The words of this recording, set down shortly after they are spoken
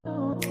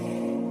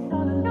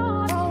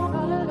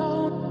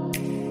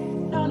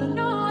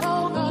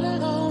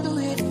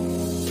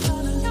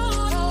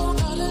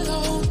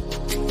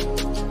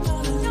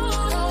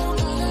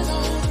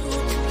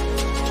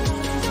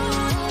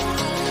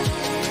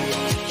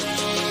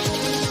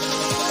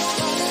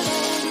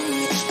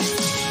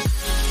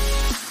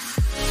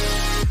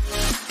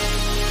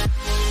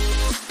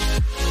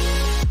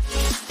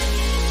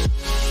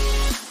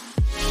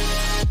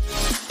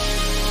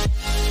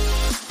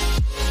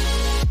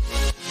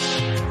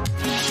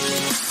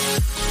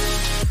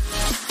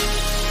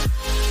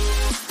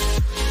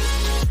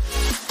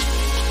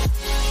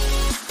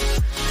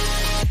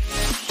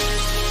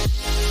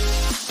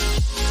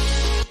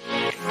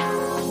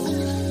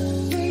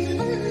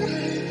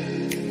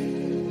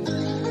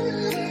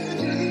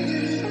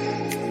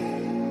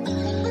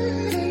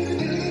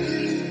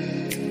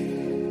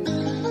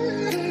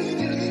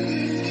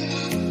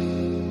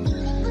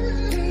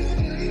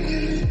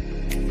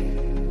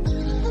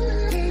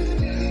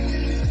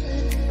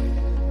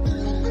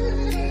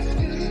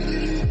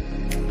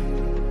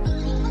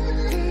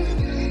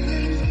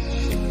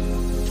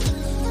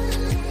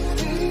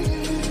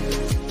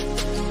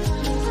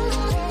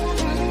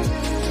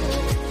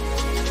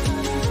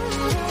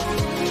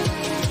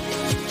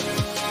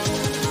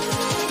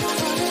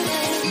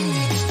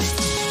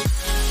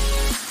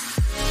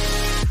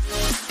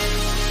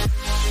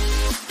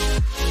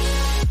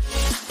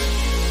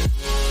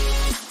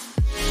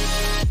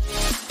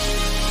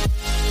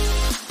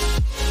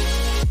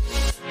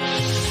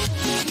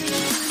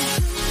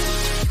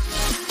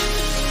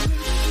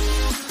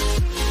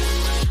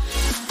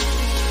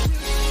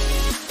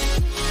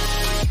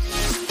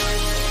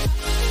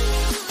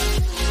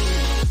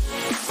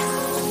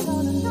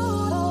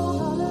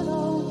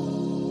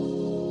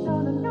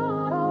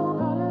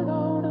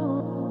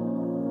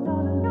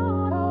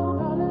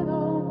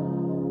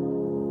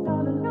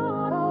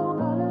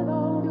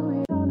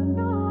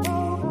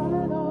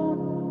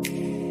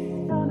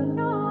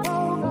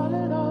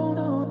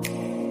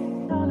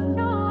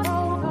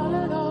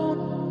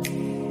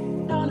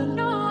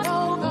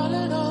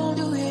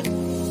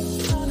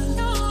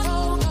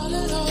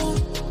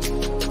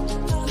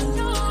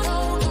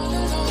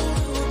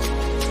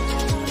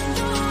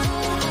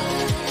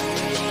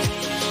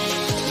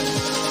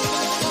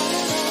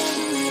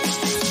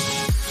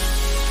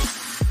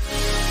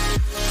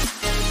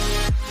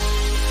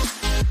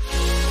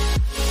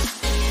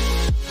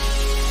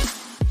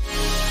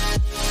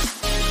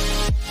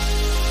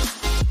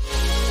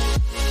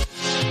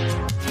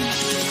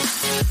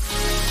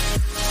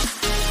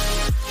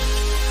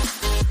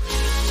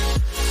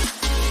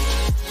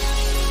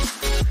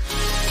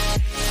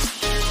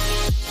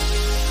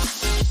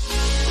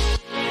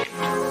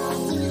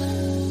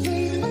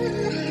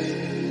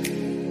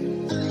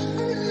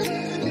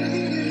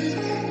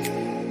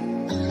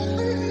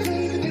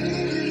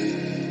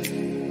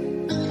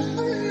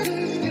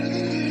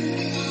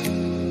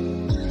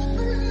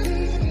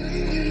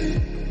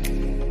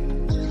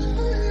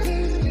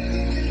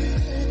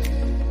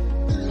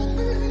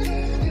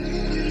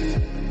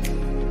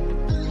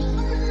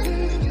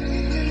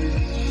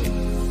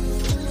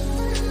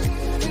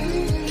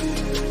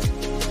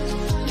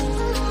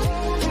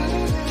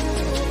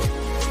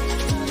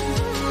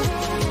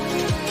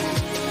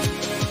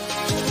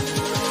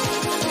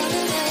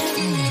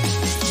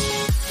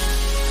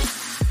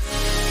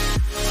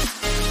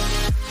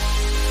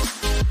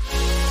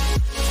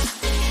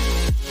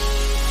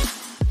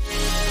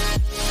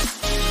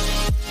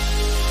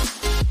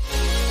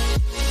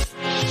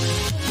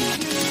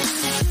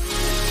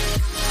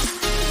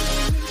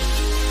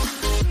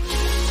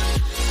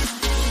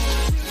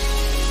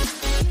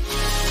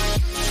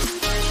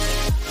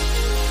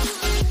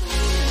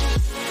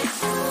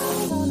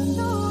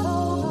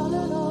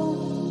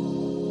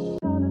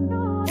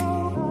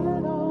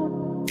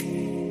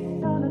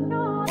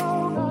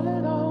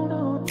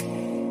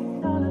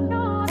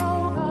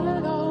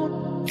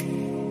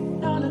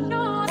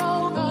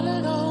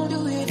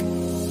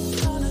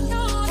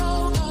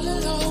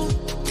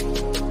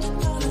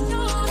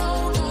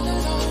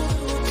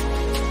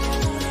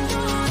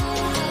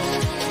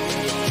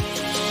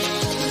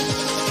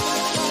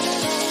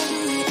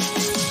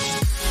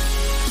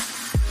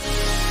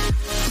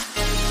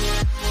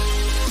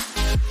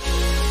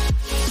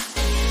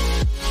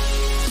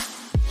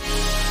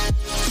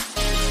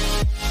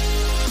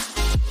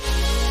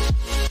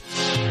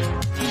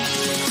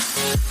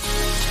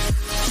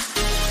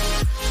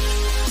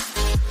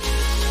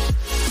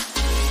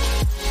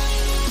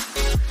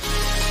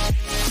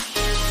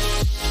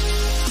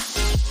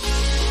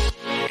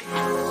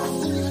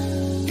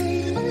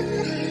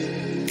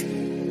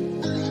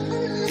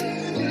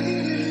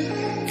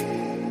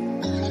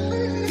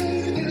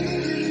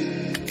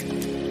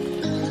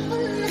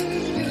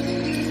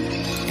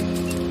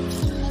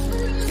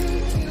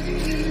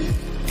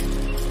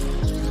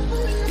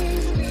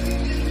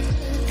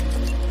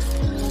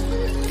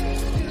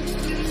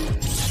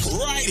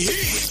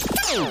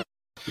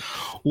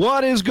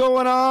What is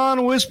going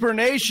on, Whisper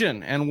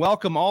Nation? And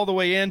welcome all the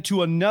way in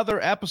to another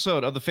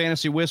episode of the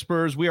Fantasy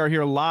Whispers. We are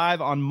here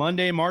live on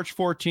Monday, March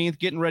 14th,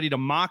 getting ready to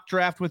mock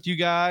draft with you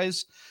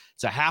guys.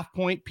 It's a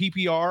half-point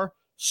PPR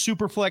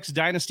Superflex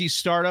Dynasty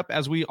startup,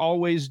 as we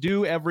always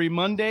do every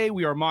Monday.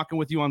 We are mocking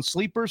with you on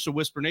Sleeper, so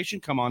Whisper Nation,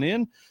 come on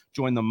in,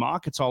 join the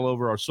mock. It's all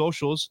over our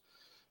socials.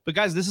 But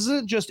guys, this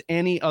isn't just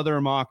any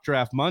other mock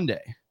draft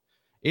Monday.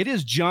 It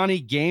is Johnny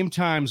Game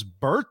Time's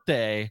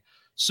birthday.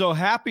 So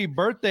happy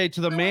birthday to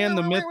the man,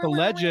 the myth, the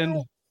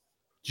legend,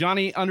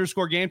 Johnny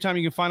 _Game Time.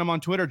 You can find him on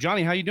Twitter.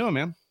 Johnny, how you doing,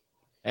 man?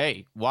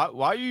 Hey, why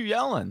are you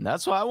yelling?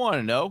 That's what I want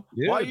to know.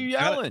 Dude, why are you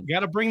yelling? Got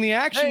to bring the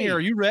action here. Are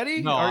you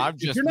ready? No, I'm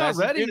just. If you're not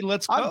ready,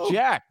 let's go. I'm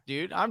jacked,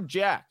 dude. I'm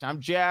jacked. I'm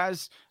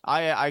jazzed.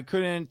 I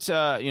couldn't.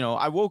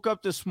 I woke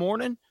up this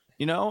morning.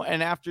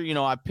 And after,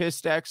 I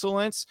pissed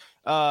excellence,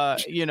 my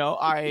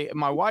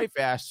wife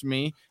asked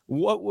me,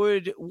 what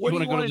do you want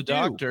to go to the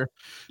doctor?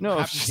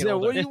 No, she said,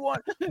 what do you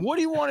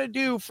want to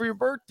do for your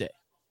birthday?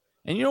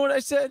 And you know what I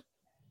said?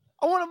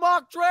 I want a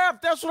mock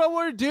draft. That's what I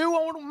want to do.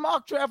 I want a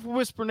mock draft with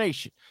Whisper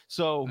Nation.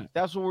 So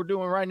that's what we're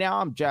doing right now.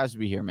 I'm jazzed to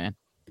be here, man.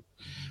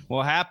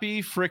 Well,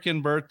 happy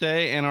freaking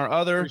birthday. And our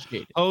other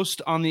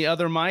host on the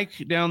other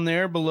mic down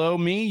there below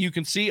me, you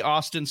can see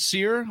Austin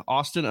Sear,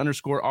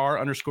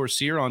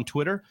 Austin_R_Sear on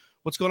Twitter.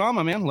 What's going on,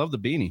 my man? Love the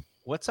beanie.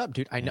 What's up,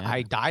 dude?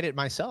 I dyed it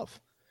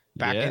myself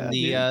back in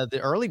the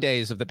early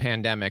days of the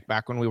pandemic,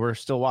 back when we were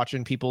still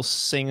watching people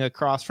sing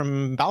across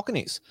from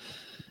balconies.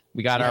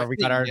 That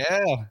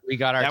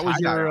was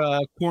your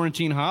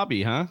quarantine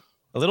hobby, huh?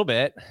 A little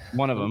bit.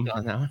 One of them.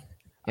 On that one.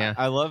 Yeah.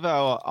 I love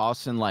how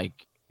Austin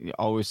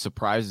always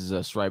surprises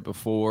us right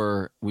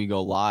before we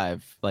go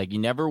live. He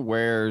never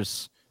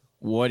wears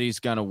what he's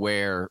gonna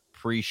wear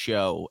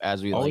pre-show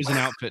as we always an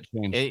outfit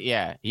change.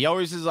 He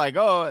always is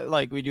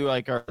we do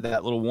that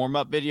little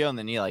warm-up video, and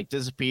then he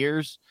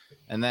disappears,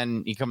 and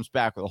then he comes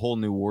back with a whole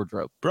new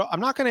wardrobe. Bro,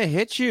 I'm not gonna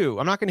hit you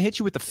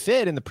with the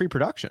fit in the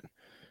pre-production.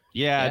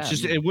 It's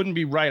just it wouldn't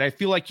be right. I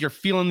feel like you're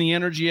feeling the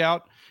energy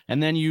out,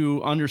 and then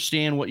you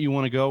understand what you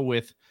want to go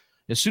with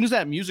as soon as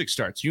that music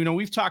starts.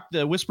 We've talked,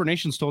 the Whisper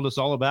Nation's told us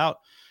all about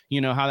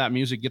how that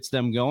music gets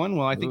them going.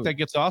 Well, I think that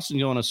gets Austin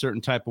going a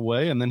certain type of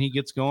way, and then he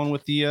gets going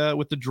with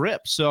the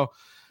drip. So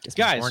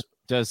guys,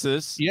 does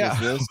this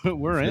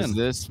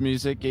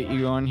music get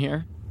you on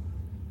here?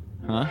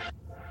 Huh?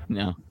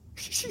 No.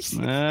 It's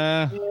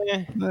not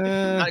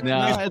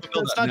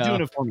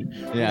doing it for me.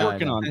 We're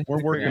working on it.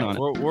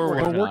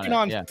 We're working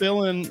on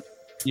filling.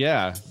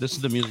 Yeah, this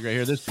is the music right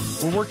here.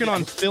 We're working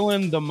on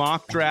filling the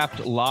mock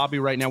draft lobby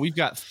right now. We've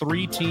got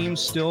 3 teams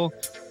still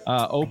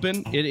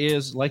open. It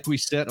is, like we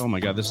said. Oh my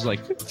god, this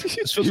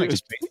feels like a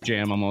Space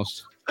Jam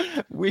almost.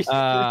 We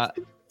got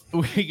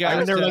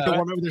the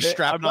one over there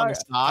strapping on the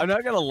sock. I'm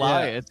not gonna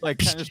lie, it's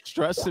kind of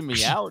stressing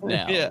me out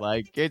now.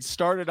 It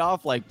started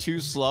off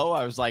too slow.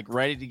 I was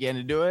ready to get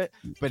into it,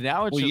 but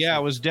now it's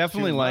it was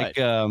definitely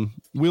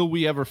will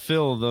we ever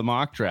fill the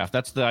mock draft?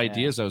 That's the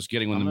ideas I was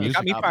getting when the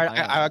music.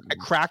 I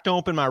cracked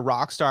open my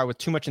Rockstar with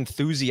too much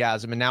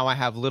enthusiasm, and now I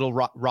have little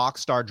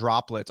Rockstar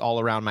droplets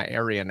all around my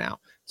area now.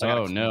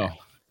 So no.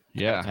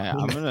 Yeah,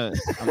 I'm gonna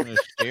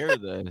share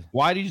the.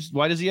 Why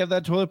does he have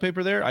that toilet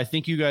paper there? I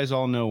think you guys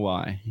all know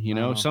why.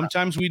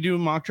 Sometimes we do a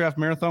mock draft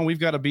marathon. We've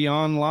got to be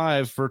on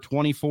live for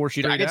 24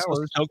 straight hours. I get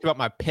so stoked about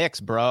my picks,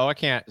 bro. I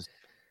can't.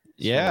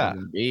 Yeah,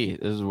 this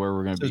is where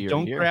we're gonna be.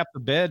 Don't crap the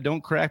bed. Don't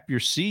crap your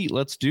seat.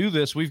 Let's do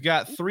this. We've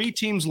got 3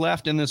 teams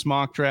left in this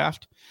mock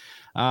draft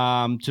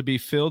to be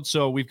filled.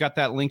 So we've got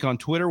that link on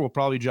Twitter. We'll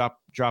probably drop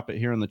it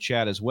here in the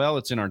chat as well.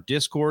 It's in our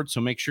Discord,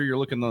 so make sure you're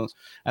looking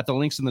at the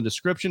links in the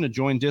description to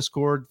join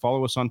Discord.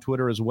 Follow us on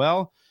Twitter as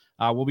well.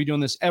 We'll be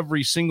doing this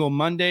every single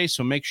Monday,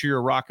 so make sure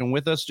you're rocking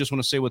with us. Just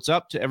want to say what's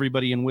up to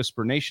everybody in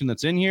Whisper Nation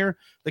that's in here.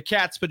 The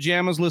Cat's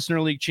Pajamas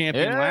Listener League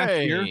champion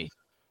last year.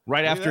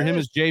 Right after him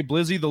is Jay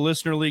Blizzy, the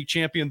Listener League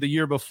champion the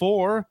year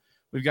before.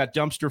 We've got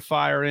Dumpster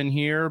Fire in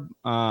here.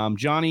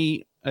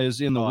 Johnny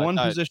is in the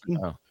position.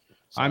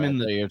 I'm in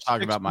the. You're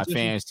talking about my position.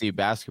 fantasy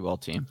basketball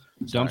team.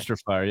 Dumpster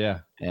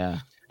Fire, yeah.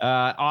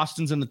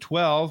 Austin's in the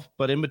 12,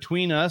 but in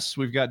between us,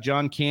 we've got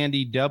John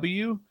Candy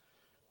W.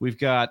 We've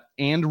got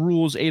And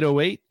Rules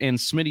 808 and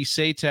Smitty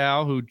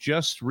Satow, who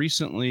just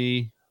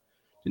recently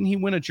didn't he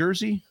win a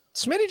jersey?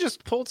 Smitty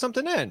just pulled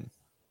something in.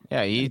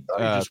 Yeah, he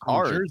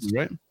cards, jersey,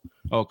 right?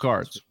 Oh,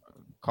 cards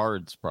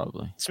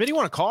probably. Smitty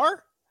won a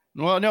car?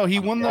 Well, no, he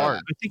won I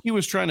think he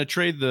was trying to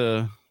trade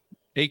the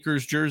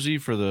Akers jersey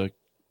for the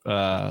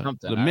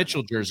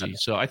Mitchell jersey.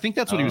 So I think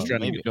that's what he was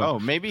trying to do. Oh,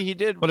 maybe he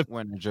did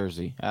win a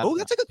jersey. That's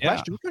a good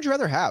question. Which would you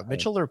rather have,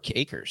 Mitchell or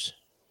Akers?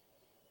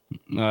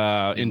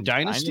 In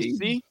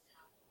Dynasty?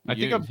 I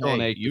think I'm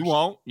going Akers. You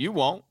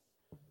won't.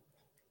 I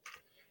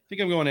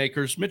think I'm going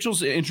Akers.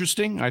 Mitchell's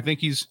interesting. I think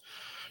he's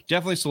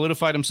definitely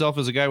solidified himself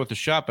as a guy with a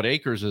shot, but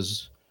Akers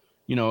is,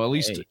 at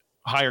least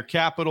higher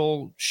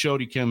capital,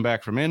 showed he came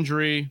back from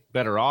injury,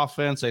 better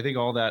offense. I think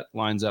all that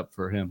lines up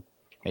for him.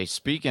 Hey,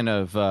 speaking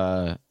of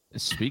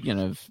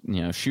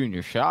shooting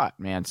your shot,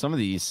 man, some of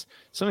these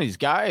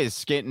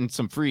guys getting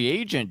some free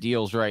agent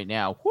deals right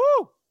now.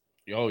 Woo!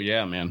 Oh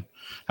yeah, man.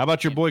 How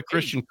about your boy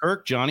Christian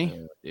Kirk,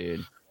 Johnny?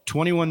 Dude,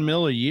 21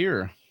 mil a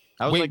year.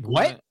 I was like,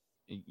 what?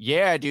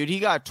 Yeah, dude, he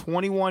got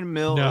 21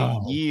 mil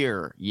a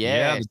year.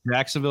 Yeah, the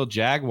Jacksonville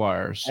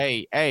Jaguars.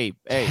 Hey.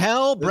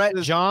 Tell Brett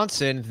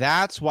Johnson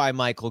that's why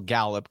Michael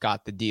Gallup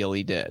got the deal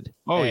he did.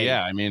 Oh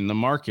yeah, I mean the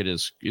market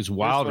is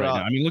wild right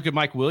now. I mean, look at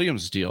Mike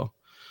Williams' deal.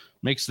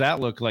 Makes that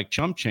look like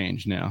chump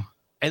change now.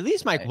 At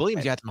least Mike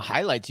Williams, you had some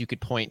highlights you could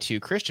point to.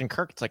 Christian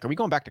Kirk, it's like, are we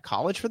going back to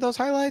college for those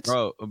highlights?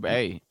 Bro,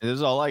 hey, this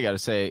is all I got to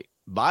say.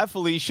 Bye,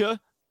 Felicia.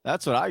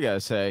 That's what I got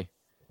to say.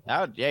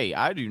 I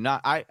do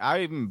not.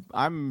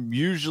 I'm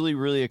usually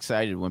really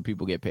excited when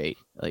people get paid.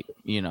 Like,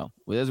 we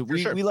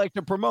like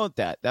to promote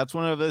that. That's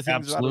one of the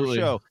things about our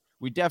show.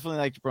 We definitely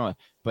like to promote.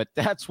 But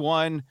that's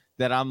one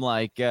that I'm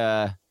like,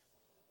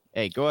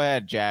 hey, go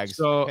ahead, Jags.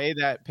 So pay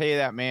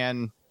that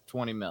man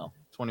 21 mil.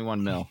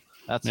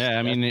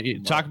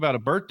 Talk about a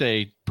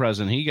birthday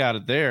present. He got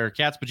it there.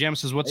 Cat's Pajamas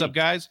says, "What's up,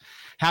 guys?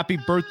 Happy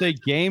birthday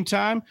game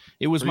time.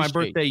 It was my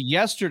birthday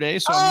yesterday,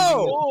 so I'm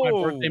using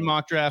my birthday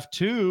mock draft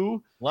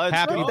too.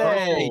 Happy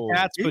birthday,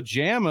 Cat's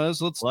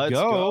Pajamas. Let's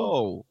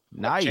go.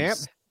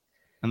 Nice.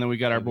 And then we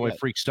got our boy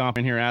Freak Stomp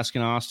in here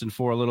asking Austin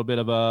for a little bit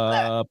of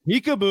a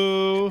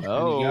peekaboo.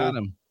 Oh, we got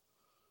him.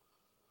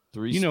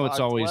 It's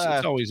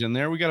always in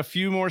there. We got a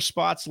few more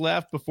spots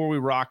left before we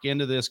rock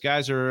into this.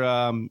 Guys,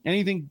 are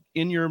anything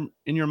in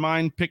your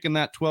mind picking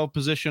that 12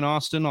 position,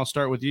 Austin? I'll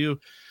start with you.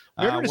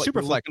 You're in a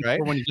super flex,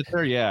 right? When you get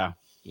there, yeah.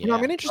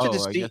 I'm interested to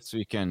see. I guess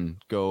we can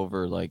go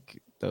over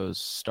like those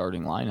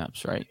starting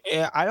lineups, right?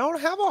 Yeah, I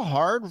don't have a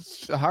hard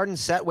and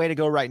set way to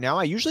go right now.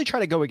 I usually try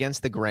to go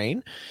against the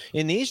grain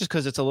in these just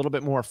because it's a little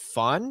bit more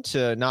fun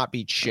to not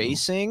be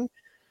chasing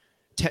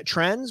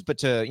trends, but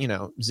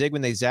to zig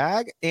when they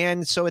zag.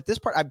 And so at this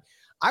part,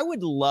 I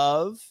would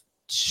love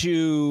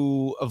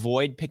to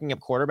avoid picking up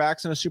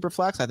quarterbacks in a super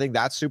flex. I think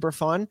that's super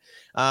fun.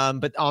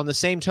 But on the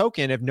same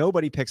token, if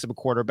nobody picks up a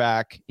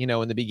quarterback, in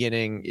the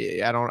beginning,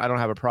 I don't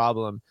have a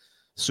problem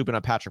swooping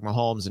up Patrick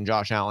Mahomes and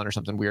Josh Allen or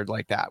something weird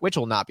like that, which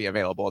will not be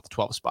available at the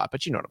 12 spot,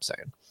 but you know what I'm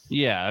saying.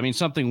 Yeah, I mean,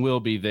 something will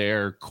be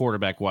there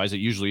quarterback-wise. It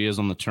usually is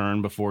on the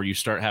turn before you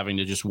start having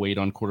to just wait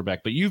on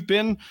quarterback. But you've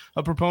been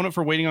a proponent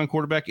for waiting on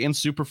quarterback in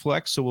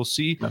Superflex, so we'll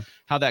see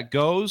how that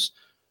goes.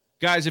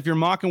 Guys, if you're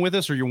mocking with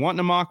us or you're wanting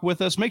to mock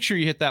with us, make sure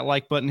you hit that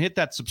like button, hit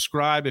that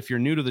subscribe if you're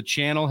new to the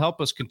channel.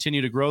 Help us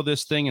continue to grow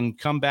this thing and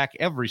come back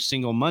every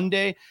single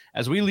Monday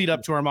as we lead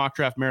up to our mock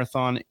draft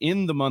marathon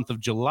in the month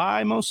of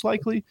July, most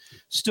likely.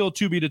 Still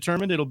to be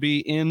determined. It'll be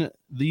in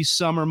the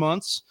summer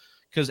months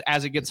because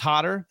as it gets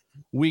hotter,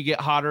 we get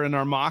hotter in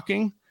our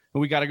mocking. And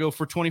we got to go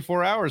for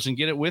 24 hours and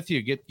get it with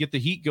you. Get the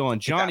heat going.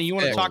 Johnny, you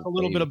want to talk a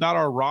little bit about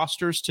our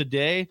rosters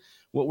today?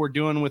 What we're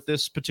doing with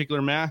this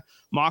particular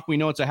mock? We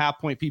know it's a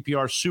half-point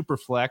PPR super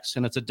flex,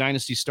 and it's a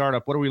dynasty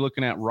startup. What are we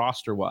looking at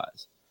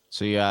roster-wise?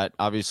 So you got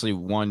obviously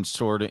one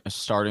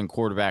starting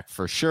quarterback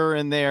for sure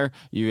in there.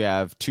 You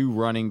have two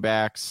running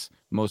backs.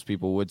 Most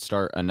people would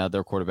start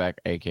another quarterback,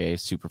 aka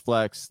super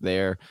flex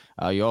there.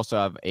 You also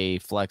have a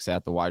flex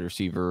at the wide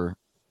receiver,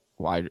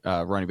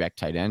 running back,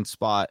 tight end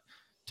spot.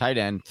 Tight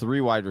end,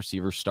 3 wide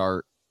receivers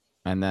start,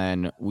 and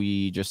then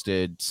we just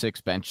did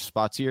 6 bench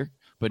spots here.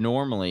 But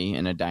normally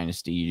in a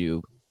dynasty,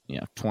 you do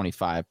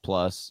 25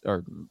 plus,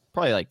 or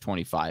probably like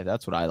 25.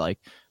 That's what I like.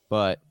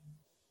 But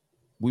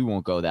we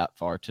won't go that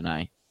far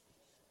tonight.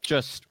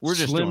 We're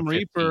just Slim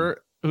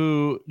Reaper,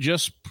 who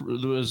just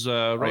was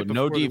right before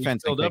no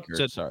defense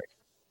picker. Sorry.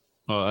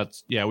 Oh,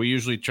 we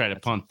usually try to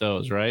punt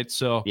those, right?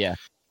 So yeah.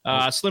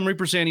 Slim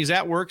Reaper saying he's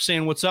at work,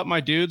 saying, "What's up,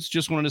 my dudes?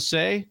 Just wanted to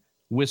say,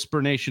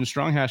 Whisper Nation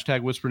Strong,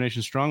 hashtag Whisper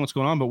Nation Strong. What's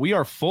going on? But we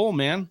are full,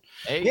 man.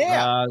 Hey,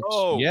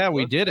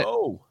 we did it.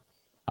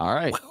 All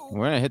right,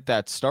 we're gonna hit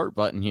that start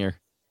button here.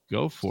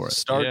 Go for it.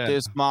 Start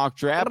this mock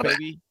draft,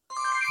 baby.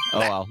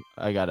 Oh,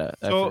 I forgot it.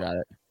 I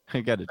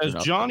got it. As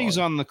Johnny's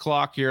on the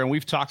clock here, and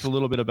we've talked a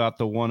little bit about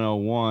the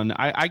 101.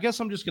 I guess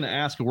I'm just going to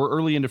ask. We're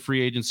early into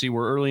free agency.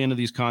 We're early into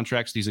these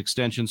contracts, these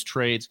extensions,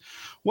 trades.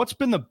 What's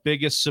been the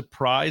biggest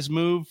surprise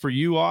move for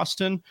you,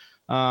 Austin,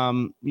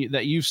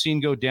 that you've seen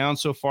go down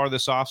so far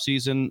this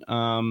offseason?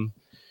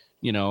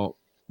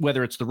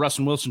 Whether it's the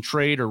Russell Wilson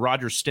trade or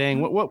Rodgers staying.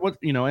 What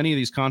any of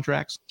these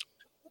contracts?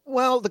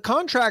 Well, the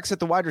contracts at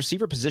the wide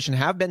receiver position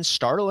have been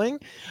startling.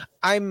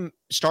 I'm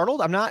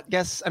startled. I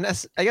guess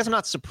I'm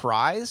not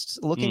surprised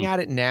looking at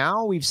it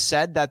now. We've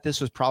said that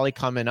this was probably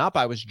coming up.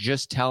 I was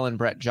just telling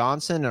Brett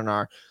Johnson in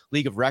our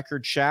League of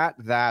Record chat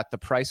that the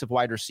price of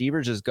wide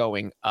receivers is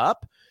going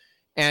up.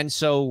 And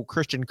so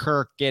Christian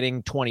Kirk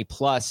getting 20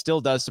 plus still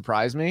does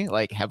surprise me,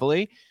 like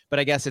heavily, but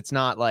I guess it's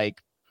not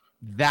like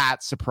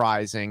that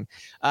surprising.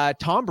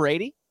 Tom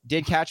Brady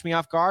did catch me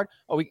off guard.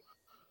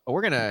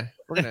 We're gonna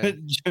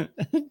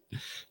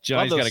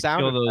Johnny's got to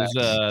kill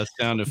those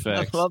sound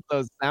effects. I love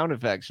those sound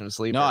effects from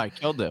Sleeper. No, I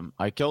killed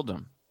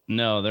him.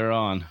 No, they're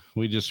on.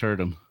 We just heard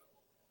them.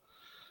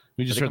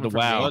 We just heard the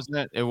wow.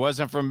 It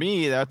wasn't from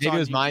me. That's maybe it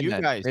was mine. You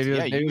guys. Maybe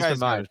you guys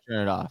got to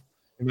turn it off.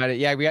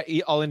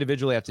 We all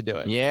individually have to do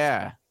it.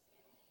 Yeah.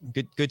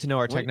 Good to know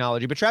our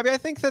technology. But Travi, I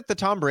think that the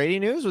Tom Brady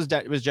news was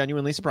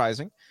genuinely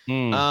surprising.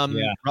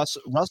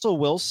 Russell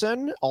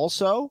Wilson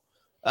also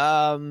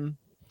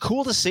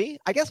cool to see.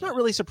 I guess not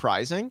really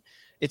surprising.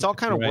 It's all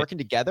kind of working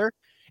together.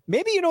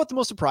 Maybe you know what the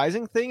most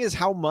surprising thing is,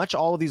 how much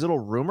all of these little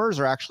rumors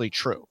are actually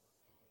true.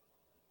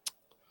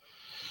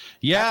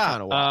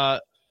 Yeah,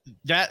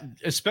 that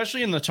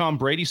especially in the Tom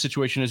Brady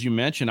situation, as you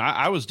mentioned,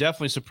 I was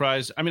definitely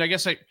surprised. I mean, I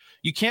guess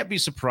you can't be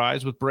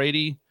surprised with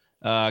Brady.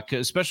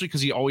 Especially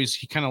because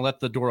he kind of let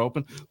the door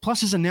open.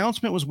 Plus, his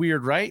announcement was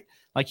weird, right?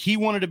 Like, he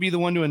wanted to be the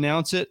one to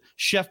announce it.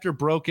 Schefter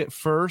broke it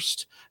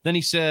first. Then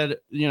he said,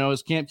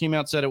 his camp came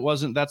out, said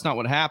that's not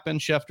what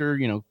happened.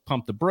 Schefter,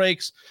 pumped the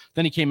brakes.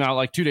 Then he came out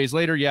like 2 days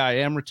later. Yeah, I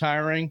am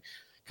retiring.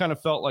 Kind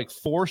of felt like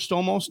forced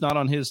almost, not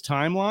on his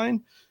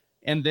timeline.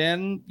 And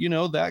then,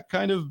 that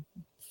kind of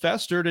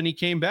festered and he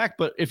came back.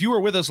 But if you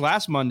were with us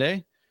last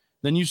Monday,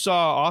 then you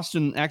saw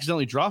Austin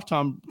accidentally draft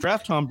Tom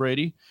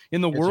Brady in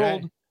the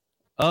world. Right.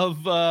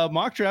 Of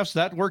mock drafts.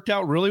 That worked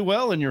out really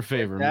well in your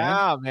favor,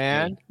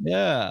 man.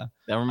 Yeah.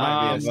 That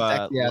reminded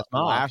me of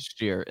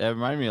last year. It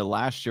reminded me of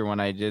last year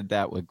when I did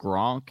that with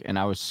Gronk, and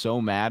I was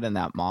so mad in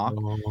that mock.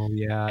 Oh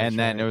yeah. And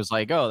then it was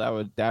like,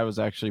 that was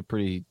actually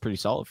pretty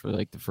solid for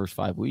like the first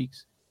 5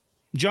 weeks.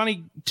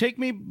 Johnny, take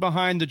me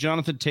behind the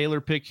Jonathan Taylor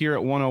pick here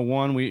at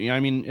 101.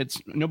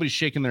 It's nobody's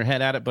shaking their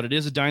head at it, but it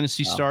is a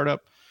dynasty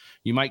startup.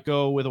 You might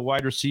go with a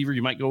wide receiver.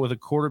 You might go with a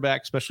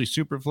quarterback, especially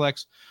super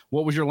flex.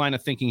 What was your line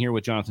of thinking here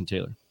with Jonathan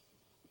Taylor?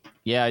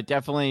 Yeah, I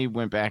definitely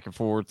went back and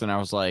forth, and I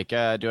was like,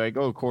 do I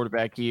go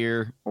quarterback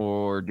here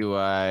or do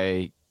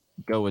I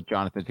go with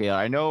Jonathan Taylor?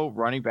 I know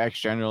running backs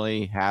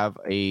generally have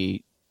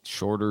a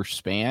shorter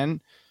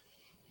span.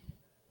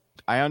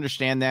 I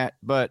understand that,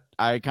 but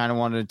I kind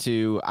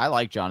of I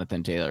like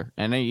Jonathan Taylor,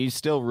 and he's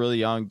still really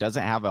young,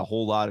 doesn't have a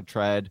whole lot of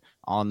tread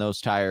on those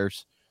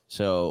tires.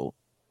 So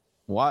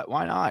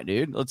why not,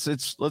 dude?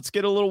 Let's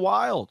get a little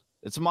wild.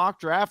 It's a mock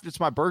draft. It's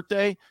my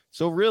birthday.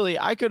 So really,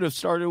 I could have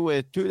started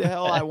with who the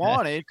hell I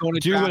wanted. Going to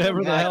do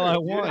whatever the hell I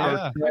want.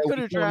 I could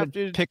have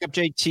drafted. Pick up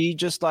JT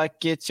just like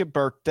it's your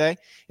birthday.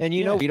 And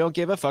we don't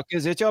give a fuck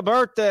because it's your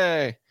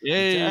birthday.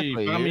 Yay,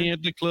 exactly, find me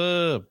at the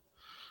club.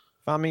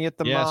 Find me at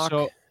the mock.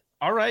 So,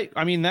 all right.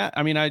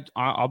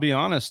 I'll be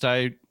honest.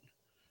 I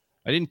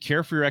didn't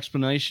care for your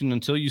explanation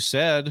until you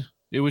said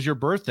it was your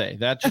birthday.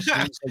 That just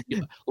seems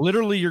like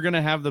literally you're going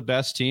to have the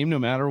best team no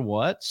matter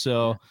what.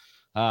 So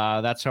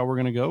that's how we're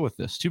going to go with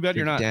this. Too bad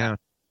you're not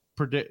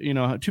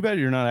too bad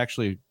you're not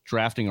actually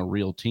drafting a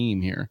real team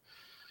here,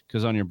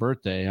 because on your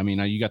birthday,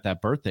 you got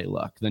that birthday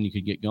luck. Then you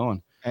could get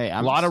going. Hey,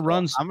 a lot of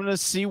runs. I'm going to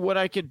see what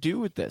I could do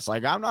with this.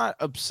 Like, I'm not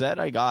upset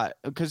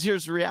because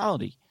here's the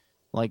reality.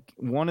 Like,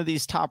 one of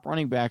these top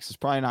running backs is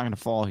probably not going to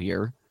fall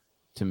here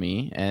to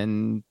me.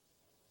 And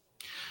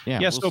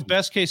so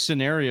best case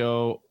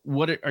scenario,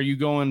 what are you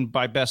going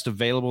by best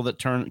available that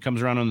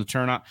comes around on the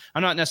turn?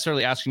 I'm not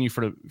necessarily asking you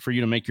for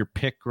you to make your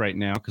pick right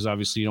now, because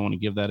obviously you don't want to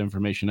give that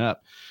information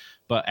up.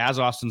 But as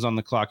Austin's on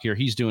the clock here,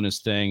 he's doing his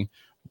thing.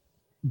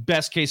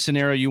 Best case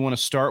scenario, you want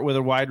to start with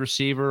a wide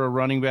receiver, a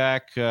running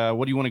back.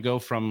 What do you want to go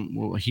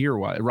from here,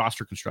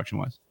 roster construction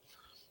wise?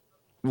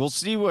 We'll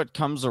see what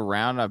comes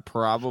around. I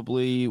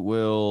probably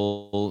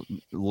will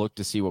look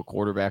to see what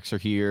quarterbacks are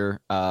here.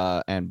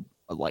 And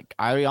like,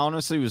 I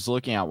honestly was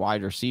looking at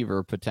wide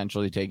receiver,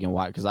 potentially taking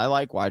wide, because I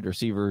like wide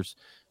receivers,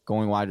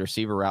 going wide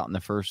receiver route in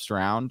the first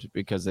round,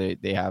 because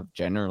they have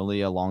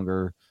generally a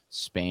longer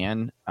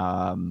span.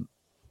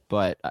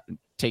 But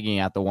taking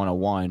out the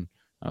 101,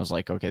 I was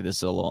like, okay, this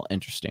is a little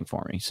interesting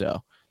for me.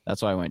 So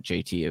that's why I went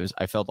JT.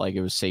 I felt like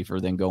it was safer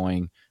than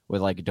going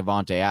with like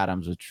Davante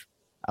Adams, which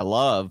I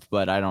love,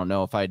 but I don't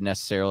know if I'd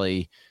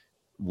necessarily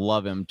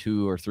love him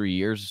 2 or 3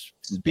 years.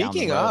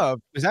 Speaking of,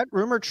 is that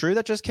rumor true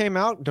that just came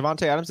out?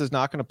 Davante Adams is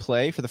not going to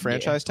play for the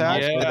franchise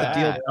tag. Get the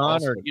deal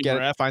done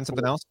or find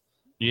something else.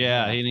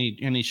 Yeah,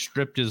 and he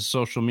stripped his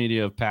social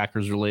media of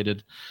Packers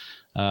related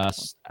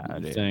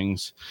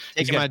things.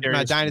 Taking my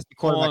dynasty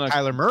quarterback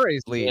Kyler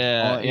Murray's lead.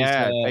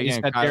 He's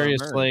got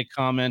Darius Slay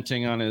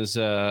commenting on his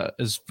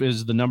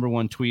the number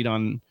one tweet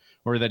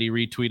or that he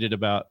retweeted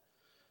about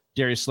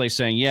Darius Slay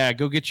saying, "Yeah,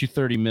 go get you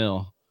 30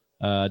 mil,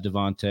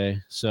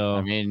 Davante."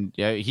 So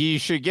he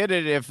should get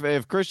it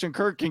if Christian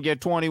Kirk can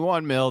get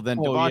 21 mil, then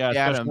Davante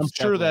Adams. I'm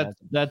sure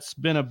that's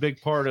been a big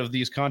part of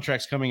these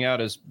contracts coming out.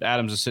 As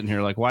Adams is sitting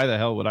here like, why the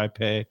hell would I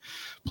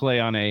play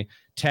on a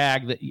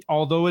tag that,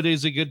 although it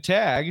is a good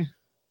tag,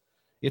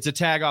 it's a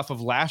tag off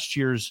of last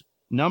year's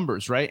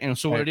numbers, right? And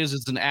so what it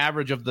is an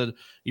average of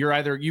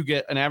you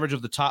get an average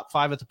of the top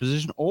 5 at the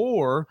position,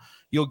 or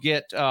you'll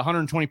get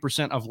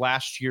 120% of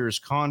last year's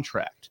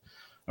contract.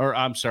 Or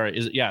I'm sorry,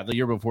 the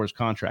year before his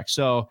contract.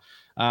 So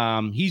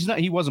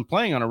he wasn't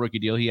playing on a rookie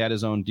deal. He had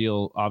his own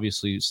deal,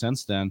 obviously,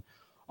 since then.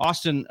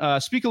 Austin,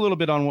 speak a little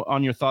bit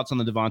on your thoughts on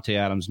the Davante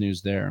Adams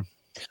news there.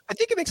 I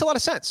think it makes a lot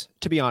of sense,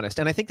 to be honest.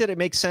 And I think that it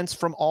makes sense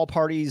from all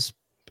parties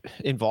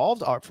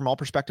involved, from all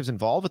perspectives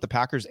involved, with the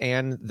Packers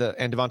and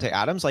Davante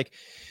Adams. Like,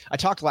 I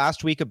talked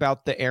last week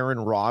about the Aaron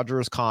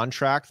Rodgers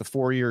contract, the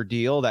 4-year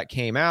deal that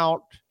came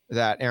out.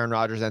 that Aaron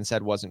Rodgers then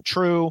said wasn't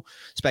true.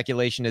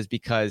 Speculation is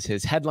because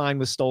his headline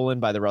was stolen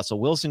by the Russell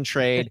Wilson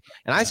trade.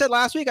 And I said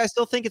last week, I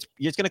still think it's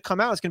going to come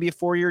out. It's going to be a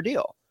 4-year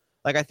deal.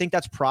 Like, I think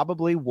that's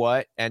probably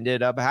what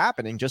ended up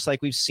happening, just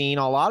like we've seen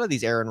a lot of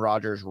these Aaron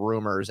Rodgers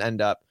rumors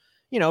end up,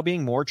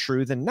 being more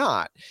true than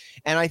not.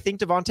 And I think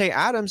Davante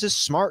Adams is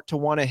smart to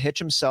want to hitch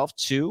himself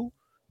to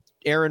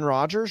Aaron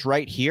Rodgers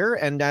right here.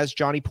 And as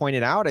Johnny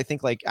pointed out, I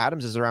think like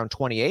Adams is around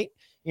 28,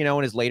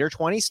 in his later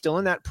 20s, still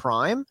in that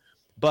prime,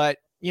 but,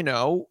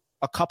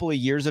 a couple of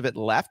years of it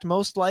left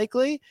most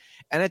likely.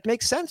 And it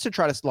makes sense to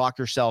try to lock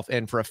yourself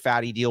in for a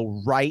fatty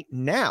deal right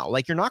now.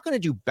 Like, you're not going to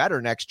do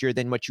better next year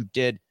than what you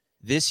did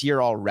this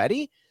year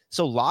already.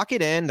 So lock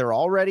it in. They're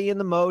already in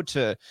the mode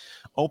to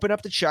open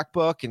up the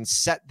checkbook and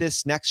set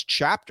this next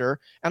chapter.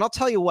 And I'll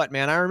tell you what,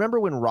 man, I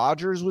remember when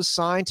Rodgers was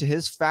signed to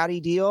his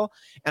fatty deal,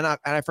 and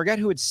I forget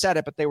who had said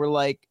it, but they were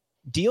like,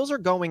 deals are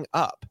going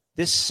up.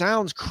 This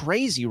sounds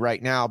crazy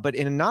right now, but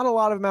in not a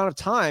lot of amount of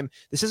time,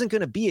 this isn't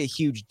going to be a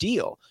huge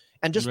deal.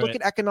 And just look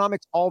at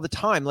economics all the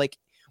time. Like,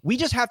 we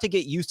just have to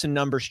get used to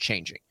numbers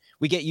changing.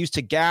 We get used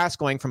to gas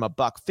going from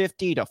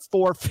 $1.50 to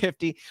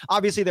 $4.50.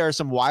 Obviously, there are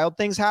some wild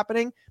things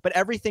happening, but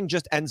everything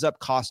just ends up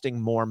costing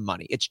more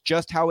money. It's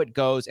just how it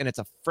goes, and it's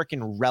a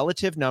freaking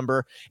relative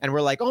number. And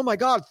we're like, oh my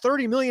God,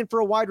 $30 million for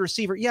a wide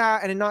receiver. Yeah,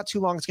 and in not too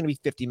long, it's going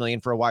to be $50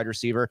 million for a wide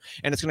receiver,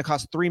 and it's going to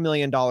cost $3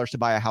 million to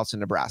buy a house in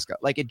Nebraska.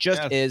 Like, it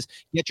just is.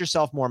 Get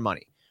yourself more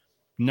money.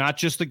 Not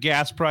just the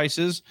gas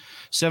prices.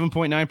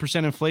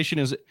 7.9% inflation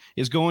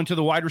is going to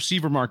the wide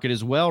receiver market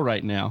as well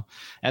right now,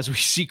 as we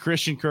see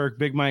Christian Kirk,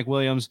 Big Mike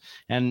Williams,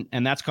 and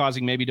that's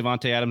causing maybe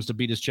Davante Adams to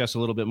beat his chest a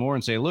little bit more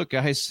and say, look,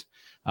 guys,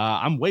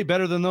 I'm way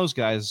better than those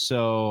guys,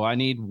 so I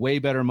need way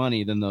better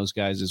money than those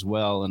guys as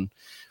well. And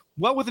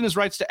well within his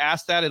rights to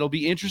ask that. It'll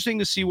be interesting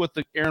to see what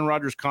the Aaron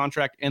Rodgers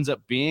contract ends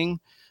up being.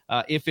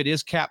 If it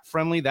is cap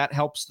friendly, that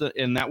helps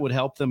and that would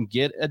help them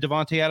get a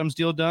Davante Adams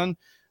deal done.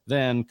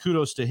 Then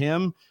kudos to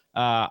him.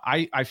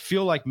 I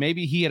feel like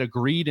maybe he had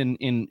agreed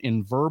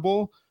in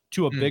verbal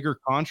to a bigger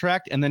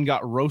contract and then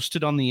got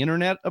roasted on the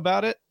internet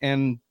about it,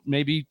 and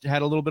maybe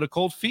had a little bit of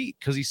cold feet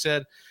because he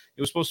said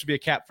it was supposed to be a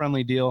cap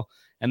friendly deal,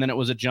 and then it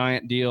was a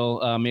giant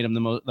deal, made him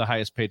the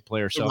highest paid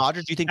player. So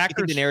Rodgers, do you think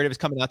the narrative is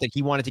coming out that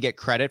he wanted to get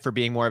credit for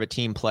being more of a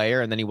team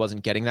player, and then he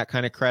wasn't getting that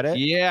kind of credit?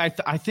 Yeah,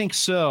 I think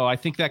so. I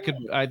think that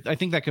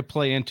could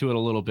play into it a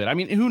little bit. I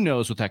mean, who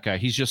knows with that guy?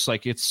 He's just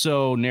like, it's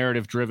so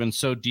narrative driven,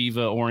 so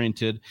diva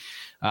oriented.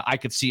 I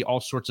could see all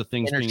sorts of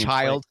things being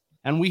child.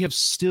 And we have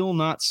still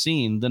not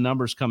seen the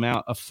numbers come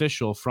out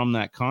official from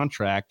that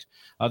contract,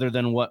 other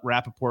than what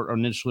Rappaport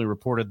initially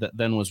reported that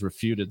then was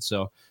refuted.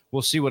 So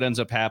we'll see what ends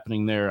up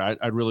happening there.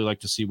 I'd really like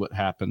to see what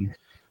happens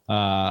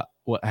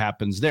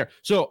there.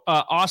 So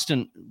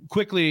Austin,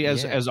 quickly,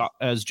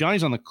 as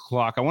Johnny's on the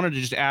clock, I wanted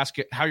to just ask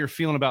how you're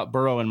feeling about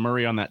Burrow and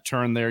Murray on that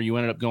turn there. You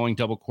ended up going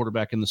double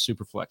quarterback in the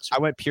Superflex. I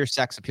went pure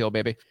sex appeal,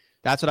 baby.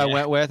 That's what I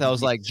went with. I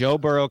was like, Joe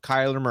Burrow,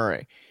 Kyler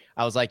Murray.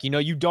 I was like, you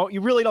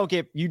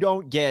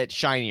don't get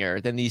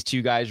shinier than these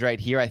two guys right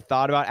here. I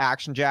thought about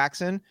Action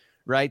Jackson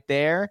right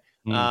there.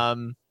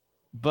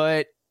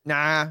 But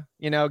nah,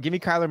 give me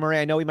Kyler Murray.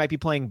 I know he might be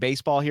playing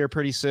baseball here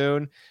pretty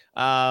soon.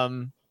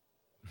 But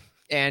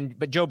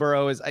Joe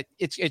Burrow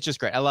it's just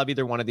great. I love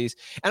either one of these.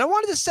 And I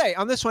wanted to say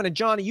on this one, and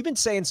Johnny, you've been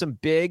saying some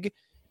big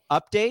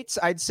updates,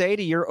 I'd say,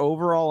 to your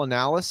overall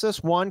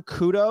analysis. One,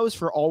 kudos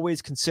for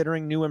always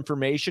considering new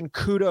information.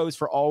 Kudos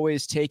for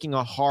always taking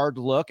a hard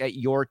look at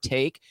your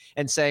take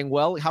and saying,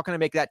 well, how can I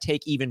make that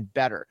take even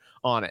better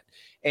on it?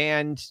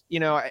 And,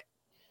 I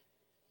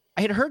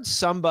had heard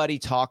somebody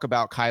talk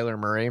about Kyler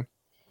Murray.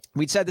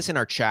 We'd said this in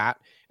our chat,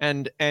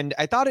 and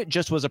I thought it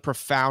just was a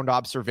profound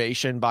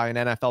observation by an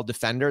NFL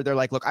defender. They're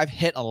like, look, I've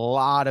hit a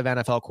lot of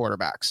NFL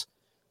quarterbacks.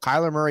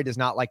 Kyler Murray does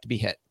not like to be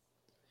hit.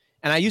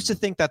 And I used to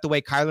think that the way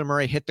Kyler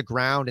Murray hit the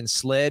ground and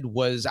slid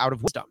was out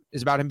of wisdom,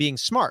 is about him being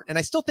smart. And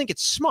I still think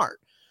it's smart.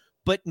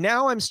 But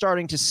now I'm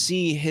starting to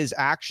see his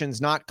actions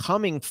not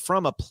coming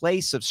from a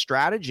place of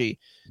strategy.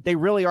 They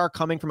really are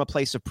coming from a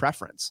place of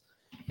preference.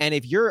 And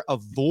if you're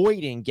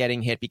avoiding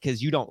getting hit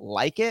because you don't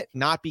like it,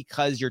 not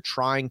because you're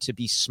trying to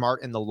be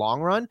smart in the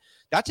long run,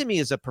 that to me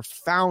is a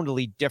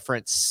profoundly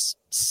different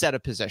set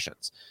of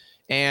positions.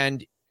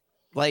 And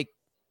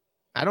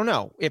I don't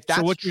know if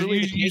that's what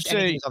you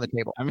say on the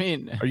table. I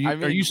mean, are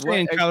you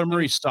saying Kyler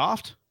Murray's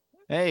soft?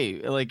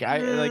 Hey,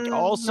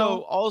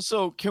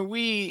 also can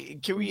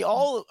we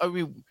all? I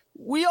mean,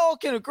 we all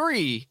can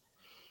agree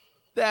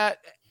that,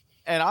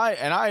 and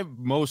I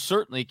most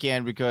certainly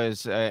can,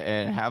 because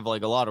and have a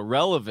lot of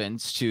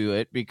relevance to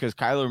it, because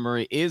Kyler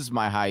Murray is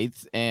my height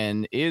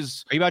and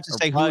is. Are you about to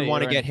say who would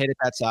want to get hit at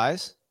that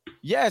size?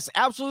 Yes,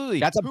 absolutely.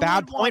 That's a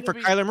bad point for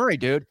Kyler Murray,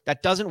 dude.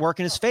 That doesn't work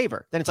in his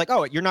favor. Then it's like,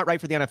 oh, you're not right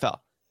for the NFL.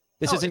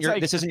 This isn't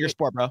your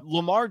sport, bro.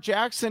 Lamar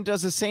Jackson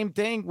does the same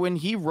thing when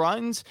he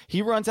runs.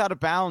 He runs out of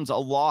bounds a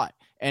lot,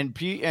 and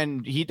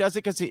he does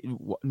it because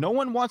no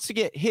one wants to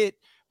get hit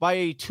by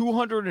a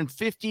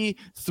 250,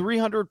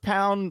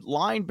 300-pound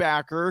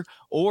linebacker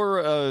or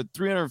a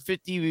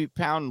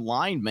 350-pound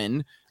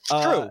lineman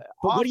True. But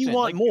what do you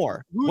want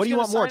more? What do you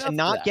want more, to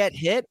not get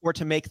hit or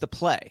to make the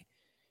play?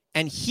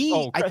 And I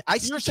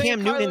see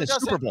Cam Newton in the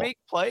Super Bowl. Make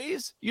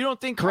plays? You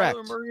don't think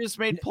Kyler Murray has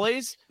made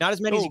plays? Not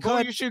as many as he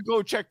could. You should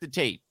go check the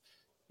tape.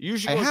 You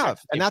should. I have,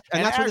 and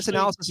that's where this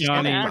analysis is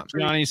coming from.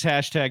 Johnny's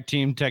hashtag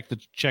team check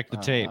the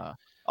tape.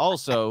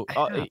 Also,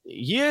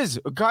 he is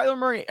Kyler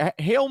Murray.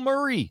 Hail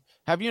Murray.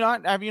 Have you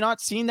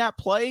not seen that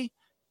play?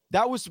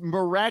 That was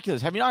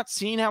miraculous. Have you not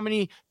seen how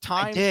many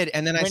times? I did,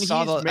 and then I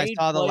saw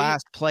the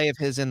last play of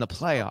his in the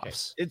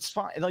playoffs. Okay. It's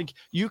fine. Like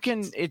you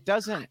can. It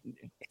doesn't.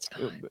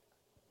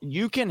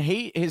 You can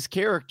hate his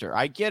character.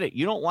 I get it.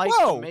 You don't like.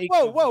 Whoa!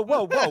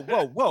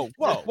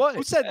 What?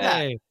 Who said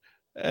that?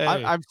 Hey.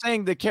 I'm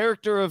saying the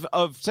character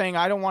of saying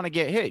I don't want to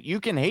get hit. You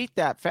can hate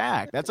that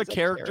fact. That's a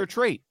character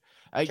trait.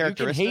 You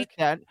can hate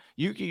that.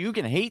 You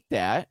can hate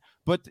that.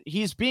 But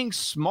he's being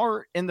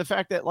smart in the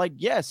fact that, like,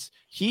 yes,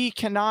 he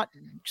cannot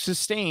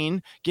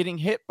sustain getting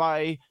hit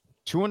by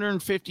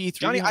 250, 350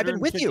 Johnny, I've been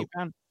with you.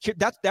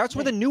 That's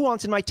where the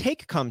nuance in my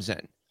take comes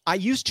in. I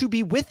used to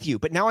be with you,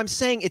 but now I'm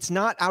saying it's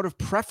not out of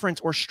preference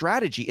or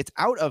strategy. It's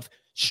out of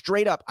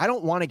straight up, I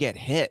don't want to get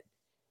hit.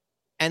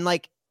 And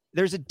like,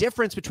 there's a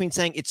difference between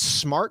saying it's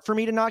smart for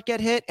me to not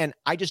get hit and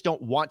I just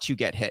don't want to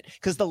get hit.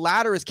 Because the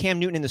latter is Cam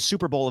Newton in the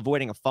Super Bowl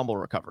avoiding a fumble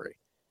recovery.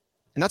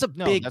 And that's a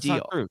big deal.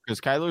 Not true, because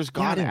Kyler's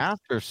gone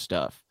after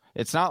stuff.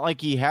 It's not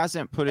like he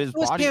hasn't put his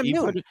body.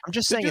 I'm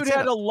just saying, the dude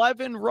had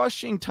 11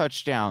 rushing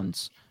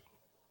touchdowns.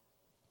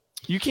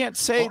 You can't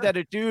say that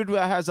a dude who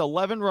has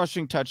 11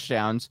 rushing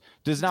touchdowns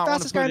does not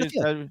want to put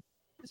his.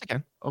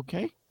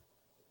 Okay.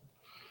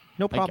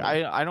 No problem.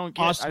 Like, I don't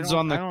get. I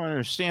don't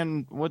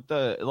understand what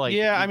the like.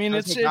 Yeah, I mean,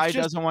 it's guy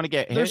just, doesn't want to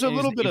get hit. There's a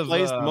little bit of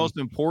plays the most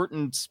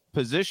important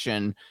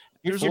position.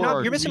 You're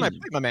missing my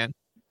point, my man.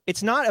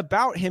 It's not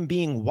about him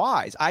being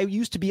wise. I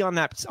used to be on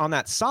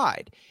that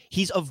side.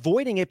 He's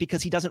avoiding it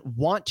because he doesn't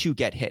want to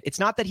get hit. It's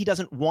not that he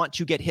doesn't want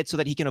to get hit so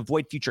that he can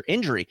avoid future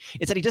injury.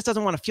 It's that he just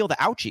doesn't want to feel the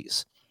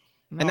ouchies.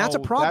 And that's a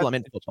problem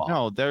in football.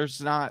 No,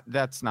 that's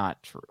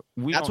not true.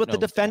 That's what the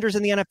defenders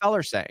in the NFL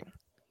are saying.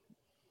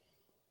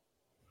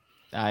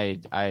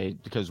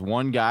 Because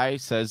one guy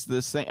says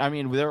this thing. I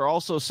mean, they're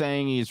also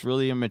saying he's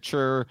really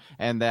immature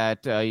and that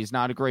he's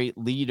not a great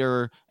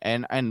leader.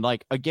 And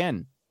like,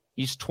 again,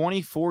 he's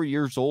 24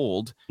 years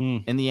old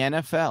in the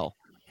NFL.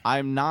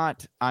 I'm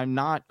not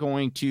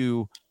going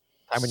to.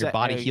 When your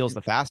body heals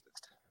the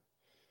fastest.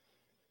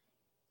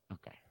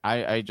 Okay.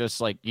 I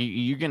just like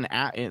you can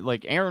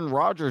like Aaron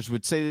Rodgers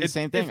would say the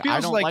same thing. I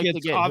don't like to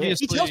get hit.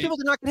 He tells people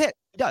to not get hit.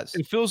 He does.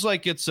 It feels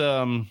like it's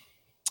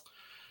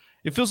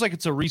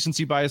a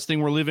recency bias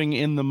thing. We're living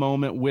in the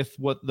moment with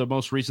what the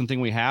most recent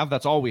thing we have.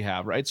 That's all we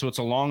have, right? So it's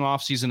a long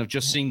off season of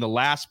just seeing the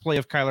last play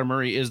of Kyler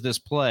Murray is this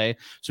play.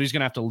 So he's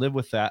going to have to live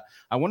with that.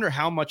 I wonder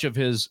how much of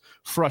his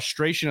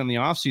frustration in the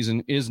off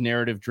season is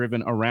narrative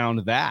driven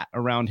around that,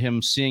 around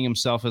him seeing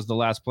himself as the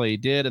last play he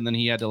did. And then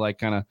he had to like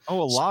kind of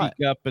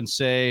speak up and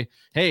say,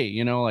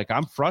 hey, like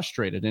I'm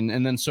frustrated.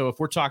 And then, so if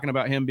we're talking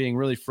about him being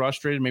really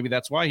frustrated, maybe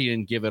that's why he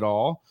didn't give it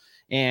all.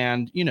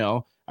 And,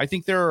 I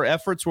think there are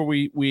efforts where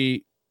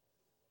we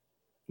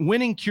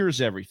winning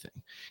cures everything.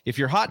 If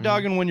you're hot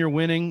dogging when you're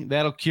winning,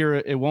 that'll cure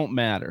it. It won't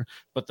matter.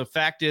 But the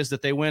fact is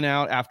that they went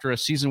out after a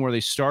season where they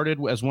started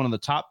as one of the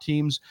top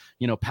teams,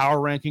 power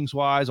rankings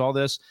wise, all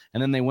this.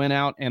 And then they went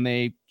out and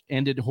they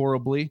ended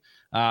horribly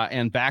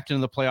and backed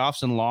into the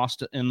playoffs and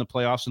lost in the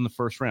playoffs in the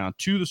first round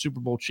to the Super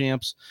Bowl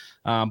champs,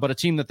 but a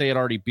team that they had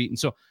already beaten.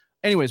 So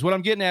anyways, what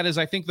I'm getting at is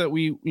I think that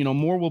we,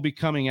 more will be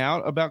coming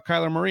out about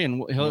Kyler Murray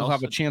and he'll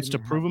have a chance to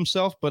prove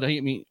himself, but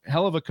I mean,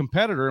 hell of a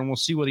competitor, and we'll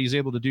see what he's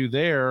able to do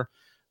there.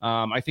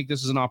 I think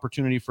this is an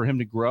opportunity for him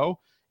to grow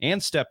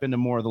and step into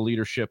more of the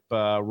leadership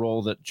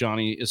role that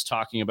Johnny is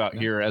talking about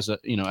here as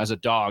a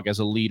dog, as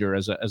a leader,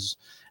 as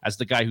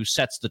the guy who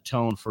sets the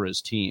tone for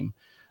his team.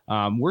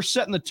 We're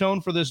setting the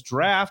tone for this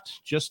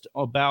draft just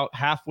about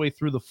halfway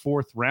through the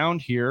fourth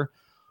round here.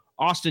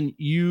 Austin,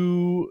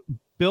 you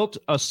built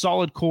a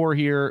solid core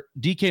here.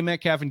 DK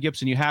Metcalf and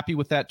Gibson, you happy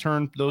with that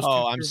turn?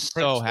 I'm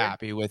so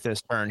happy with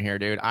this turn here,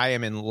 dude. I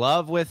am in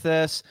love with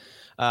this.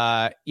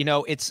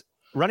 It's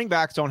running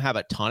backs don't have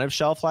a ton of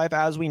shelf life,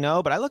 as we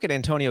know, but I look at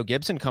Antonio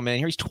Gibson coming in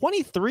here. He's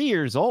 23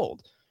 years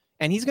old,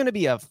 and he's going to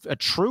be a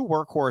true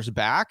workhorse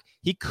back.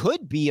 He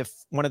could be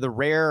one of the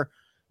rare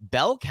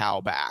bell cow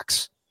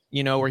backs,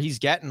 where he's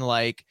getting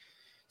like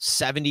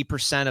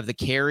 70% of the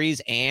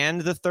carries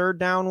and the third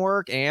down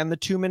work and the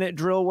 2-minute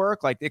drill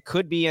work. Like, it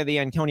could be the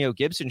Antonio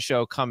Gibson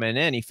show coming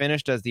in. He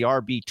finished as the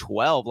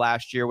RB12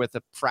 last year with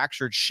a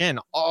fractured shin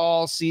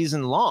all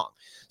season long.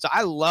 So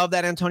I love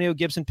that Antonio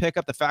Gibson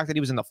pickup. The fact that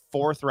he was in the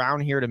fourth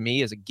round here to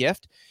me is a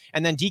gift.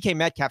 And then DK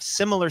Metcalf,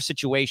 similar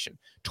situation,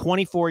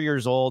 24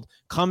 years old,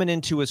 coming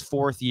into his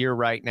fourth year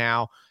right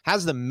now,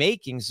 has the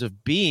makings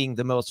of being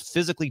the most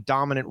physically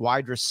dominant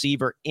wide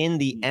receiver in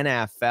the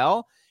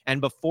NFL. And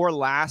before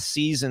last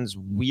season's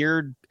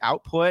weird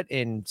output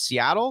in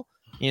Seattle,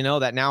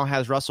 that now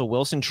has Russell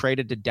Wilson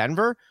traded to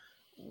Denver,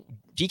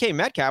 DK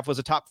Metcalf was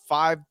a top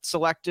 5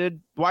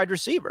 selected wide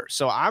receiver.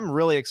 So I'm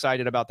really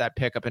excited about that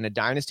pickup in a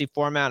dynasty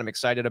format. I'm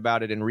excited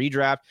about it in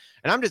redraft.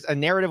 And I'm just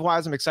narrative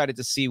wise, I'm excited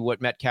to see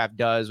what Metcalf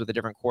does with a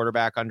different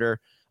quarterback under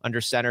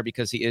center,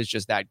 because he is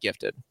just that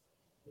gifted.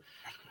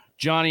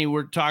 Johnny,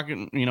 we're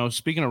talking,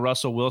 speaking of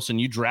Russell Wilson,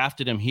 you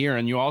drafted him here,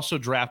 and you also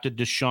drafted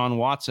Deshaun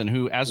Watson,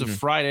 who, as of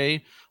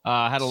Friday,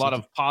 had a lot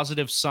of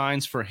positive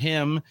signs for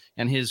him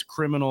and his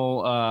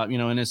criminal,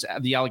 and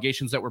the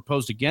allegations that were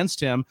posed against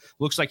him.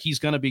 Looks like he's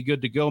going to be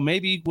good to go.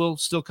 Maybe we'll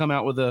still come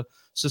out with a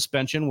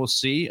suspension. We'll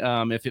see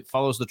if it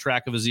follows the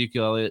track of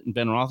Ezekiel Elliott and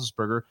Ben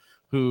Roethlisberger,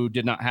 who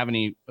did not have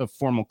any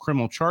formal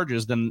criminal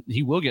charges. Then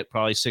he will get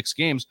probably 6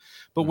 games.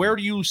 But where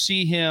do you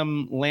see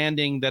him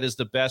landing that is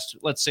the best,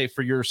 let's say,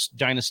 for your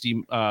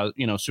dynasty,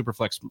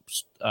 Superflex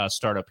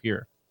startup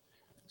here?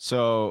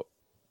 So,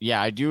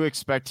 yeah, I do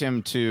expect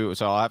him to.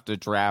 So I'll have to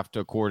draft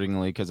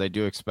accordingly, because I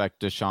do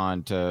expect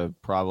Deshaun to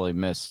probably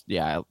miss,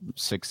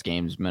 6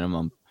 games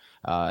minimum.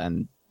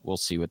 And we'll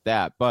see with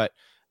that. But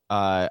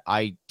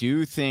I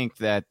do think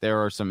that there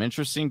are some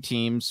interesting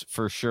teams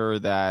for sure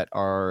that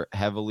are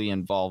heavily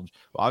involved.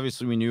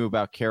 Obviously, we knew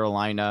about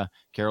Carolina.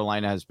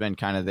 Carolina has been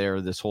kind of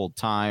there this whole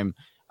time.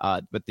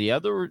 But the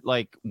other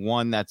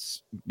one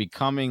that's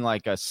becoming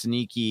like a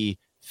sneaky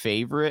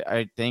favorite,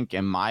 I think,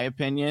 in my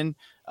opinion,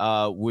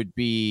 would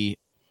be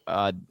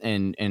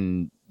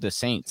in the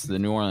Saints, the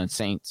New Orleans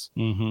Saints.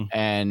 Mm-hmm.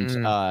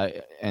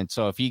 And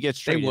so if he gets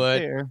traded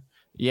there.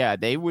 Yeah,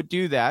 they would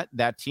do that.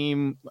 That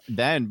team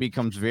then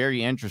becomes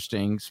very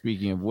interesting.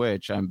 Speaking of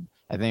which, I think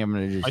I'm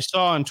going to just. I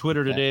saw on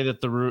Twitter today that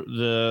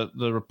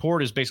the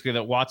report is basically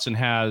that Watson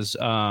has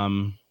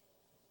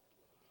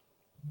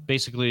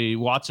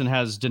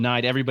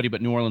denied everybody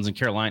but New Orleans and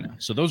Carolina.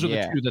 So those are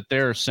the 2 that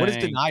they're saying. What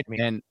does denied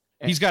mean? And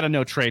he's got a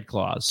no trade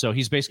clause, so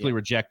he's basically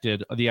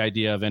rejected the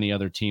idea of any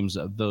other teams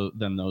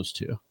than those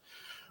 2.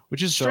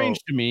 Which is strange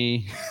to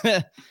me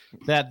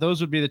that those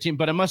would be the team,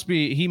 but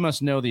he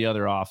must know the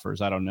other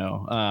offers. I don't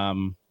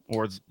know.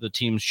 Or the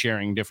teams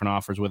sharing different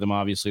offers with him,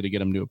 obviously, to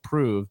get him to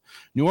approve.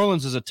 New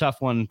Orleans is a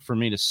tough one for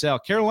me to sell.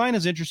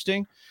 Carolina's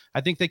interesting.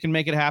 I think they can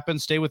make it happen,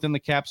 stay within the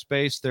cap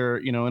space. They're,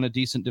 in a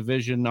decent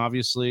division,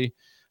 obviously.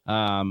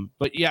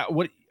 But yeah,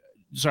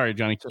 sorry,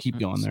 Johnny, keep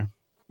going there.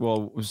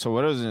 Well, so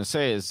what I was going to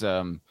say is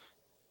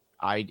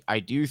I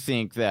do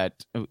think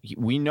that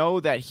we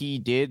know that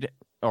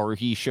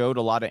he showed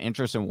a lot of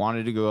interest and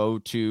wanted to go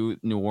to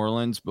New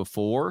Orleans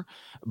before,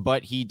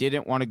 but he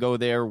didn't want to go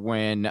there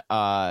when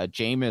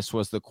Jameis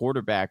was the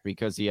quarterback,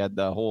 because he had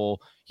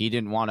he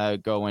didn't want to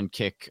go and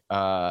kick,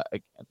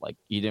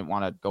 he didn't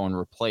want to go and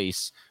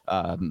replace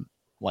an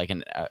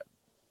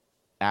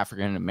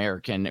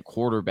African-American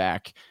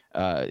quarterback.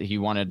 He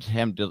wanted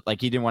him to,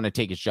 he didn't want to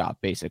take his job,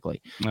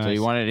 basically. Nice. So he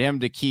wanted him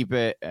to keep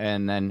it,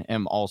 and then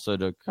him also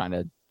to kind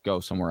of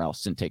go somewhere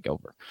else and take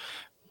over.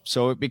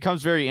 So it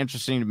becomes very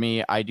interesting to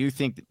me. I do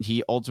think that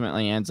he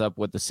ultimately ends up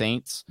with the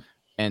Saints.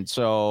 And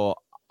so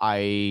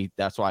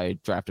that's why I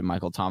drafted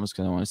Michael Thomas,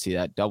 because I want to see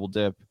that double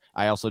dip.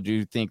 I also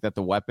do think that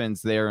the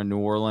weapons there in New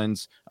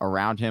Orleans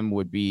around him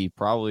would be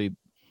probably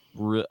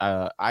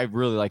I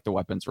really like the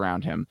weapons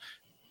around him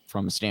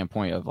from a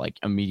standpoint of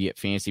immediate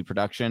fantasy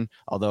production.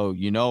 Although,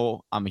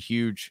 I'm a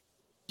huge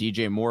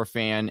DJ Moore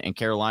fan in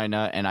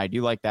Carolina, and I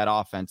do like that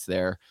offense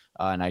there.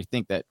 And I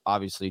think that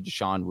obviously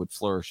Deshaun would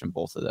flourish in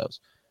both of those.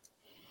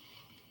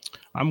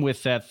 I'm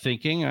with that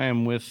thinking. I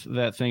am with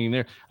that thinking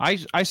there. I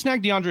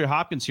snagged DeAndre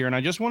Hopkins here, and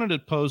I just wanted to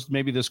pose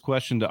maybe this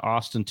question to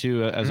Austin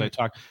too as I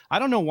talk. I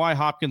don't know why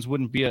Hopkins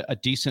wouldn't be a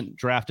decent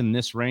draft in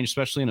this range,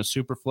 especially in a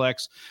super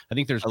flex. I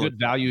think there's good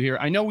value here.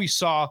 I know we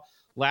saw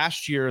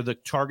last year the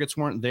targets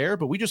weren't there,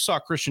 but we just saw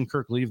Christian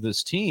Kirk leave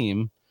this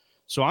team.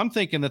 So I'm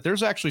thinking that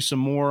there's actually some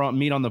more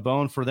meat on the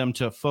bone for them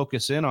to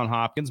focus in on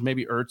Hopkins.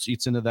 Maybe Ertz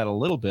eats into that a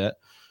little bit.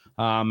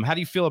 How do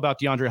you feel about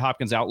DeAndre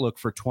Hopkins' outlook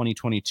for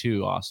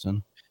 2022,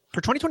 Austin? For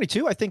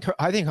 2022, I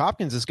think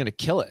Hopkins is going to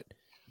kill it.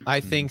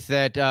 I think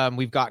that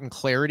we've gotten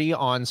clarity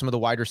on some of the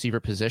wide receiver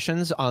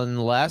positions,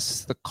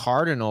 unless the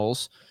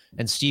Cardinals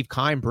and Steve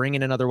Keim bring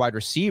in another wide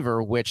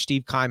receiver, which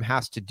Steve Keim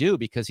has to do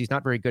because he's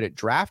not very good at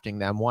drafting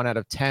them. 1 out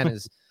of 10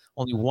 is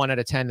only 1 out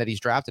of 10 that he's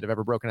drafted have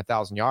ever broken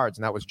 1,000 yards,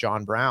 and that was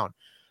John Brown.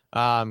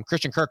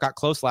 Christian Kirk got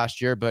close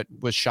last year, but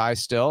was shy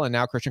still. And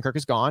now Christian Kirk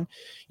is gone.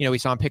 We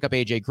saw him pick up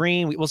AJ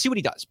Green. We'll see what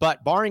he does.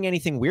 But barring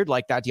anything weird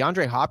like that,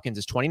 DeAndre Hopkins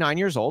is 29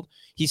 years old.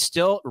 He's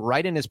still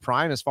right in his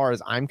prime as far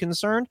as I'm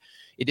concerned.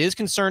 It is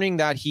concerning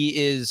that he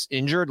is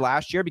injured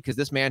last year, because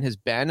this man has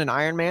been an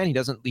Iron Man. He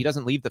doesn't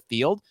leave the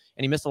field,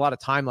 and he missed a lot of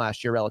time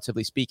last year,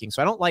 relatively speaking.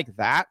 So I don't like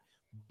that.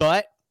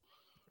 But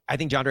I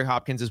think DeAndre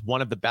Hopkins is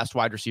one of the best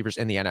wide receivers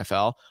in the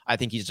NFL. I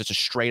think he's just a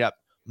straight up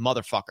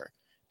motherfucker.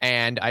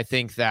 And I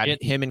think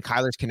that him and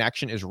Kyler's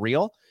connection is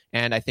real,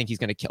 and I think he's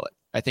going to kill it.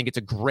 I think it's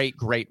a great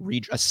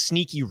a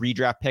sneaky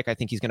redraft pick. I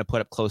think he's going to put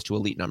up close to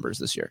elite numbers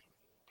this year.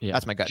 Yeah,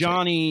 that's my gut.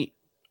 Johnny,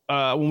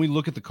 when we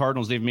look at the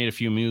Cardinals, they've made a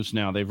few moves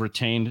now. They've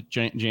retained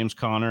James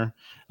Conner.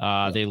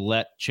 They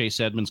let Chase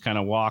Edmonds kind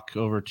of walk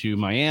over to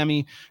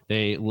Miami.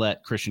 They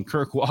let Christian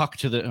Kirk walk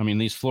to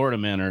these Florida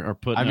men are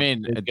putting.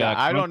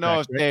 I don't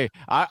know if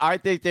I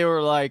think they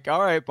were like,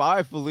 all right,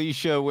 bye,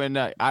 Felicia. When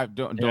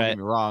don't get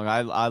me wrong,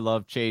 I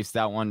love Chase.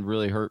 That one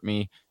really hurt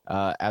me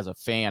as a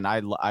fan.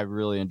 I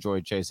really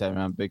enjoyed Chase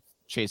Edmonds. I'm a big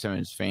Chase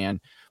Edmonds fan.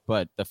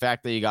 But the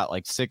fact that you got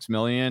like $6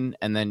 million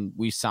and then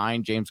we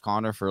signed James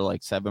Conner for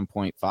like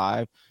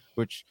 7.5,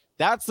 which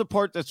that's the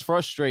part that's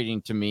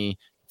frustrating to me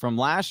from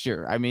last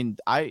year. I mean,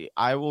 I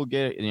will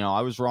get,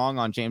 I was wrong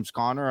on James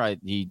Conner.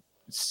 He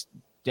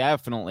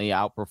definitely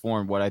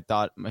outperformed what I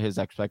thought his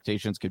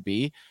expectations could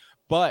be.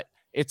 But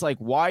it's like,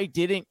 why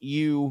didn't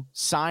you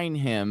sign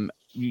him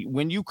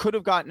when you could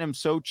have gotten him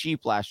so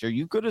cheap last year?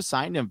 You could have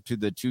signed him to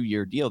the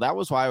 2-year deal. That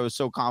was why I was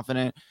so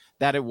confident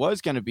that it was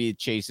going to be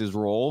Chase's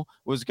role,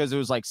 was because it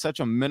was like such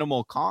a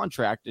minimal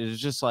contract. It was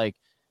just like,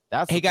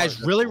 that's. Hey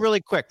guys, really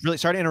quick,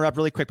 sorry to interrupt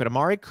really quick, but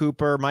Amari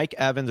Cooper, Mike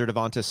Evans, or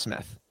Devonta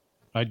Smith?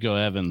 I'd go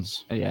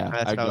Evans. Yeah,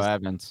 I'd go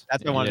Evans.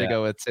 That's what I wanted to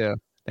go with too.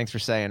 Thanks for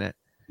saying it.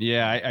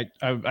 Yeah,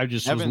 I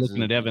just was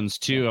looking at Evans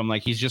too. I'm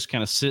like, he's just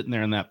kind of sitting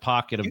there in that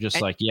pocket of just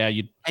I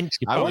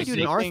was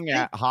looking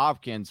at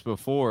Hopkins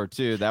before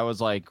too. That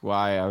was like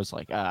why I was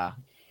like,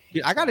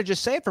 Dude, I got to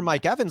just say it for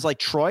Mike Evans. Like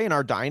Troy in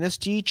our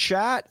Dynasty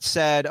chat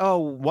said, oh,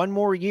 one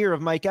more year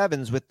of Mike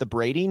Evans with the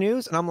Brady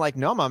news. And I'm like,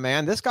 no, my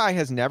man, this guy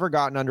has never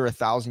gotten under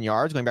 1,000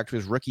 yards going back to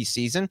his rookie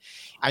season.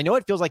 I know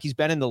it feels like he's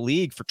been in the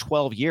league for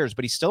 12 years,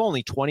 but he's still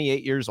only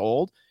 28 years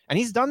old. And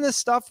he's done this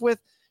stuff with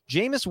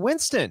Jameis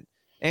Winston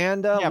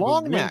and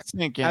long neck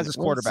as his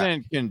quarterback.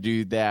 Winston can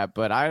do that,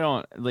 but I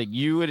don't like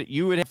you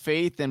would have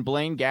faith in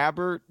Blaine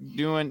Gabbert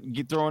throwing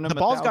him the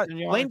ball's got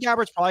yards. Blaine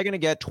Gabbert's probably going to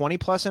get 20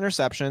 plus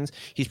interceptions.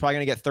 He's probably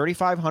going to get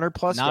 3,500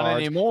 plus not yards.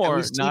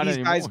 Anymore. Not these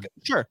anymore. Guys,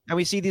 sure. And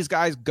we see these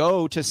guys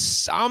go to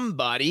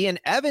somebody, and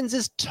Evans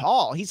is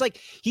tall. He's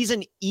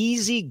an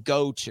easy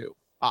go-to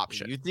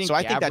option. You think so?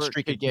 I think that Gabbert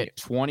streak could get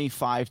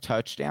 25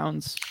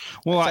 touchdowns.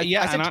 Well,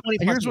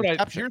 here's what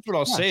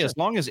I'll say. Sure. As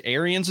long as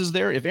Arians is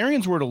there, if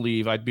Arians were to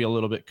leave, I'd be a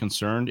little bit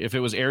concerned. If it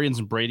was Arians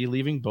and Brady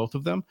leaving, both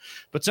of them.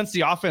 But since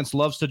the offense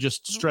loves to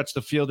just stretch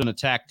the field and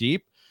attack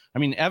deep, I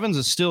mean, Evans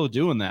is still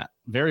doing that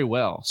very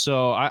well.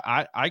 So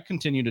I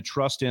continue to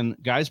trust in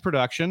guys'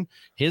 production,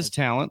 his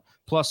talent,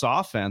 plus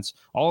offense,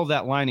 all of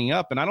that lining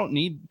up. And I don't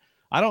need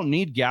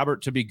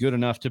Gabbert to be good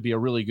enough to be a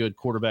really good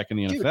quarterback in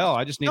the NFL.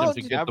 I just need him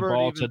to get the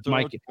ball to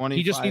Mike.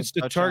 He just needs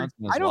to target.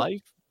 I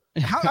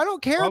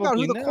don't care about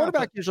who the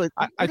quarterback usually.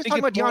 I think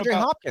talking about DeAndre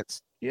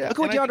Hopkins. Yeah, look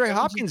what DeAndre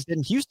Hopkins did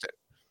in Houston.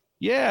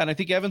 Yeah, and I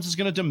think Evans is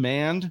going to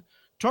demand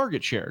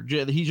target share.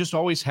 He just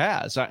always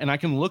has, and I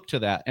can look to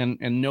that and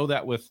know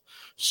that with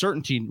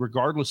certainty,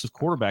 regardless of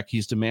quarterback,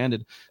 he's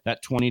demanded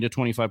that 20 to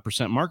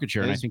 25% market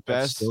share, and I think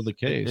that's still the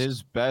case.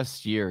 His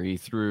best year, he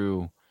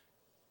threw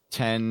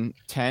 10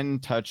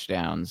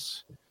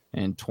 touchdowns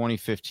in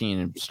 2015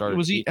 and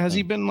started. Has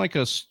he been like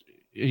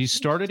he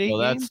started 8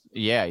 games?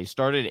 He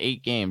started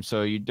 8 games.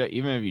 So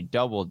even if you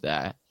doubled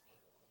that,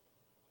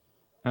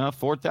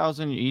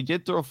 4,000. He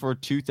did throw for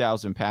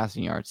 2,000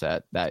 passing yards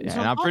at that, and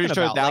I'm pretty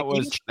sure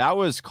that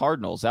was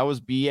Cardinals. That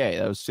was BA.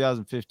 That was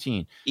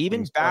 2015.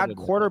 Even bad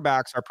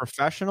quarterbacks are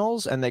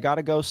professionals, and they got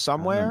to go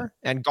somewhere.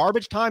 And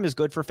garbage time is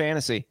good for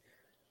fantasy.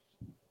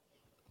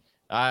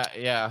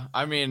 Yeah.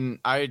 I mean,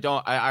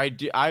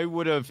 I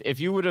would have, if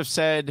you would have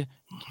said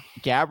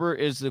Gabbert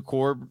is the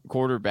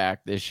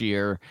quarterback this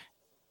year,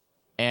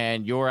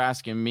 and you're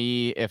asking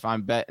me if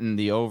I'm betting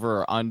the over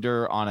or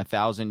under on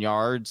 1,000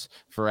 yards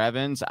for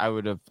Evans, I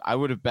would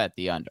have bet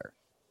the under.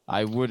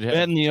 I would have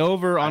betting the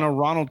over on a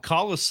Ronald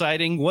Collis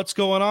sighting. What's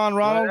going on,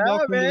 Ronald?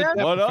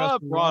 What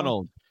up,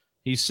 Ronald?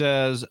 He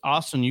says,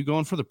 Austin, you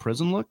going for the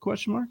prison look? ?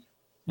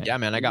 Yeah,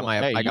 man. I got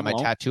my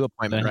tattoo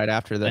appointment right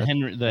after the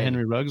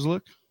Henry Ruggs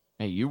look.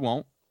 Hey, you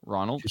won't,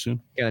 Ronald. Too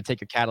soon. Gonna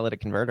take your catalytic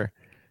converter.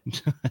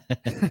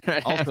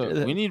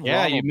 Also, we need. Yeah,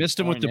 Ronald, you missed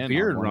him with the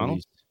beard,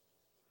 Ronald.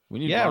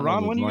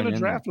 Ron, when are you gonna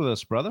draft with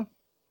us, brother?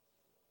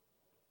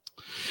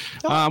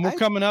 We're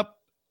coming up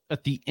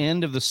at the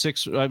end of the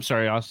 6th. I'm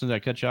sorry, Austin. Did I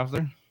cut you off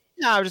there?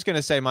 No, I was just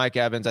gonna say Mike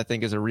Evans. I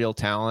think is a real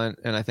talent,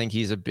 and I think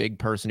he's a big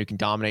person who can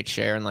dominate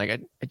share. And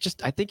like,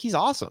 I think he's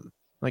awesome.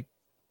 Like,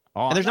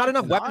 and there's not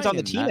enough weapons on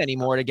the team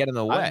anymore to get in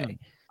the way.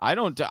 I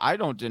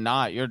don't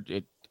deny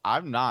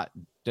I'm not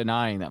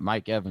denying that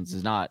Mike Evans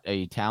is not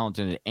a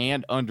talented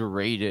and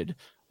underrated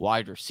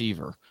wide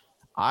receiver.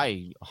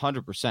 I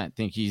 100%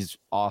 think he's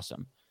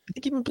awesome. I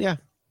think yeah.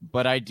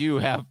 But I do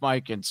have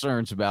my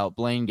concerns about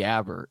Blaine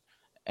Gabbert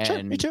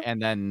and me too.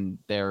 And then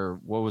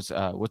what's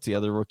the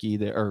other rookie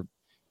there? Or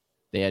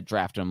they had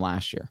drafted him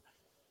last year.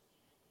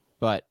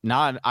 But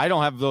I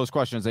don't have those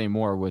questions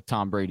anymore with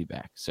Tom Brady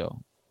back.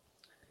 So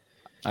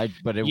I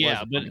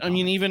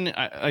mean, even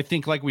I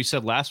think like we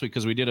said last week,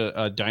 because we did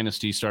a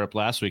dynasty startup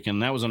last week,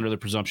 and that was under the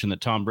presumption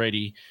that Tom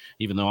Brady,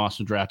 even though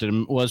Austin drafted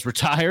him, was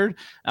retired.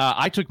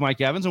 I took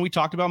Mike Evans, and we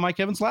talked about Mike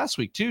Evans last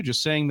week too,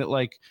 just saying that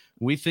like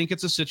we think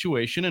it's a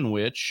situation in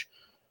which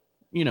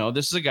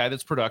this is a guy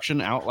that's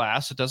production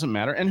outlasts. It doesn't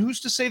matter. And who's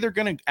to say they're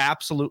going to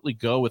absolutely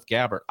go with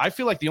Gabbert? I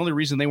feel like the only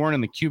reason they weren't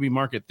in the QB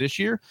market this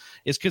year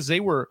is because they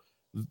were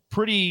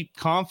pretty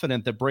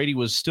confident that Brady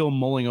was still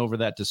mulling over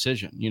that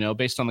decision,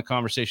 based on the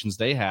conversations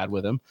they had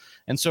with him.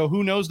 And so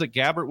who knows that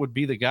Gabbert would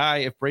be the guy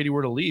if Brady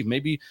were to leave.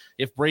 Maybe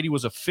if Brady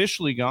was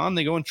officially gone,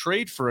 they go and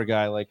trade for a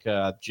guy like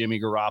Jimmy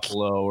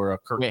Garoppolo or a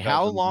Kirk. Wait,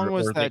 how long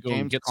was that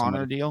James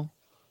Conner deal?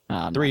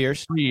 3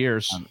 years. 3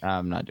 years.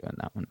 I'm not doing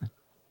that one.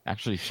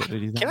 Actually, should I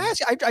do that? Can I ask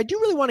you, I do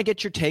really want to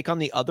get your take on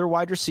the other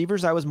wide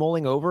receivers I was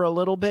mulling over a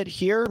little bit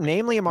here,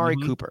 namely Amari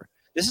Cooper.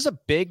 This is a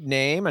big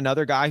name,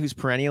 another guy who's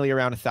perennially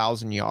around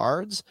 1,000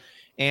 yards,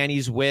 and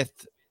he's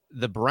with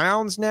the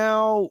Browns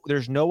now.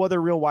 There's no other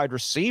real wide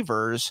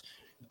receivers,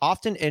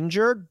 often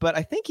injured, but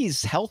I think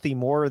he's healthy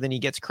more than he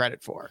gets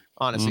credit for,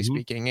 honestly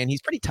speaking, and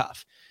he's pretty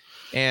tough.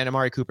 And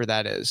Amari Cooper,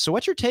 that is. So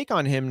what's your take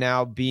on him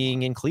now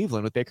being in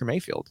Cleveland with Baker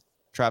Mayfield,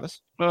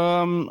 Travis?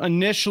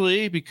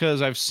 Initially,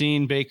 because I've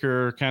seen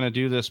Baker kind of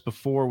do this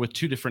before with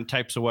two different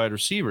types of wide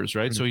receivers,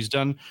 right? So he's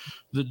done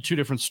the two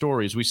different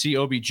stories. We see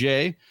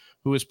OBJ,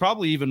 who is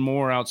probably even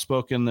more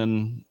outspoken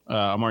than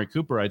Amari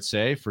Cooper, I'd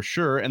say, for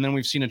sure. And then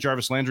we've seen a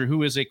Jarvis Landry,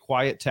 who is a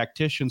quiet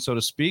tactician, so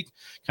to speak,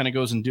 kind of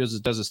goes and does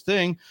his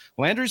thing.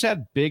 Landry's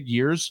had big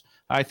years,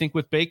 I think,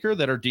 with Baker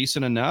that are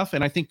decent enough.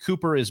 And I think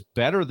Cooper is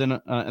better than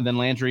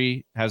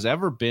Landry has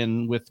ever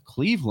been with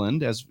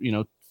Cleveland, as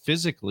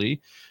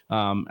physically,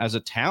 as a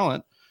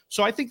talent.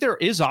 So I think there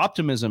is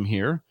optimism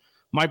here.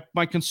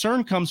 My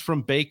concern comes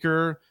from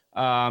Baker.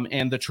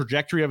 And the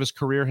trajectory of his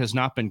career has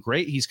not been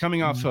great. He's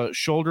coming off a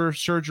shoulder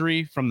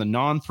surgery from the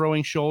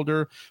non-throwing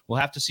shoulder. We'll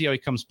have to see how he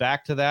comes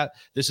back to that.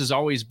 This has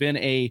always been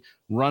a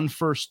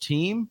run-first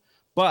team,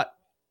 but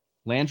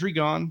Landry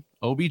gone,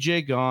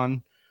 OBJ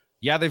gone.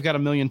 Yeah, they've got a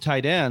million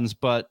tight ends,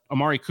 but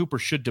Amari Cooper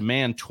should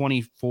demand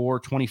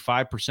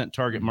 24-25%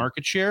 target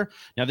market share.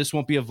 Now, this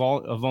won't be a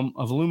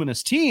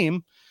voluminous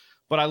team,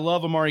 but I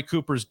love Amari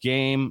Cooper's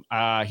game.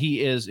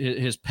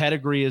 His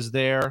pedigree is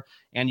there,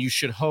 and you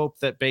should hope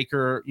that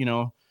Baker,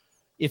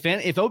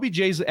 if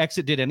OBJ's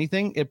exit did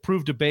anything, it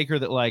proved to Baker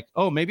that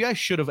maybe I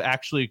should have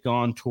actually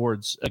gone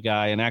towards a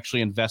guy and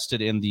actually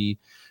invested in the,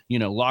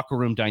 locker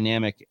room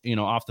dynamic,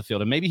 off the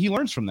field. And maybe he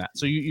learns from that.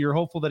 So you're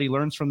hopeful that he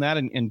learns from that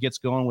and gets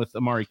going with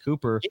Amari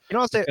Cooper.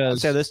 I'll say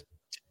this.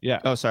 Yeah.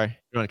 Oh, sorry.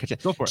 You want to catch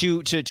it? Go for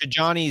it. To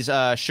Johnny's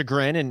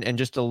chagrin and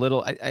just a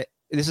little,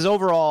 this is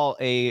overall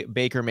a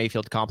Baker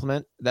Mayfield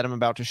compliment that I'm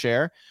about to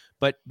share,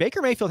 but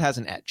Baker Mayfield has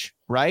an edge,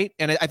 right?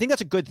 And I think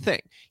that's a good thing.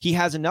 He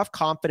has enough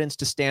confidence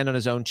to stand on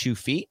his own 2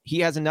 feet. He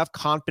has enough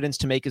confidence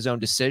to make his own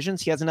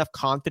decisions. He has enough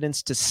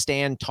confidence to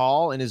stand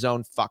tall in his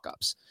own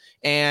fuck-ups.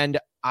 And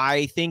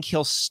I think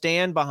he'll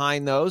stand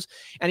behind those,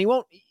 and he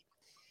won't.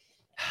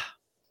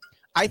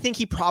 I think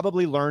he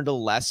probably learned a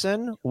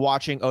lesson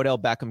watching Odell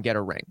Beckham get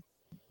a ring,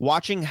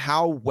 watching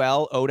how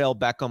well Odell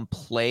Beckham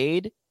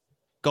played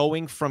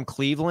going from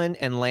Cleveland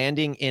and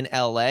landing in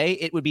LA.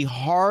 It would be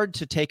hard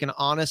to take an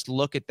honest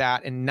look at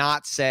that and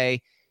not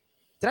say,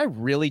 did I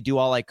really do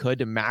all I could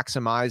to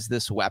maximize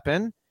this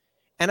weapon?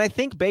 And I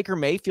think Baker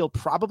Mayfield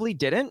probably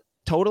didn't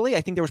totally.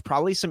 I think there was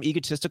probably some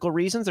egotistical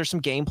reasons. There's some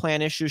game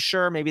plan issues.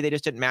 Sure, maybe they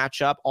just didn't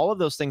match up. All of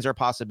those things are a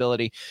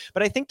possibility.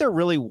 But I think there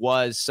really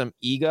was some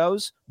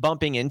egos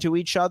bumping into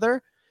each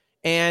other.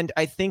 And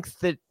I think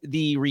that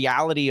the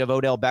reality of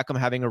Odell Beckham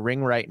having a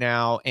ring right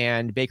now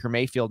and Baker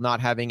Mayfield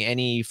not having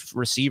any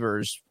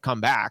receivers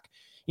come back,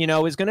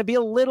 is going to be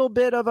a little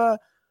bit of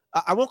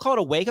I won't call it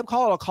a wake-up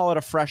call. I'll call it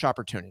a fresh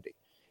opportunity.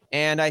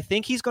 And I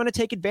think he's going to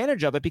take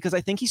advantage of it because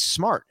I think he's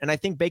smart. And I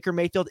think Baker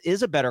Mayfield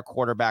is a better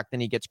quarterback than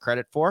he gets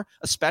credit for,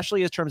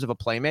 especially in terms of a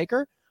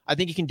playmaker. I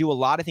think he can do a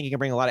lot. I think he can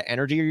bring a lot of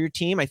energy to your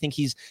team. I think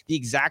he's the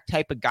exact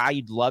type of guy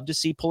you'd love to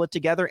see pull it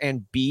together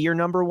and be your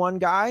number one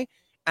guy.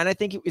 And I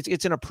think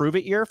it's an approve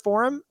it year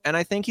for him. And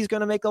I think he's going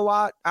to make a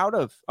lot out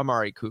of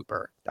Amari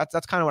Cooper.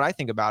 That's kind of what I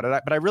think about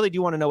it. But I really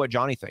do want to know what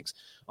Johnny thinks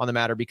on the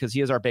matter because he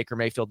is our Baker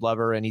Mayfield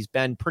lover and he's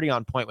been pretty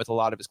on point with a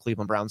lot of his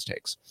Cleveland Browns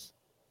takes.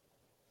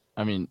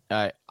 I mean,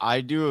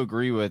 I do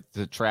agree with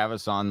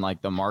Travis on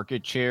the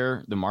market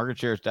share. The market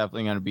share is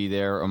definitely going to be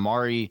there.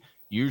 Amari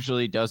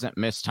usually doesn't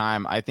miss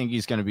time. I think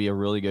he's going to be a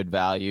really good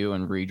value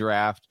in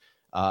redraft.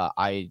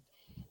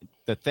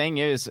 The thing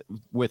is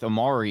with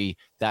Amari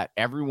that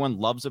everyone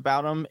loves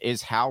about him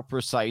is how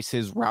precise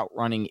his route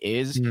running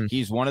is. Mm-hmm.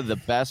 He's one of the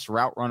best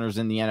route runners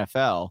in the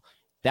NFL.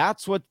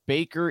 That's what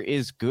Baker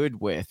is good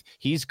with.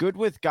 He's good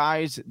with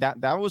guys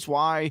that was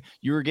why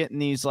you were getting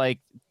these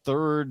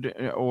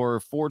third or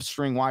fourth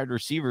string wide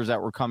receivers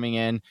that were coming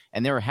in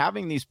and they were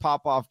having these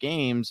pop off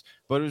games,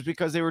 but it was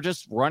because they were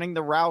just running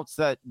the routes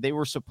that they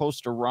were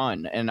supposed to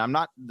run. And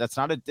that's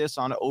not a diss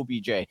on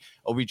OBJ.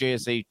 OBJ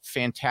is a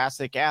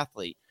fantastic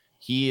athlete.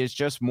 He is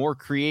just more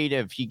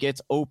creative. He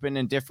gets open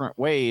in different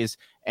ways,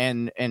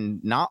 and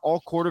not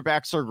all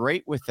quarterbacks are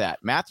great with that.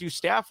 Matthew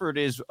Stafford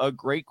is a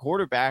great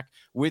quarterback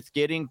with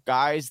getting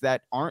guys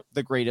that aren't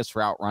the greatest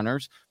route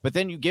runners, but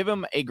then you give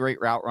him a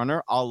great route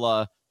runner, a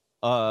la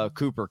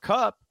Cooper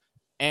Kupp,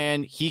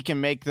 and he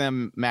can make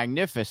them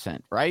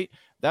magnificent, right?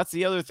 That's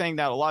the other thing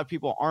that a lot of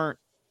people aren't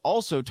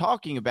also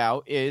talking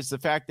about is the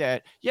fact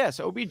that, yes,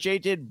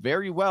 OBJ did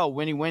very well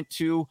when he went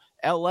to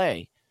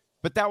LA,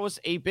 but that was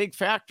a big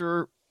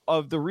factor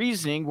of the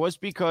reasoning was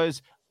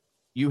because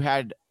you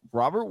had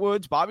Robert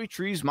Woods, Bobby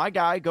Trees, my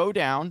guy, go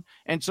down.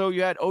 And so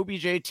you had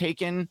OBJ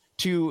taken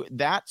to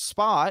that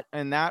spot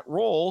and that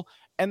role.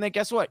 And then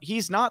guess what?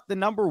 He's not the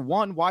number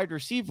 1 wide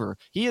receiver.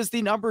 He is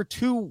the number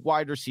 2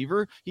 wide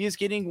receiver. He is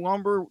getting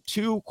number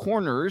 2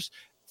 corners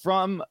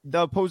from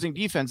the opposing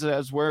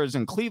defenses, whereas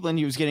in Cleveland,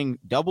 he was getting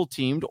double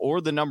teamed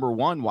or the number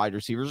 1 wide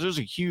receivers. There's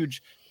a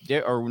huge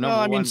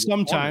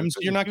sometimes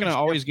you're not going to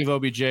always give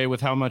OBJ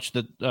with how much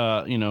that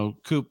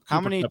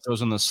Cooper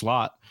goes in the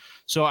slot.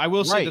 So I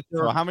will say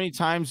that how many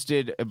times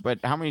did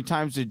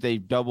they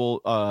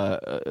double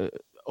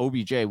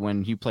OBJ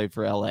when he played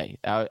for LA?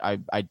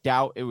 I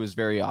doubt it was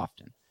very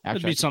often.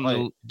 Actually,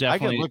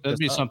 that'd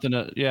be something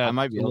I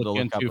might be able to look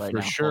into right for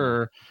now.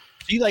 Sure.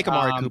 Do you like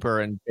Amari Cooper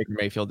and Baker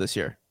Mayfield this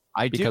year?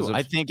 I do.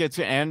 I think it's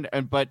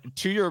but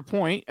to your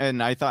point,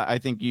 and I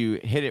think you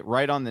hit it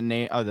right on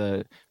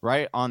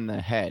right on the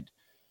head.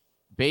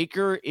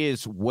 Baker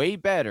is way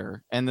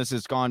better, and this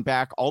has gone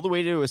back all the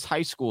way to his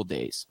high school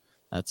days.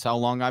 That's how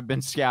long I've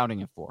been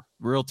scouting it for.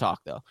 Real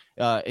talk, though.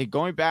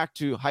 Going back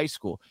to high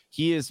school,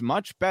 he is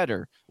much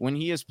better when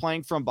he is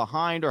playing from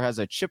behind or has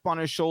a chip on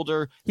his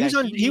shoulder.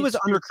 He was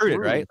unrecruited,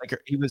 right? Like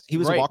he was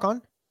right. A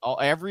walk-on.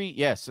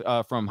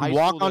 From high school.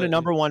 Walk on a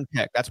number 1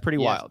 pick. That's pretty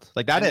wild.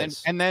 Like that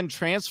and then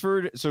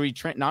transferred. So he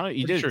did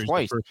it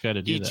twice.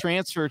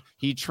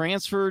 He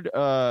transferred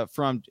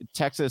from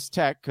Texas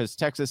Tech because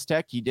Texas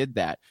Tech, he did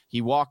that. He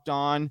walked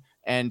on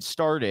and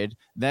started.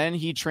 Then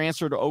he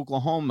transferred to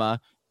Oklahoma.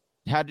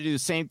 Had to do the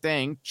same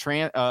thing,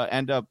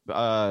 end up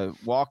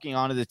walking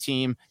onto the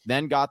team,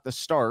 then got the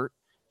start,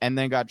 and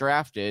then got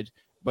drafted.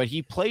 But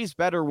he plays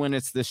better when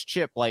it's this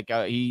chip. Like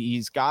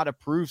he's got to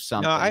prove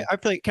something. No, I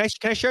feel like, can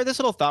I share this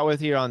little thought with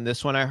you on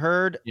this one? I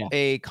heard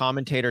a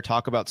commentator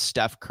talk about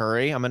Steph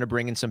Curry. I'm going to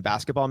bring in some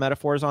basketball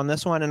metaphors on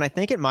this one, and I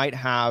think it might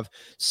have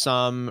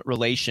some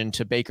relation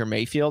to Baker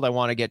Mayfield. I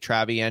want to get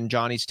Travi and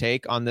Johnny's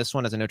take on this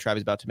one, as I know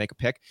Travi's about to make a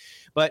pick.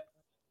 But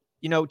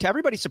to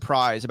everybody's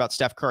surprise about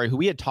Steph Curry, who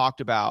we had talked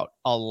about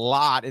a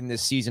lot in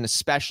this season,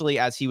 especially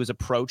as he was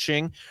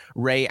approaching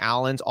Ray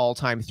Allen's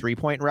all-time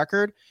three-point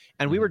record.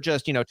 And we were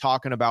just,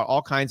 talking about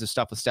all kinds of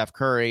stuff with Steph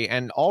Curry,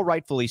 and all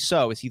rightfully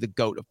so. Is he the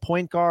GOAT of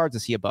point guards?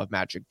 Is he above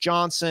Magic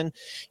Johnson?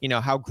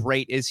 How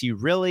great is he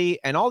really?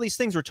 And all these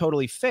things were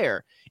totally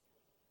fair.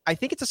 I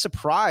think it's a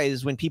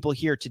surprise when people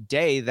hear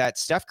today that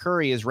Steph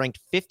Curry is ranked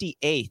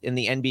 58th in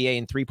the NBA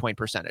in three-point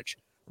percentage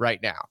right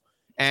now.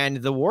 And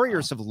the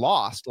Warriors have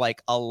lost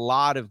like a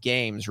lot of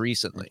games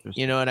recently.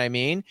 You know what I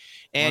mean?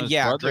 And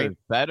great.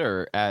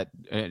 Better at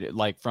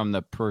from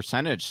the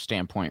percentage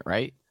standpoint,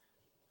 right?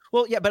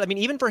 Well, yeah, but I mean,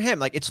 even for him,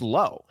 like it's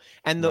low.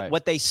 And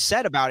what they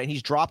said about it, and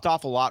he's dropped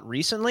off a lot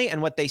recently.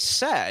 And what they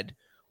said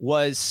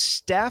was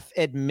Steph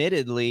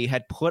admittedly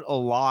had put a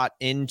lot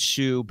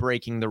into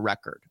breaking the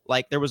record.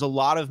 Like there was a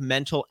lot of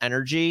mental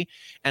energy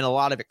and a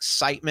lot of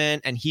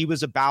excitement, and he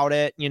was about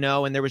it,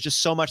 and there was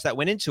just so much that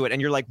went into it.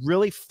 And you're like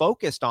really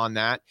focused on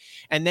that.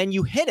 And then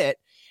you hit it.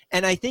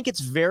 And I think it's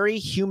very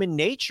human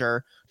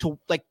nature to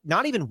like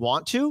not even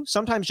want to,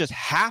 sometimes just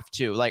have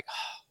to, like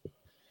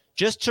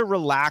just to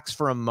relax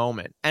for a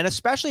moment. And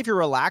especially if you're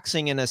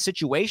relaxing in a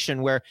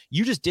situation where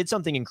you just did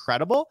something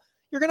incredible,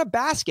 you're going to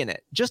bask in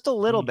it just a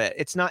little bit.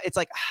 It's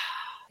like,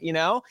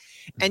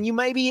 and you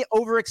maybe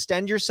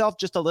overextend yourself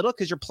just a little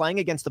because you're playing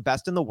against the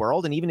best in the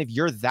world. And even if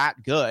you're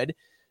that good,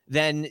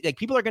 then like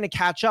people are going to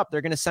catch up.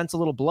 They're going to sense a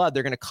little blood.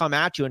 They're going to come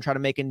at you and try to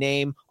make a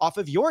name off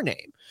of your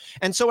name.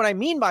 And so what I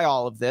mean by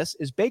all of this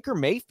is Baker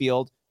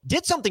Mayfield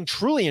did something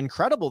truly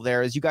incredible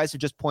there, as you guys have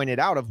just pointed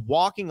out, of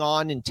walking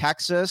on in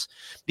Texas,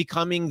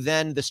 becoming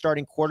then the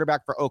starting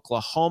quarterback for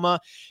Oklahoma,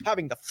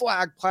 having the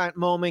flag plant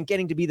moment,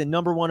 getting to be the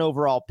number 1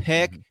 overall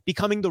pick,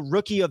 becoming the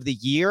rookie of the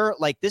year.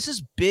 Like this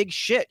is big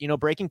shit,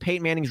 breaking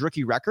Peyton Manning's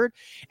rookie record.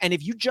 And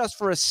if you just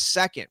for a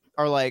second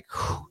are like,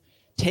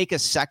 take a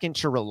second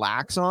to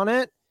relax on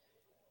it,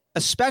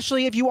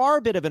 especially if you are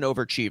a bit of an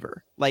overachiever.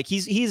 Like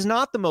he's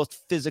not the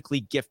most physically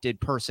gifted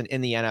person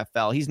in the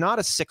NFL. He's not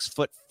a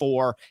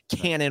 6'4"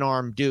 cannon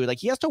arm dude. Like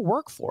he has to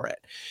work for it.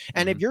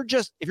 And if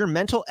your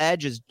mental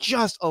edge is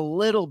just a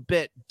little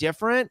bit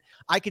different,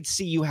 I could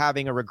see you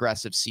having a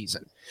regressive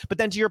season. But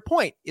then to your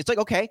point, it's like,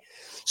 okay,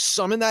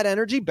 summon that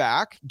energy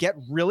back, get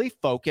really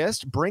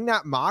focused, bring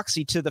that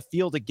moxie to the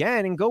field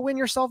again, and go win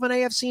yourself an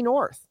AFC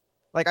North.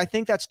 Like, I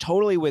think that's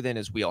totally within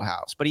his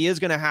wheelhouse, but he is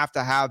going to have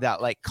that,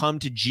 like, come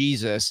to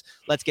Jesus,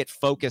 let's get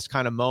focused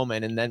kind of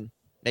moment and then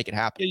make it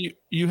happen. Yeah,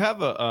 you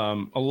have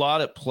a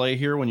lot at play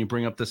here when you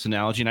bring up this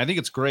analogy, and I think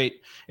it's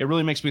great. It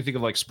really makes me think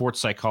of like sports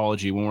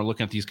psychology when we're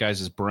looking at these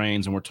guys'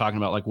 brains and we're talking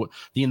about like what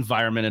the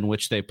environment in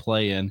which they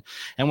play in.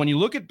 And when you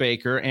look at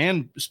Baker,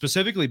 and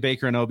specifically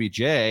Baker and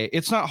OBJ,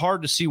 it's not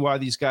hard to see why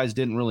these guys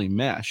didn't really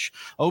mesh.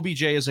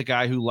 OBJ is a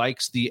guy who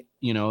likes the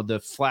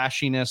the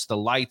flashiness, the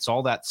lights,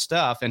 all that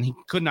stuff, and he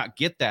could not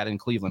get that in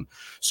Cleveland.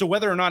 So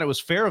whether or not it was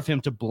fair of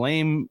him to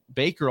blame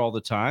Baker all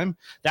the time,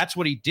 that's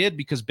what he did,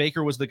 because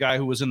Baker was the guy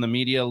who was in the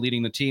media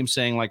leading the team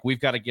saying, like,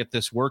 we've got to get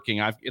this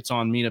working. It's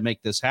on me to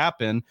make this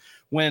happen,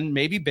 when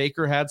maybe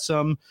Baker had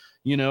some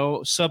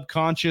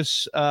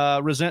subconscious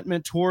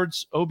resentment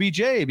towards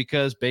OBJ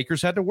because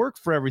Baker's had to work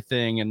for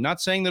everything. And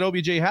not saying that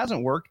OBJ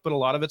hasn't worked, but a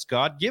lot of it's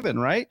God-given,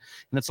 right?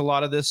 And it's a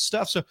lot of this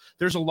stuff. So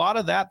there's a lot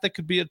of that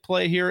could be at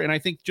play here. And I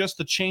think just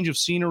the change of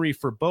scenery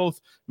for both,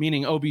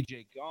 meaning OBJ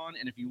gone.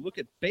 And if you look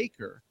at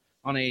Baker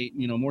on a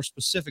more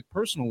specific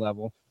personal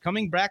level,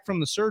 coming back from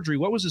the surgery,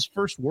 what was his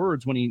first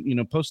words when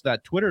he posted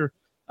that Twitter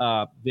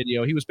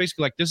video? He was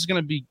basically like, this is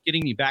going to be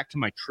getting me back to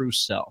my true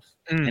self.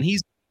 And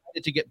he's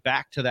to get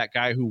back to that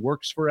guy who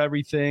works for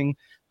everything,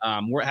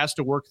 where it has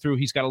to work through.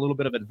 He's got a little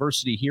bit of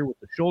adversity here with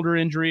the shoulder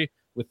injury,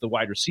 with the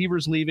wide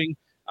receivers leaving.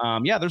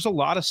 There's a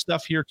lot of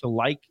stuff here to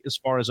like as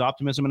far as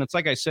optimism. And it's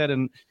like I said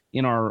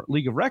in our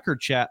League of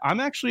Record chat, I'm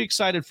actually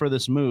excited for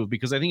this move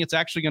because I think it's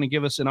actually going to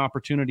give us an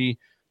opportunity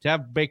to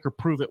have Baker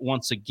prove it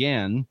once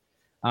again.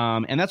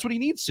 And that's what he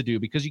needs to do,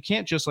 because you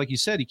can't just, like you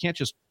said, you can't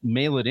just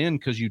mail it in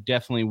because you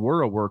definitely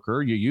were a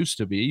worker. You used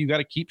to be. You got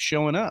to keep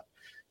showing up.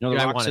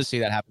 I want to see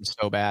that happen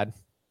so bad.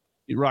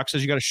 Rock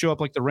says you got to show up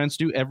like the Rents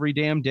do every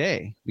damn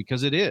day,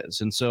 because it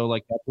is. And so,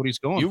 like, that's what he's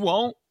going. You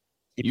won't.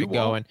 Keep it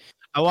going.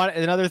 I want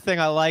another thing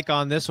I like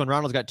on this one.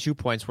 Ronald's got 2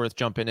 points worth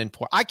jumping in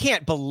for. I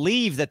can't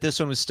believe that this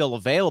one was still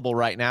available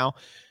right now.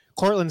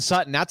 Cortland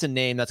Sutton, that's a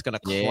name that's going to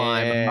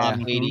climb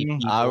above 80.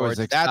 I was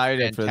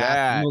excited for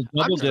that.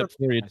 Double dip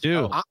for you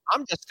too.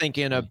 I'm just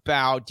thinking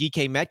about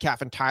DK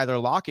Metcalf and Tyler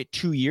Lockett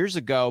 2 years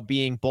ago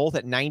being both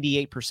at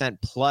 98%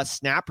 plus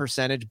snap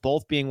percentage,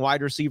 both being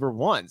wide receiver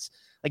ones.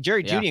 Like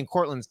Jerry Jeudy and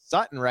Cortland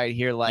Sutton right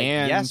here. Like,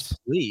 yes,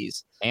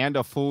 please. And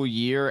a full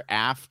year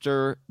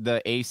after the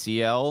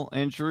ACL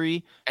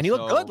injury. And he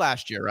looked good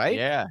last year, right?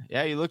 Yeah.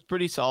 Yeah. He looked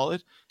pretty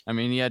solid. I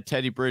mean, he had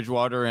Teddy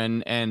Bridgewater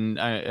and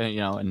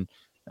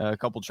a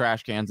couple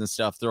trash cans and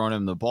stuff throwing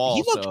him the ball.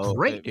 He looked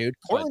great, dude.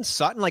 Cortland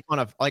Sutton,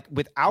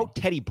 without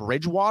Teddy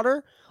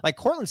Bridgewater, like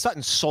Cortland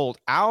Sutton sold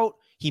out.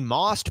 He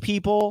mossed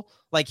people.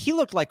 Like, he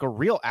looked like a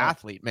real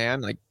athlete,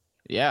 man. Like,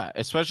 yeah,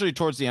 especially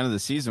towards the end of the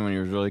season when he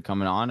was really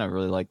coming on. I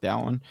really liked that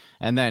one.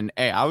 And then,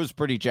 I was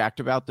pretty jacked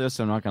about this.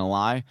 I'm not going to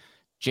lie.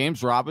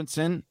 James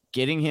Robinson,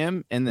 getting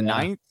him in the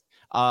ninth.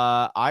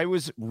 I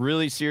was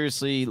really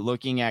seriously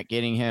looking at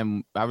getting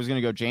him. I was going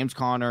to go James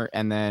Conner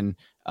and then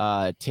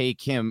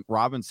take him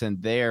Robinson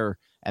there.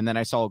 And then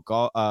I saw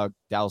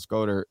Dallas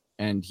Goedert,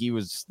 and he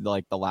was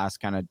like the last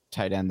kind of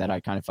tight end that I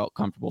kind of felt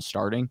comfortable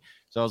starting.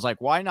 So I was like,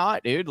 why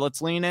not, dude?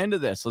 Let's lean into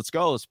this. Let's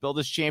go. Let's build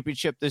this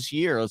championship this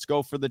year. Let's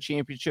go for the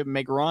championship and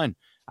make a run.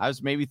 I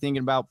was maybe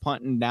thinking about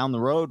punting down the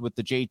road with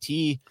the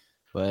JT,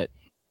 but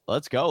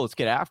let's go. Let's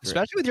get after it.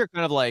 Especially with your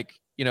kind of like,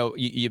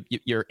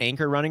 your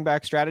anchor running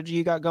back strategy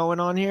you got going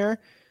on here.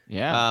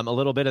 Yeah. A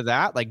little bit of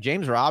that. Like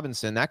James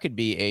Robinson, that could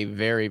be a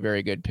very,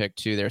 very good pick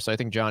too there. So I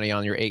think Johnny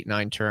on your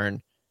 8-9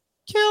 turn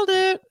killed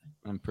it.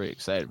 I'm pretty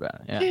excited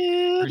about it.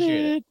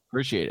 Yeah.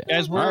 Appreciate it.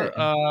 Guys, we're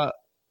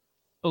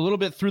a little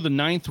bit through the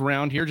ninth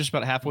round here, just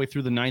about halfway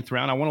through the ninth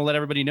round. I want to let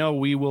everybody know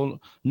we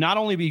will not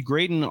only be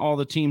grading all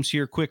the teams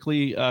here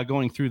quickly,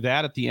 going through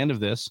that at the end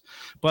of this,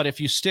 but if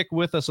you stick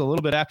with us a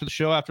little bit after the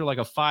show, after like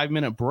a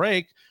 5-minute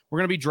break, we're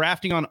going to be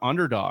drafting on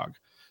Underdog.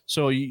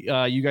 So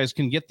you guys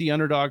can get the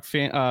Underdog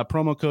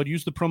promo code.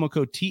 Use the promo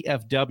code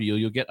TFW.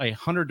 You'll get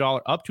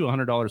 $100 up to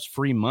 $100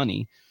 free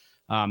money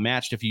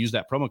matched if you use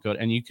that promo code,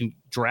 and you can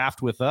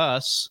draft with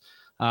us.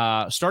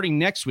 Starting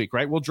next week,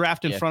 right? We'll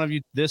draft in front of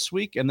you this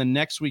week, and then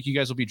next week you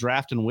guys will be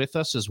drafting with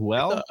us as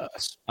well.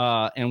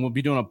 And we'll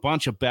be doing a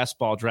bunch of best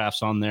ball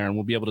drafts on there, and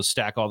we'll be able to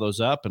stack all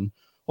those up and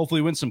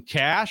hopefully win some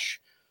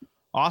cash.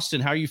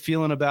 Austin, how are you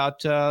feeling about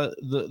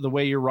the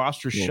way your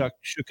roster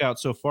shook out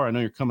so far? I know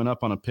you're coming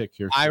up on a pick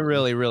here. I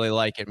really, really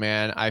like it,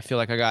 man. I feel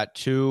like I got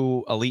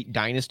 2 elite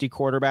dynasty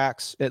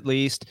quarterbacks at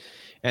least,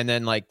 and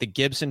then like the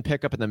Gibson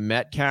pickup and the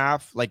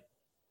Metcalf, like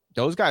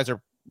those guys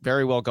are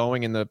very well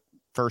going in the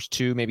first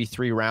 2, maybe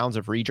 3 rounds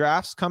of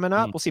redrafts coming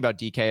up. We'll see about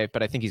DK,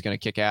 but I think he's going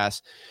to kick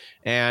ass.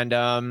 And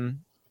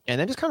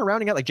then just kind of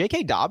rounding out like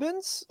J.K.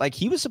 Dobbins, like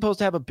he was supposed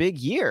to have a big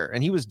year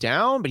and he was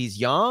down, but he's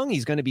young.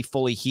 He's going to be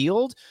fully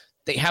healed.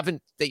 They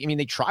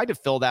tried to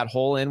fill that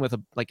hole in with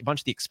a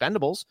bunch of the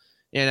expendables,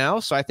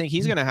 so I think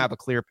he's going to have a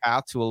clear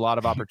path to a lot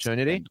of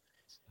opportunity.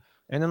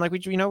 And then like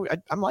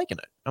I'm liking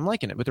it. I'm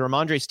liking it with the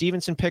Ramondre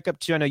Stevenson pickup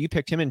too. I know you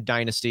picked him in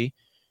Dynasty,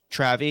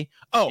 Travi.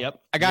 Oh, yep.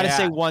 I got to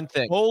say one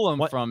thing. Pull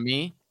him from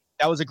me.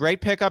 That was a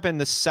great pickup in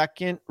the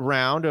second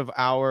round of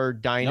our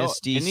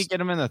Dynasty. Didn't he get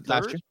him in the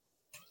third?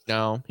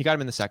 No, he got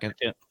him in the second.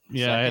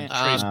 Yeah, I had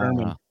Trace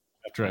Sermon.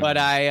 But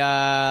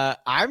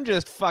I'm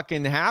just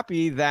fucking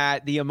happy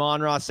that the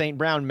Amon-Ra St.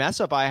 Brown mess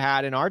up I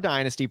had in our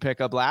Dynasty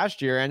pickup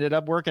last year ended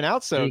up working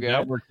out so good.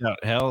 That worked out.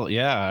 Hell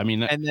yeah. I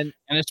mean, and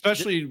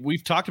especially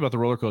we've talked about the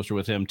roller coaster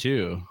with him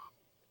too.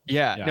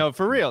 Yeah, no,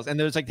 for reals. And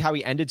there's like how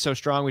he ended so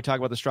strong. We talk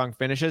about the strong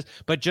finishes,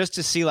 but just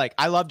to see, like,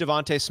 I love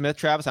Devontae Smith,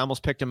 Travis. I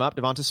almost picked him up,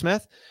 Devonta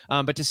Smith.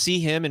 But to see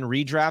him in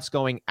redrafts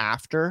going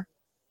after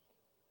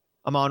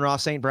Amon-Ra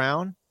St.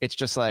 Brown, it's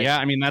just like, yeah,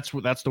 I mean, that's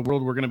the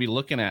world we're going to be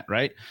looking at,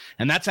 right?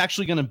 And that's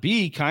actually going to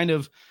be kind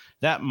of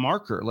that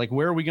marker. Like,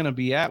 where are we going to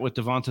be at with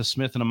Devonta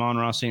Smith and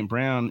Amon-Ra St.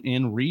 Brown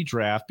in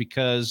redraft?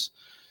 Because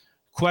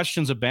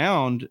questions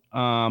abound,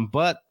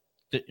 but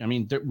I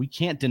mean, we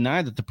can't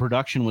deny that the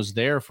production was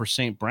there for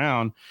St.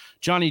 Brown.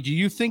 Johnny, do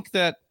you think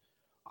that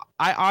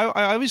I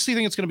obviously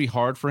think it's going to be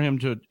hard for him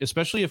to,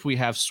 especially if we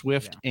have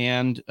Swift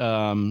and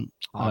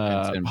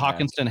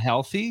Hawkinson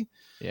healthy.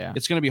 Yeah,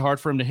 it's going to be hard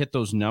for him to hit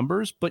those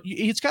numbers, but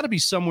it's got to be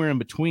somewhere in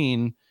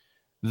between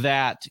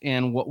that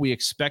and what we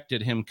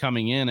expected him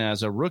coming in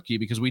as a rookie,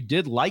 because we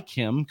did like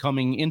him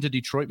coming into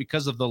Detroit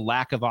because of the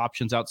lack of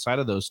options outside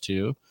of those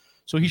two.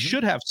 So he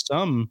should have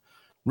some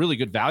really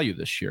good value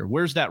this year.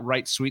 Where's that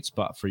right sweet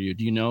spot for you?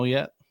 Do you know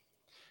yet?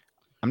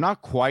 I'm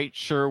not quite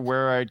sure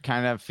where I'd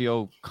kind of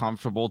feel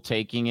comfortable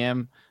taking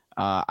him.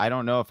 I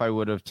don't know if I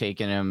would have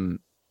taken him.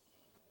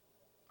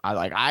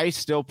 I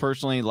still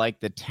personally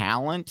like the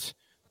talent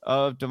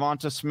of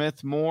Devonta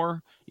Smith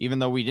more, even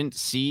though we didn't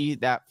see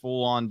that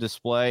full on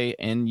display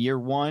in year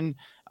one.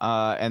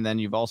 And then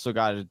you've also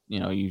got,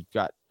 you've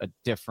got a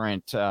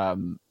different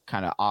kind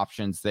of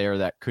options there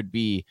that could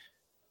be,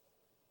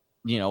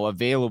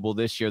 available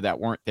this year that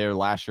weren't there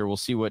last year. We'll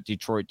see what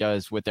Detroit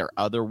does with their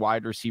other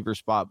wide receiver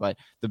spot. But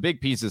the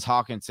big piece is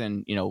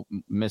Hawkinson,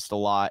 missed a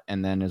lot.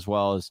 And then as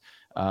well as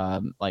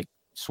like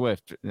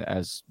Swift,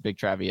 as Big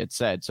Travie had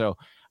said. So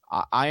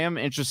I am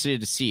interested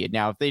to see it.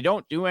 Now, if they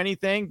don't do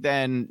anything,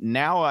 then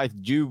now I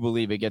do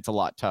believe it gets a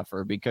lot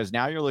tougher, because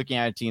now you're looking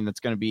at a team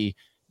that's going to be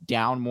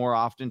down more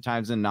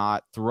oftentimes than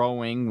not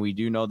throwing. We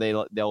do know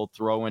they'll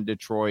throw in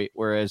Detroit,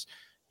 whereas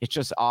it's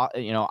just,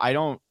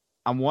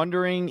 I'm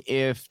wondering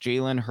if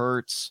Jalen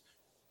Hurts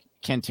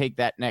can take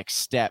that next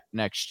step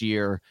next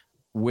year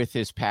with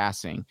his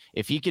passing.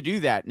 If he could do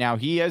that. Now,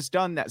 he has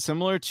done that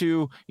similar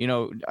to,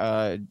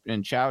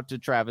 and shout out to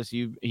Travis.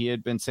 He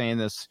had been saying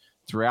this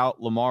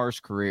throughout Lamar's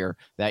career,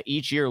 that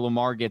each year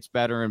Lamar gets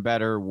better and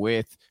better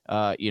with,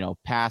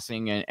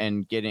 passing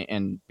and getting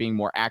and being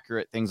more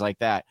accurate, things like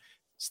that.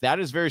 So that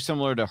is very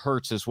similar to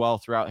Hurts as well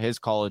throughout his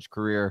college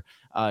career.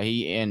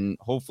 And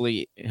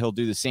hopefully he'll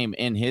do the same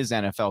in his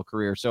NFL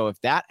career. So if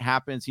that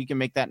happens, he can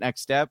make that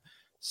next step.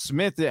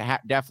 Smith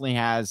definitely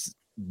has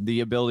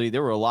the ability.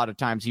 There were a lot of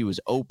times he was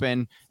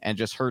open and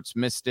just Hurts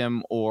missed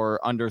him or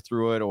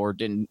underthrew it or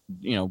didn't,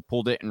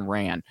 pulled it and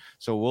ran.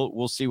 So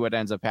we'll see what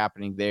ends up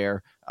happening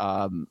there,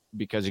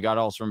 because you got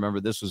to also remember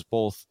this was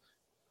both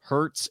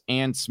Hurts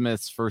and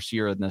Smith's first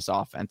year in this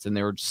offense, and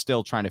they were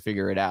still trying to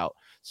figure it out.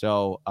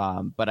 So,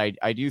 but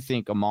I do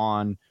think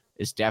Amon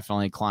is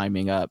definitely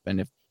climbing up. And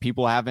if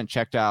people haven't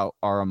checked out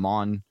our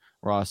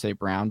Amon-Ra St.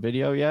 Brown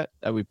video yet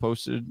that we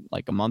posted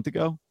like a month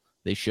ago,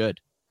 they should.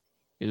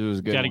 It was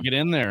a good. Got to get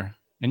in there,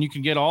 and you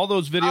can get all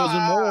those videos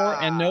and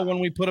more, and know when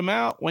we put them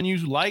out. When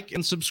you like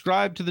and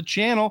subscribe to the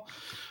channel.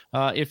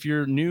 If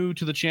you're new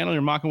to the channel,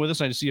 you're mocking with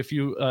us. I just see a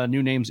few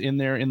new names in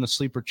there in the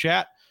sleeper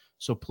chat.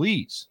 So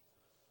please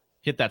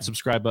hit that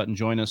subscribe button,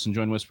 join us, and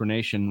join Whisper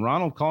Nation.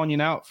 Ronald calling you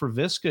out for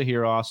Visca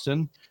here,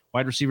 Austin.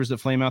 Wide receivers that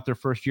flame out their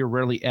first year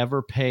rarely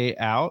ever pay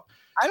out.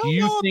 Do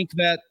you think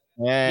that?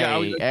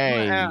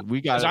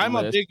 We got. I'm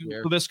a big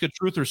Visca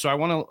truther, so I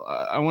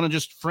want to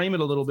just frame it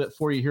a little bit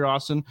for you here,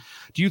 Austin.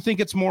 Do you think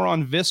it's more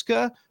on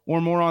Visca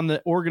or more on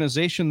the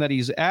organization that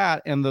he's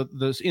at and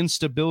the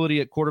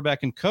instability at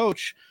quarterback and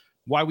coach?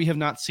 Why we have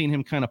not seen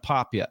him kind of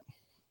pop yet?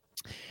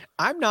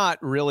 I'm not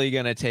really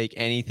going to take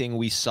anything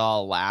we saw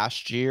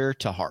last year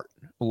to heart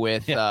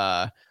with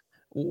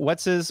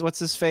what's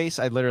his face?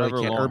 I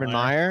literally can't. Urban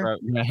Meyer.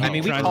 I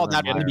mean, we called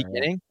that in the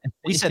beginning.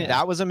 We said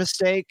that was a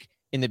mistake.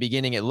 In the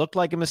beginning, it looked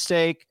like a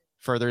mistake.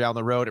 Further down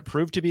the road, it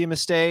proved to be a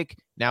mistake.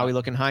 Now we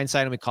look in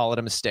hindsight and we call it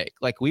a mistake.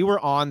 Like, we were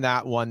on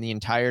that one the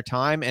entire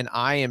time, and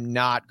I am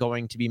not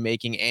going to be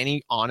making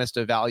any honest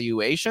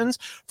evaluations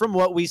from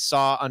what we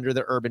saw under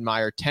the Urban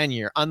Meyer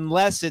tenure,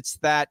 unless it's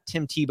that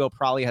Tim Tebow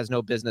probably has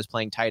no business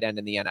playing tight end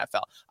in the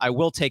NFL. I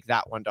will take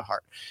that one to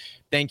heart.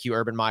 Thank you,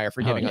 Urban Meyer,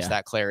 for giving us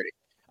that clarity.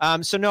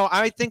 So no,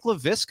 I think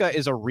Laviska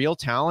is a real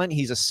talent.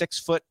 He's a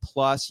 6-foot+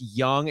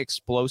 young,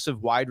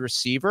 explosive wide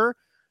receiver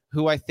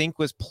who I think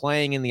was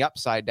playing in the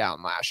upside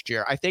down last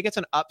year. I think it's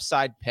an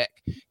upside pick.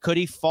 Could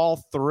he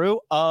fall through?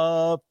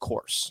 Of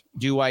course.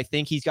 Do I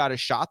think he's got a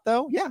shot,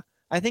 though? Yeah,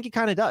 I think he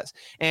kind of does.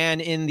 And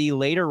in the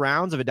later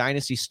rounds of a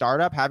dynasty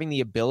startup, having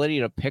the ability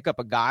to pick up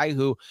a guy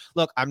who,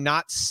 look, I'm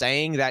not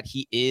saying that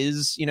he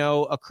is,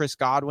 a Chris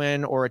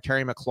Godwin or a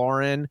Terry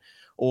McLaurin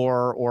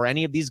or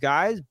any of these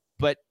guys,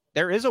 but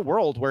there is a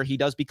world where he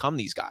does become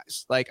these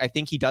guys. Like, I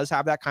think he does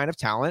have that kind of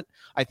talent.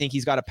 I think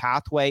he's got a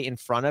pathway in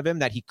front of him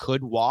that he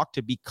could walk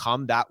to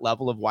become that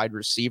level of wide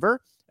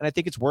receiver. And I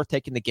think it's worth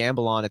taking the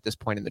gamble on at this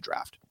point in the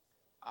draft.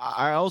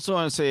 I also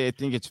want to say, I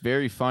think it's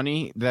very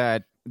funny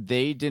that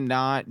they did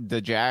not,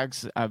 the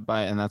Jags,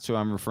 and that's who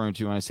I'm referring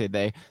to when I say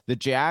the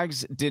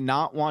Jags did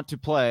not want to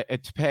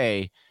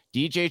pay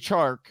DJ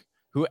Chark,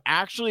 who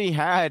actually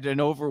had an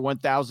over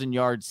 1,000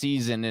 yard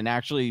season and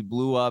actually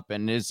blew up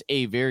and is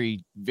a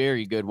very,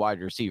 very good wide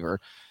receiver.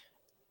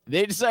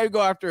 They decided to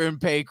go after him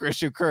and pay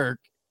Christian Kirk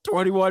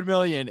 $21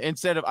 million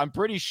instead of, I'm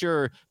pretty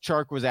sure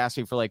Chark was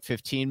asking for like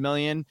 $15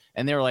 million,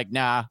 and they were like,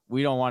 nah,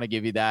 we don't want to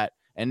give you that.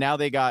 And now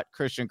they got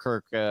Christian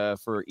Kirk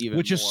for even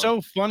Which more. is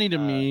so funny to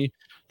me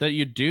that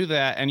you'd do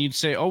that and you'd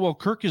say, oh, well,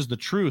 Kirk is the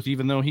truth,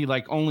 even though he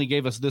like only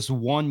gave us this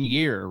 1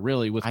 year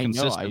really with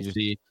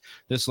consistency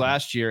this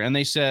last year. And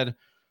they said,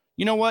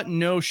 you know what?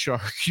 No,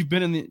 Chark, you've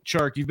been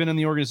in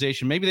the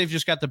organization. Maybe they've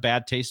just got the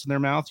bad taste in their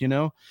mouth,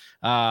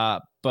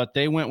 but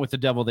they went with the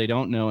devil they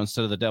don't know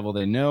instead of the devil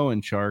they know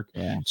in Chark.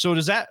 Yeah. So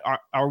does that,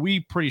 are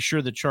we pretty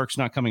sure that Chark's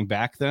not coming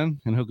back then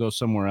and he'll go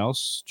somewhere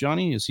else?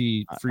 Johnny, is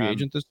he free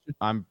agent this year?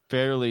 I'm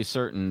fairly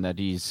certain that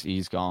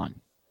he's gone.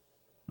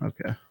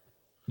 Okay.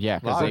 Yeah.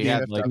 Cause they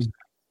had like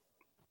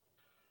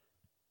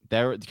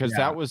there, because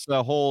that was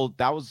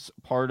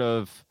part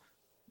of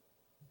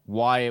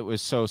why it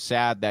was so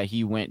sad that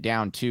he went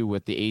down too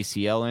with the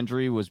ACL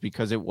injury, was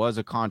because it was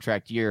a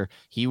contract year.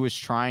 He was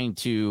trying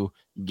to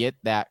get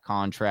that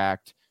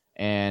contract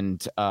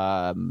and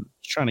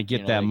trying to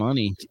get that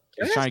money.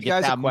 He's trying to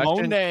get that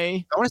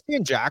money. I want to see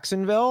in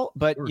Jacksonville,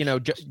 but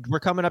we're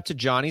coming up to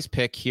Johnny's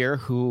pick here,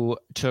 who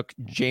took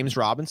James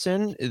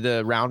Robinson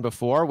the round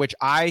before, which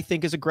I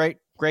think is a great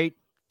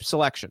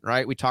selection,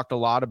 right? We talked a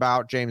lot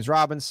about James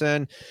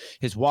Robinson,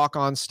 his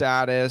walk-on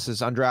status,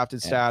 his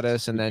undrafted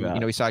status, and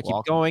then we saw it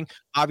keep going.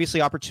 Obviously,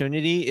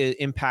 opportunity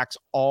impacts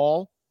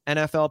all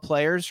NFL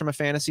players from a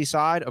fantasy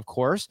side, of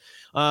course.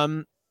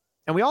 And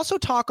we also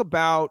talk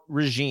about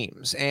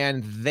regimes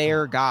and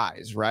their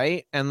guys,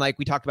 right? And like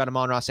we talked about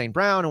Amon-Ra St.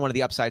 Brown, and one of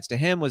the upsides to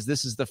him was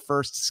this is the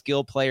first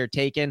skill player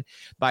taken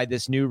by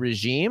this new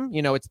regime.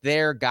 It's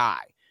their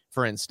guy,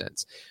 for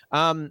instance.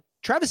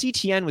 Travis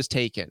Etienne was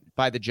taken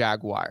by the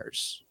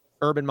Jaguars.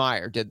 Urban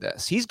Meyer did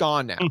this. He's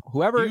gone now.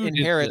 Whoever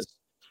inherits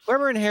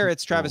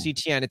Travis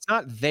Etienne, it's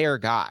not their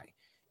guy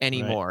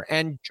anymore. Right.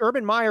 And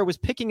Urban Meyer was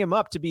picking him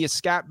up to be a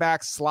scat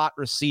back slot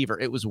receiver.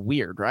 It was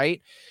weird,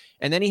 right?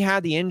 And then he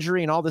had the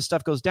injury and all this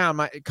stuff goes down.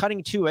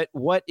 Cutting to it,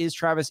 what is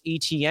Travis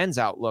Etienne's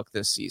outlook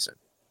this season?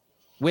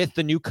 With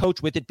the new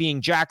coach, with it being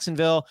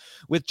Jacksonville,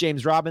 with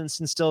James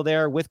Robinson still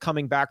there, with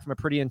coming back from a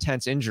pretty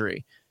intense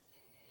injury.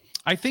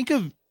 I think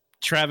of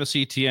Travis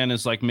Etienne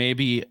is like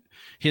maybe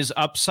his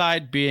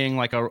upside being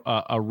like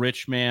a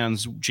rich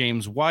man's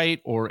James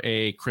White or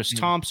a Chris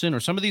Thompson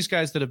or some of these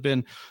guys that have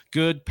been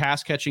good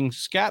pass catching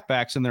scat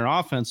backs in their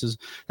offenses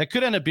that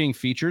could end up being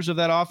features of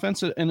that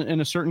offense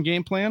in a certain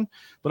game plan.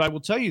 But I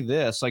will tell you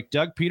this, like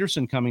Doug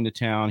Peterson coming to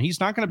town, he's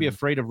not going to be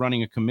afraid of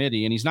running a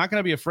committee, and he's not going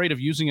to be afraid of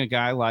using a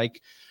guy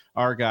like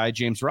our guy,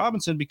 James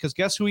Robinson, because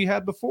guess who he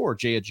had before?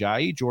 Jay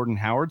Ajayi, Jordan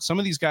Howard, some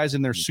of these guys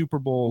in their Super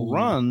Bowl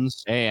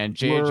runs. And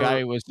Jay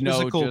Ajayi was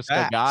just backs.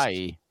 A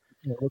guy.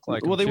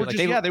 They were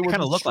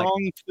kind of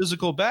strong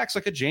physical backs,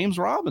 like a James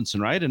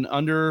Robinson, right? An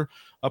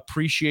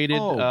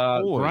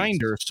underappreciated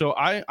grinder. So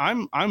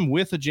I'm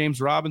with a James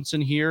Robinson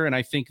here, and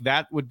I think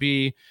that would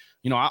be,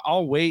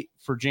 I'll wait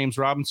for James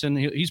Robinson.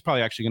 He's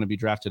probably actually going to be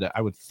drafted,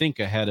 I would think,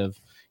 ahead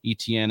of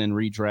Etienne in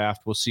redraft.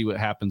 We'll see what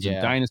happens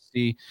in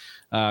Dynasty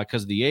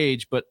because of the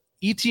age, but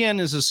Etienne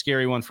is a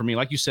scary one for me.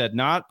 Like you said,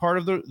 not part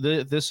of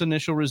this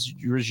initial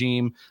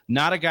regime,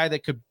 not a guy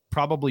that could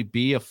probably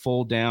be a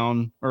full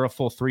down or a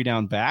full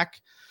 3-down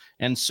back.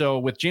 And so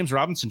with James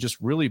Robinson just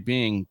really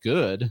being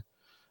good,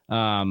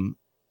 Ronald,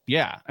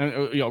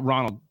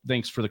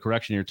 thanks for the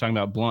correction. You're talking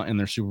about Blount in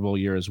their Super Bowl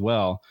year as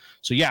well.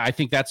 So I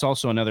think that's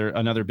also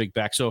another big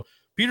back. So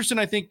Peterson,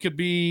 I think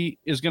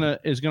is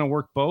gonna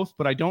work both,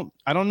 but I don't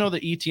know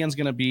that Etienne's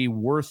gonna be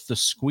worth the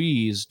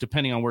squeeze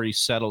depending on where he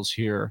settles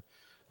here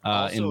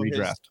in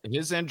redraft.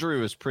 His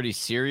injury was pretty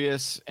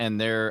serious, and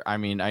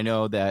I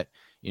know that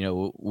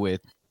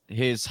with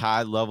his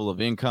high level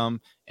of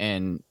income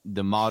and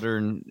the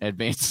modern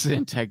advances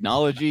in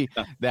technology,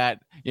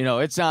 that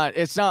it's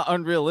not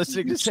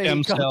unrealistic to say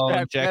he comes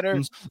back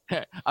better.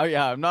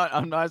 I'm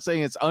not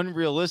saying it's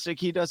unrealistic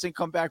he doesn't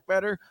come back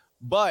better,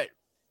 but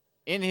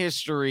in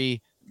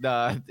history,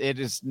 it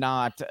is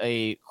not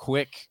a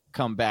quick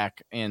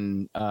comeback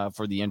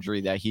for the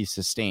injury that he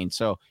sustained.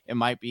 So it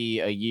might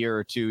be a year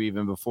or two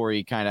even before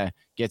he kind of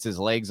gets his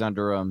legs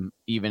under him,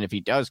 even if he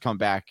does come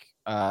back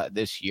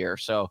this year.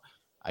 So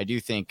I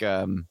do think,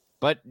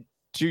 but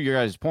to your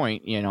guys'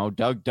 point,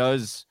 Doug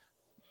does,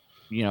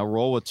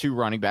 roll with two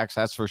running backs,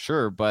 that's for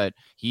sure, but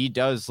he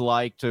does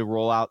like to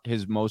roll out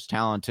his most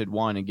talented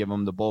one and give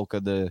him the bulk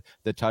of the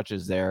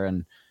touches there.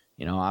 And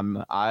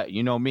I'm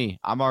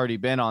already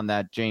been on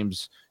that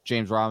James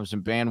Robinson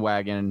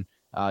bandwagon.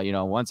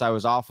 Once I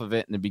was off of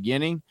it in the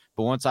beginning,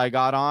 but once I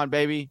got on,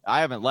 baby,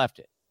 I haven't left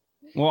it.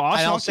 Well,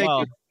 I'll say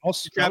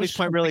Travis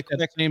point really quick.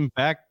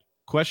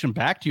 Question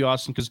back to you,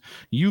 Austin, because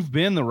you've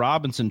been the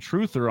Robinson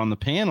truther on the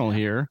panel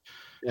here.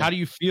 Yeah. How do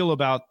you feel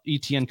about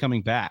Etienne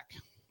coming back?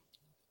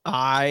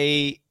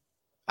 I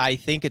I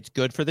think it's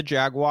good for the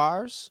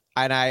Jaguars,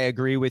 and I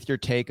agree with your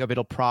take of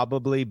it'll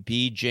probably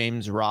be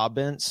James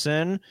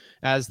Robinson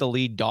as the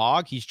lead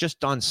dog. He's just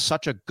done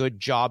such a good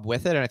job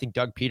with it, and I think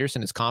Doug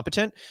Peterson is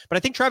competent. But I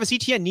think Travis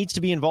Etienne needs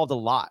to be involved a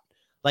lot.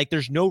 Like,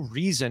 there's no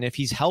reason if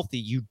he's healthy,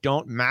 you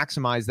don't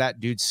maximize that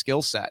dude's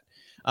skill set.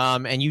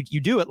 And you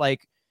do it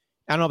like,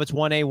 I don't know if it's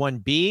 1A,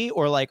 1B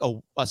or like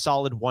a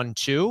solid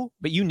 1-2,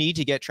 but you need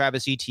to get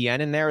Travis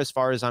Etienne in there as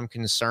far as I'm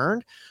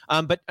concerned.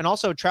 And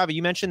also, Travis,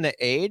 you mentioned the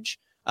age.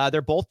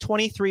 They're both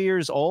 23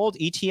 years old.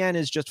 Etienne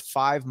is just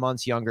 5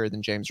 months younger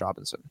than James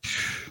Robinson.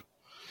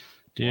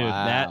 Dude,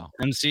 wow.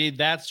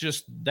 That's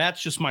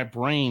just my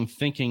brain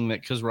thinking that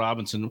because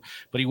Robinson,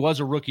 but he was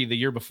a rookie the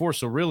year before.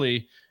 So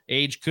really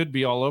age could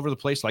be all over the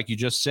place. Like you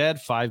just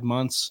said, 5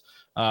 months,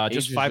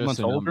 just 5 months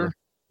older.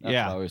 That's what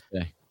I always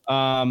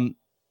say.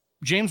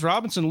 James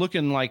Robinson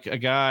looking like a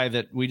guy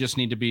that we just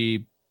need to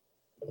be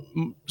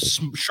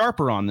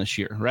sharper on this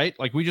year, right?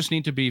 Like we just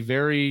need to be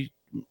very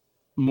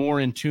more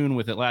in tune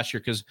with it last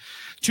year, because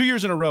 2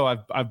 years in a row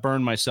I've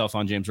burned myself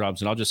on James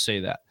Robinson. I'll just say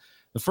that.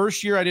 The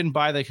first year I didn't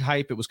buy the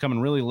hype. It was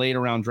coming really late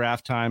around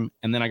draft time,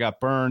 and then I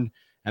got burned,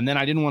 and then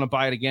I didn't want to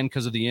buy it again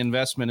because of the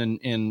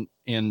investment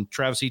in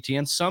Travis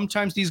Etienne.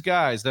 Sometimes these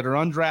guys that are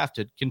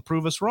undrafted can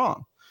prove us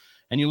wrong.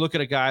 And you look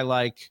at a guy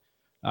like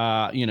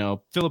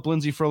Philip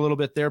Lindsay for a little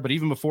bit there, but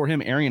even before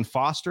him, Arian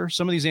Foster,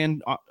 some of these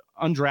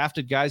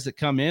undrafted guys that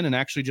come in and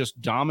actually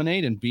just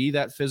dominate and be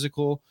that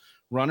physical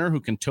runner who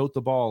can tote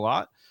the ball a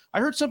lot. I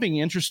heard something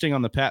interesting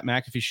on the Pat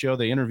McAfee show.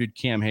 They interviewed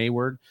Cam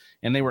Hayward,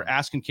 and they were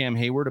asking Cam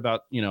Hayward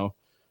about,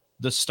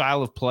 the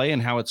style of play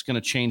and how it's going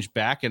to change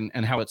back and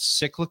how it's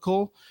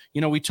cyclical.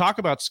 We talk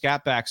about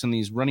scat backs and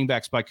these running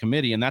backs by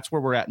committee, and that's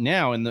where we're at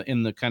now in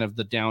the kind of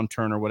the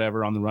downturn or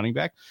whatever on the running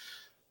back.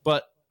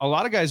 But a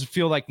lot of guys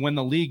feel like when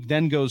the league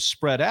then goes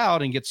spread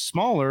out and gets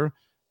smaller,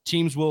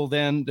 teams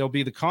there'll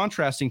be the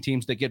contrasting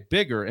teams that get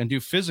bigger and do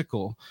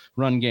physical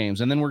run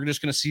games. And then we're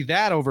just going to see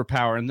that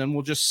overpower. And then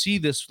we'll just see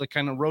this like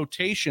kind of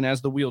rotation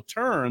as the wheel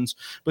turns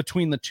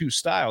between the two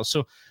styles.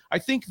 So I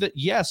think that,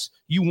 yes,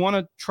 you want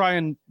to try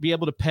and be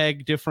able to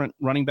peg different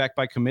running back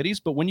by committees,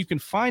 but when you can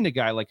find a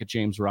guy like a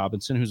James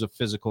Robinson, who's a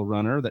physical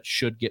runner that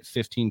should get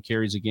 15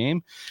 carries a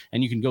game,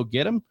 and you can go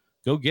get him.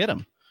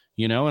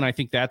 And I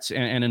think that's,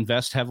 and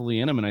invest heavily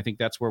in him. And I think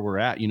that's where we're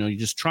at, you're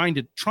just trying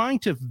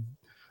to,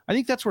 I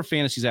think that's where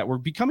fantasy's at. We're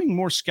becoming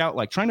more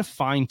scout-like, trying to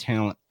find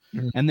talent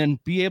and then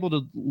be able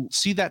to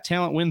see that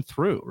talent win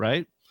through,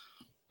 right?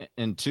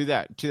 And to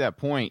that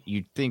point,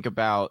 you think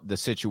about the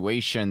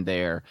situation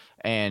there,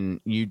 and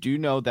you do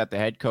know that the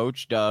head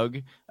coach,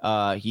 Doug,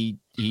 he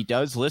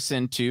does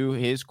listen to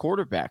his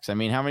quarterbacks. I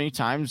mean, how many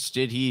times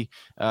did he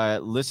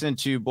listen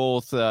to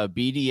both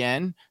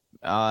BDN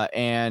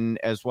and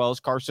as well as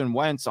Carson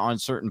Wentz on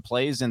certain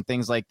plays and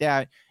things like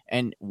that?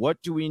 And what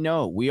do we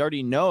know? We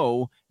already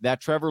know that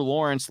Trevor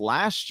Lawrence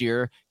last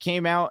year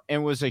came out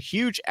and was a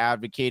huge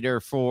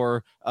advocate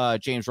for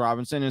James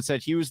Robinson and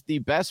said he was the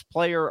best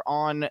player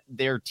on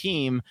their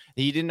team.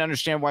 He didn't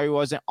understand why he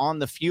wasn't on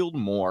the field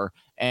more.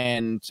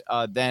 And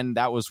then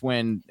that was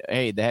when,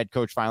 the head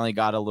coach finally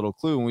got a little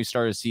clue, and we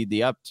started to see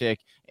the uptick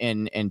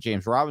in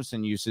James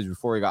Robinson usage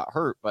before he got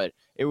hurt. But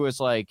it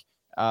was like,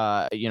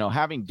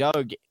 having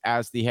Doug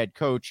as the head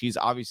coach, he's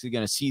obviously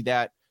going to see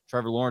that.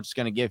 Trevor Lawrence is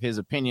going to give his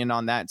opinion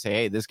on that and say,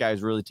 hey, this guy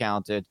is really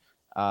talented.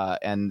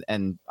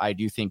 And I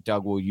do think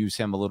Doug will use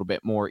him a little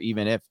bit more,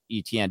 even if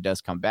Etienne does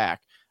come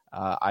back.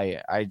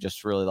 I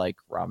just really like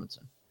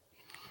Robinson.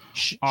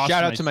 Awesome.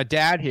 Shout out to my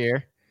dad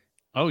here.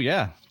 Oh,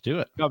 yeah. Do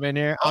it. Come in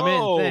here. I'm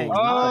in. Thanks.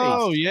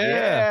 Oh, nice. Yeah.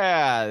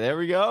 Yeah. There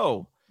we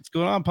go. What's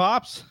going on,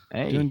 Pops?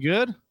 Hey. Doing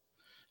good?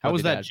 How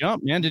was that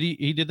jump, man?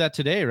 He did that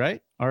today,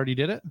 right? Already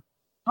did it?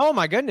 Oh,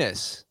 my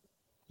goodness.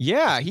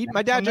 Yeah,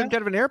 my dad jumped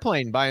out of an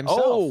airplane by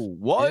himself. Oh,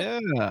 what?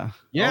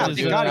 Yeah,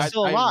 thank God he's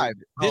still alive.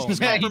 This is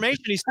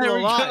confirmation he's still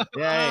alive.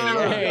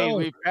 Hey,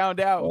 we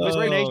found out.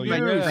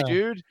 Breaking news,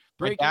 dude.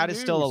 My dad is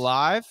still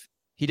alive.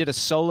 He did a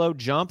solo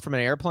jump from an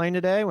airplane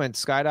today, went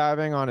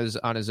skydiving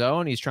on his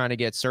own. He's trying to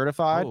get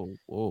certified.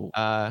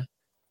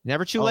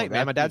 Never too late,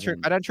 man. My dad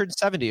turned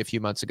 70 a few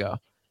months ago.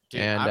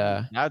 Dude,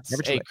 and that's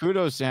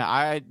kudos.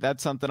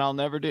 That's something I'll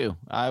never do.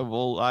 I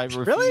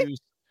refuse. Really?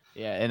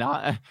 Yeah, and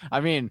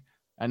I mean,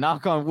 and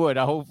knock on wood,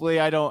 hopefully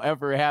I don't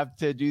ever have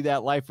to do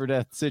that life or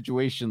death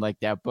situation like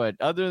that. But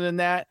other than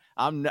that,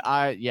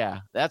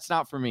 that's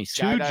not for me.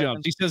 Two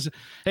jumps. He says,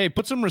 hey,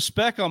 put some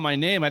respect on my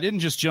name. I didn't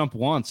just jump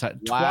once,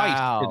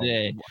 twice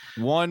today.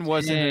 One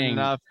wasn't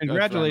enough.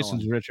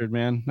 Congratulations, Richard,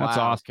 man. That's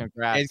awesome.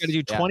 Congrats. He's got to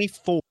do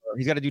 24.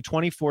 He's got to do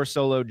 24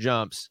 solo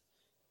jumps.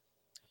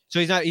 So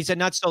he's not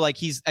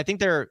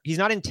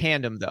in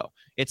tandem though.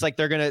 It's like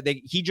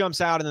he jumps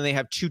out and then they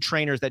have two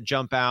trainers that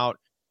jump out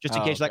just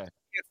in case. Okay. Like,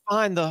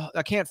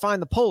 I can't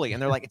find the pulley,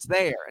 and they're like, it's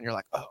there, and you're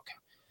like, oh,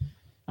 okay.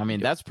 I mean,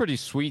 that's pretty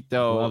sweet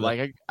though.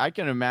 Like I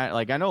can imagine,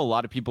 like I know a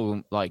lot of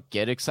people like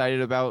get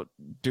excited about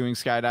doing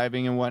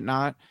skydiving and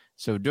whatnot.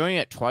 So doing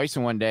it twice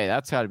in one day,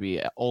 that's got to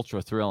be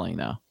ultra thrilling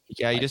though.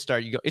 Yeah, you just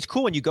start. You go. It's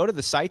cool when you go to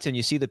the sites and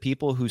you see the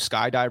people who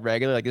skydive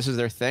regularly. Like this is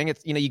their thing.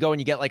 It's you go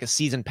and you get like a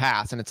season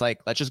pass, and it's like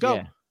let's just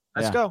go.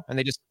 let's go. And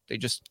they just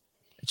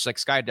it's like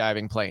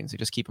skydiving planes. They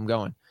just keep them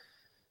going.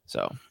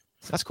 So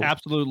that's cool.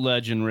 Absolute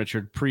legend,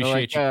 Richard.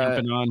 Appreciate you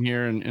jumping on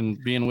here and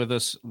being with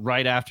us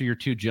right after your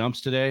 2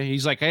 jumps today.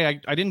 He's like, hey,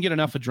 I didn't get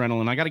enough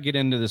adrenaline. I got to get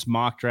into this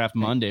mock draft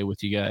Monday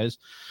with you guys,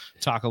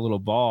 talk a little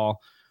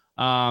ball.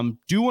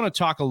 Do want to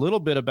talk a little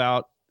bit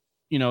about,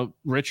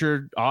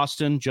 Richard,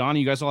 Austin,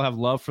 Johnny, you guys all have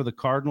love for the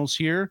Cardinals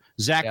here.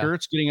 Zach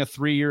Ertz getting a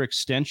 3-year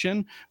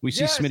extension. We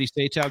see Smitty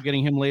Statow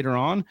getting him later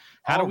on.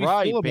 How do we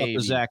feel about the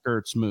Zach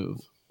Ertz move?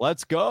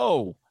 Let's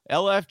go.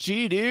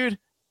 LFG, dude.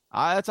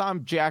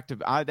 I'm jacked.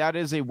 That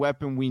is a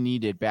weapon we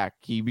needed back.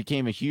 He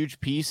became a huge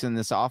piece in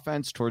this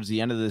offense towards the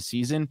end of the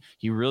season.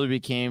 He really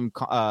became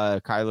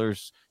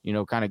Kyler's,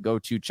 kind of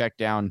go-to check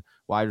down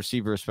wide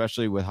receiver,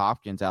 especially with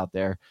Hopkins out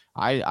there.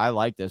 I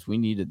like this. We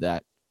needed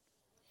that.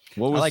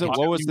 What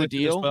was the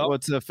deal?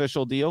 What's the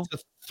official deal?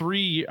 It's a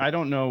 3. I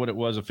don't know what it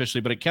was officially,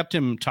 but it kept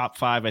him top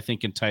 5, I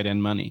think, in tight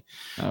end money.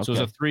 Okay. So it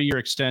was a 3-year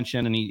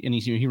extension, and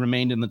he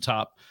remained in the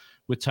top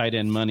with tight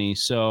end money.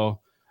 So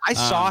I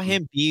saw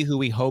him be who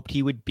we hoped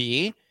he would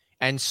be.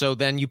 And so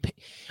then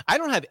I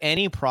don't have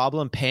any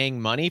problem paying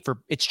money for,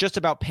 it's just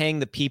about paying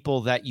the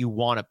people that you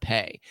want to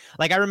pay.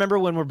 Like I remember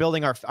when we're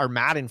building our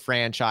Madden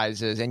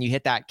franchises and you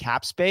hit that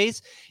cap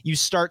space, you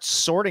start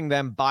sorting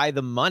them by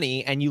the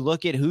money and you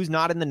look at who's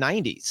not in the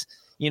 90s.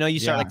 You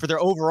start like for their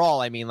overall,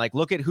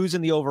 look at who's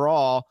in the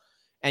overall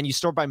and you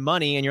sort by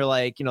money and you're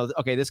like,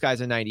 okay, this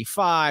guy's a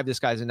 95, this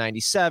guy's a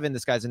 97,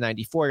 this guy's a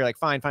 94. You're like,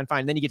 fine.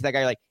 Then you get to that guy,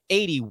 you're like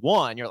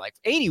 81. You're like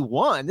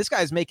 81. This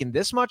guy's making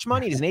this much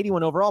money. He's an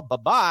 81 overall.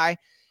 Bye-bye.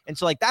 And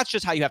so that's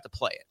just how you have to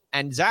play it.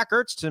 And Zach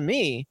Ertz, to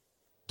me,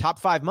 top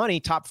 5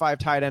 money, top 5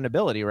 tight end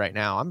ability right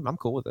now. I'm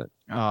cool with it.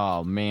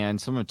 Oh man,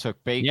 someone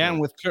took Baker. Yeah,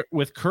 and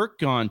with Kirk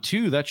gone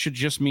too, that should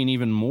just mean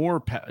even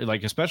more.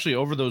 Especially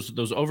over those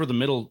over the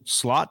middle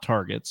slot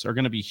targets are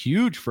going to be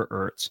huge for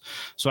Ertz.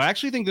 So I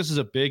actually think this is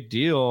a big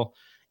deal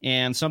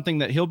and something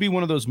that he'll be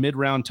one of those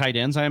mid-round tight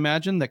ends, I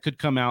imagine, that could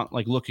come out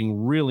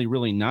looking really,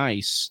 really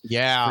nice.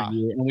 Yeah,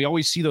 and we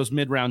always see those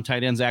mid-round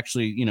tight ends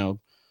actually,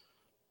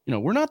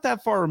 we're not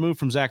that far removed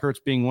from Zach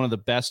Ertz being one of the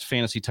best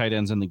fantasy tight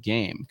ends in the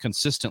game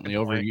consistently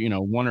over,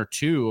 1 or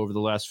 2 over the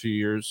last few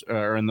years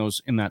or in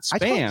that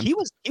span. He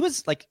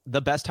was like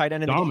the best tight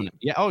end in dominant.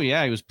 the game. Yeah. Oh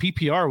yeah. He was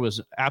PPR was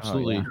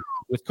absolutely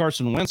with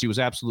Carson Wentz. He was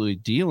absolutely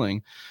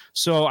dealing.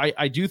 So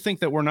I do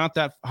think that we're not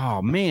that.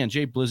 Oh man,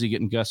 Jay Blizzy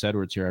getting Gus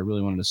Edwards here. I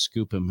really wanted to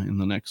scoop him in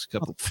the next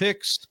couple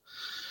picks,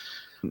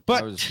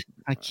 but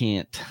I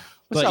can't.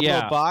 What's up,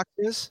 little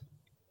boxes?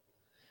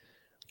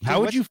 How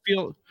would you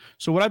feel?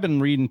 So what I've been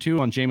reading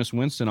too on Jameis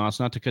Winston,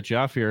 Austin, not to cut you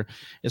off here,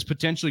 is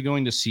potentially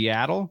going to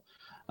Seattle.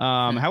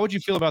 How would you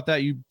feel about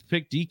that? You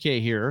pick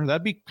DK here.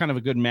 That'd be kind of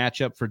a good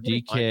matchup for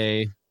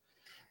DK.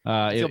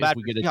 If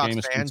we get a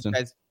Jameis Winston.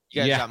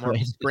 You guys got more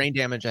brain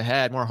damage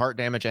ahead, more heart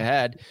damage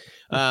ahead.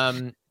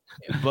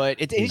 But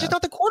he's just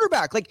not the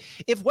quarterback. Like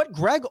if what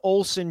Greg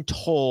Olsen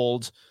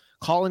told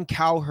Colin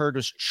Cowherd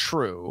is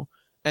true,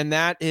 and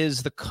that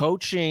is the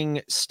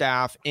coaching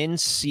staff in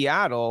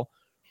Seattle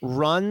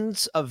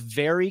runs a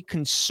very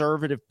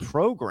conservative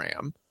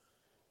program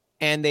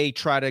and they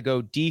try to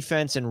go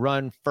defense and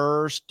run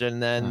first.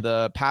 And then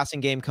the passing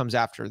game comes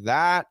after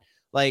that.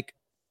 Like,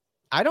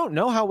 I don't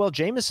know how well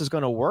Jameis is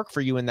going to work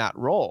for you in that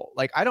role.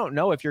 Like, I don't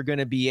know if you're going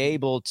to be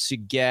able to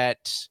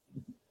get,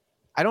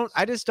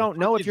 I just don't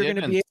know if you're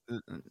going to be.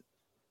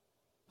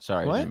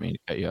 Sorry, I didn't mean to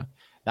cut you.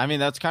 I mean,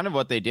 that's kind of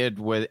what they did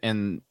with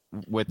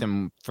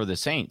him for the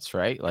Saints,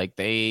 right? Like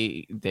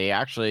they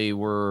actually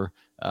were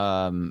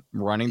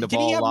running the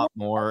ball a lot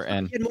more,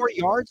 and he had more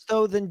yards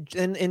though than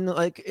in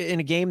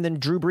a game than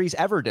Drew Brees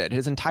ever did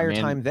his entire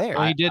time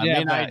there. He did.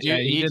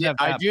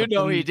 I do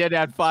know he did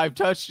have 5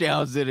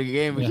 touchdowns in a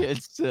game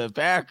against the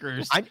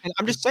Packers.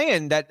 I'm just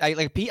saying that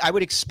I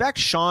would expect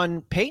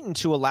Sean Payton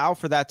to allow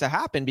for that to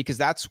happen because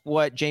that's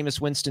what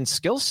Jameis Winston's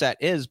skill set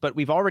is. But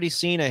we've already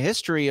seen a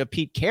history of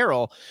Pete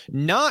Carroll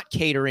not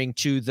catering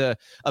to the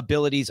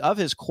abilities of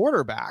his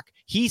quarterback.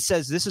 He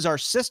says, "This is our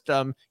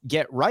system.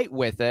 Get right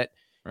with it."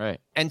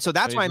 Right. And so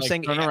that's why I'm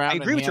saying I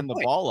agree with you.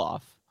 The ball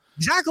off.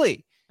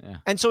 Exactly. Yeah.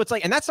 And so it's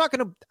like, and that's not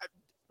going to,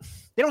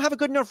 they don't have a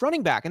good enough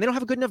running back and they don't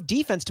have a good enough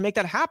defense to make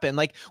that happen.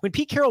 Like when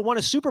Pete Carroll won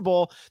a Super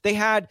Bowl, they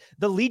had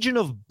the Legion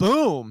of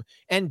Boom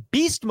and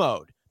Beast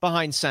Mode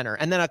behind center.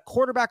 And then a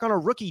quarterback on a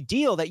rookie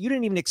deal that you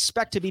didn't even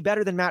expect to be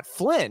better than Matt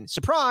Flynn.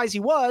 Surprise. He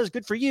was.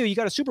 Good for you. You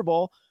got a Super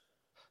Bowl.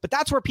 But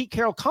that's where Pete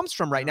Carroll comes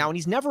from right now. And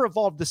he's never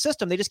evolved the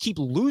system. They just keep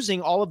losing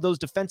all of those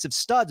defensive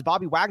studs,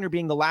 Bobby Wagner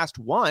being the last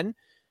one.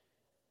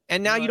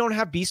 And now you don't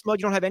have beast mode.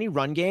 You don't have any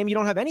run game. You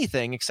don't have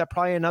anything except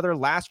probably another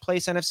last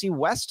place NFC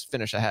West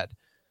finish ahead.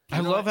 I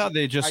love how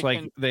they just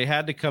they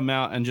had to come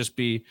out and just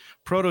be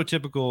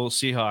prototypical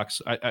Seahawks.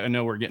 I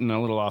know we're getting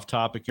a little off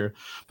topic here,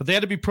 but they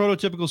had to be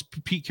prototypical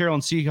Pete Carroll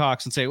and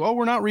Seahawks and say, well,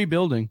 we're not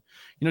rebuilding.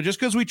 Just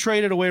because we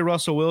traded away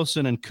Russell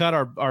Wilson and cut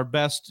our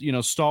best,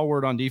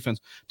 stalwart on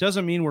defense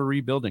doesn't mean we're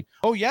rebuilding.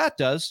 Oh, yeah, it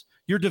does.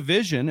 your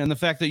division and the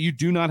fact that you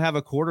do not have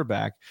a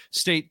quarterback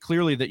state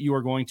clearly that you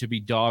are going to be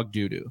dog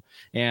doo-doo.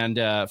 And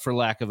for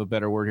lack of a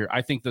better word here,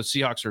 I think the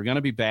Seahawks are going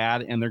to be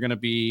bad, and they're going to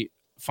be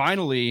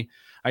finally.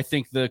 I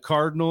think the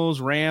Cardinals,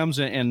 Rams,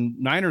 and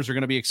Niners are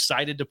going to be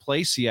excited to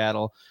play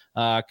Seattle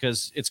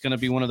because it's going to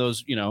be one of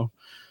those,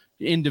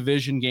 in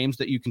division games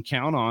that you can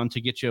count on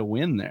to get you a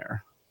win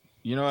there.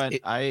 You know what?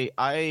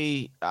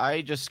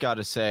 I just got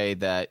to say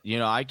that,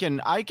 I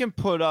can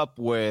put up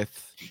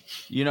with,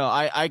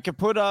 I can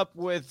put up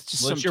with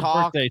some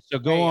talk. Birthday, so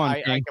go on,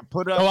 King. I can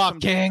put up go off,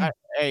 King.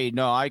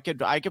 I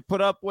could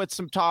put up with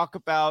some talk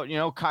about,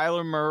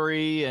 Kyler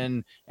Murray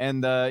and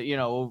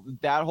the,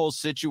 that whole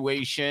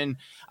situation.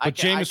 But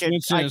Jameis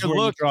Winston is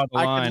where you draw the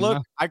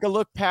line. I could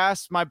look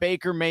past my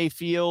Baker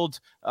Mayfield,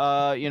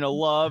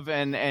 love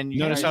and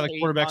notice how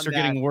the quarterbacks are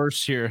getting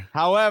worse here.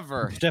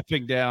 However,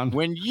 stepping down.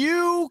 When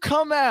you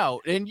come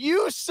out and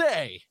you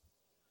say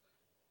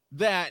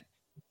that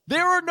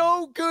there are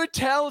no good,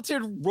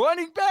 talented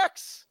running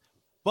backs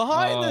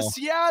behind the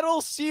Seattle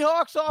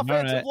Seahawks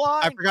offensive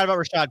line. I forgot about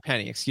Rashad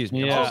Penny. Excuse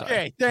me. Yeah.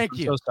 Okay, thank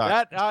you.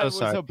 That I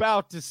was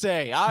about to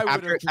say. I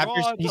would have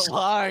drawn the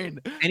line.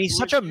 And he's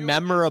such a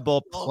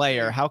memorable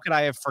player. How could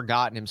I have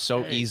forgotten him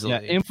so easily?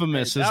 Yeah,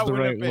 infamous is the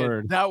right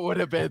word. That would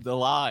have been the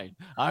line.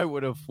 I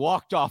would have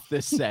walked off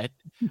this set.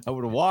 I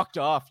would have walked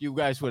off. You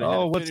guys would have.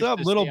 Oh, what's up?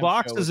 Little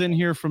Box is in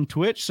here from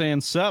Twitch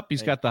saying sup.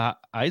 He's got the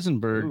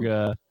Eisenberg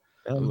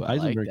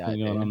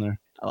thing on there.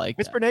 I like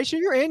Whisper Nation,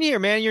 you're in here,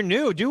 man. You're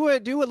new. Do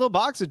what Little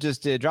Box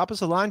just did. Drop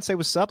us a line, say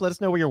what's up. Let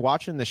us know where you're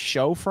watching the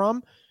show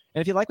from.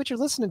 And if you like what you're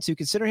listening to,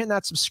 consider hitting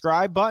that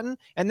subscribe button.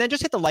 And then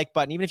just hit the like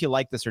button, even if you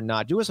like this or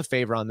not. Do us a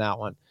favor on that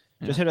one.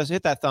 Just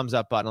hit that thumbs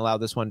up button. Allow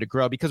this one to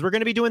grow, because we're going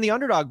to be doing the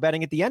underdog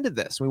betting at the end of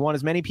this. We want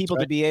as many people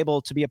to be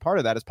able to be a part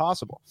of that as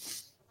possible.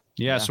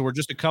 Yeah, so we're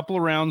just a couple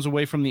of rounds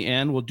away from the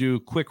end. We'll do a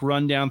quick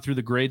rundown through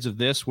the grades of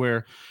this,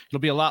 where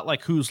it'll be a lot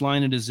like Whose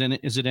Line It Is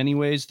it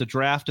anyways. The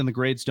draft and the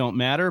grades don't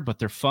matter, but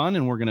they're fun,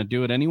 and we're going to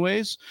do it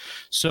anyways.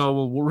 So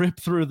we'll rip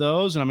through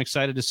those, and I'm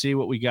excited to see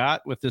what we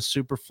got with this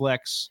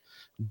Superflex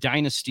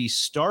Dynasty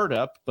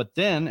startup. But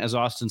then, as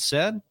Austin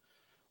said,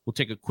 we'll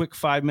take a quick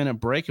 5-minute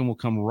break, and we'll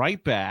come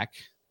right back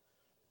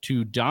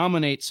to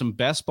dominate some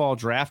best ball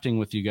drafting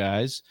with you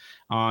guys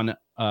on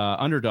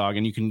Underdog,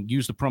 and you can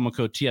use the promo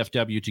code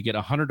TFW to get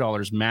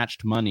 $100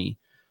 matched money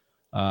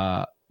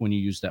when you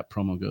use that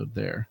promo code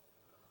there.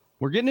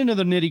 We're getting into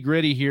the nitty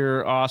gritty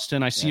here,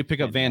 Austin. I see you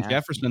pick up Van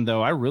Jefferson,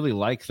 though. I really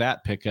like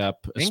that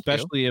pickup,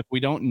 especially if we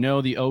don't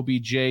know the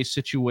OBJ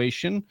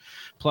situation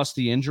plus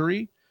the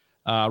injury.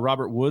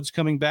 Robert Woods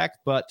coming back,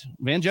 but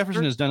Van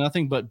Jefferson has done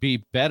nothing but be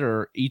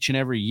better each and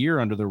every year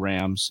under the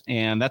Rams,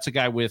 and that's a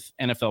guy with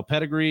NFL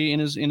pedigree in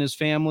his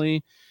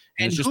family.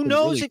 And who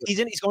knows if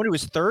he's going to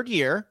his third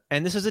year,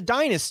 and this is a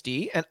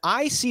dynasty. And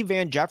I see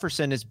Van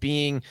Jefferson as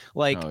being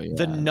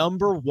the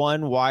number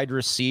one wide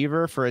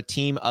receiver for a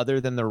team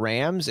other than the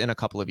Rams in a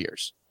couple of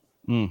years.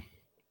 Yeah,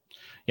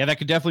 that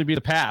could definitely be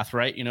the path,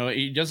 right?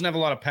 He doesn't have a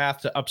lot of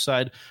path to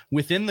upside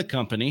within the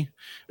company,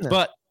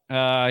 but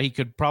he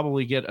could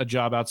probably get a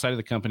job outside of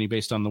the company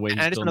based on the way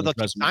he's building his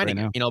resume right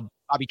now.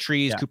 Bobby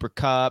Trees, Cooper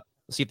Kupp.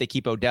 See if they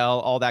keep Odell,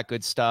 all that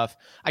good stuff.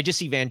 I just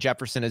see Van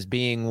Jefferson as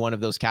being one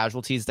of those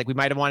casualties. Like, we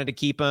might have wanted to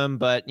keep him,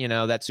 but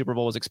that Super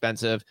Bowl was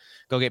expensive.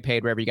 Go get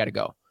paid wherever you got to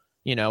go.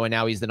 And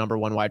now he's the number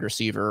one wide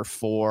receiver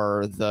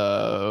for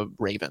the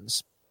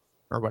Ravens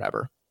or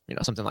whatever,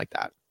 something like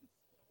that.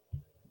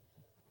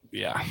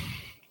 Yeah.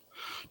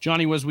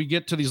 Johnny, as we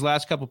get to these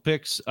last couple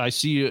picks, I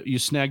see you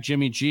snag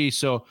Jimmy G.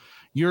 So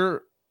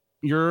your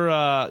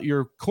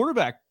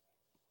quarterback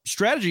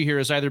strategy here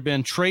has either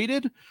been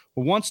traded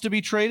or wants to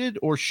be traded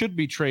or should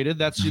be traded.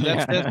 That's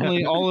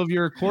definitely all of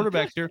your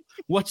quarterbacks here.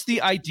 What's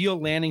the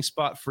ideal landing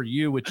spot for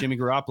you with Jimmy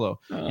Garoppolo?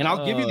 And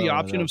I'll give you the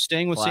option of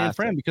staying with San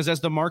Fran, because as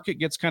the market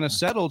gets kind of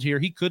settled here,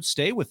 he could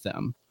stay with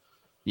them.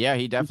 Yeah,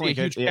 he definitely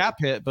could. Huge cap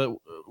hit, but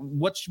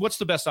what's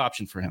the best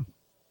option for him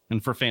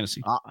and for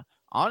fantasy?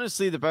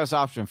 Honestly, the best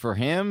option for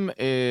him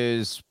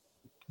is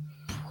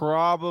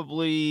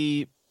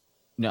probably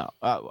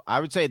I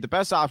would say the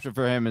best option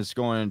for him is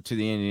going to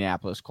the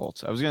Indianapolis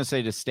Colts. I was going to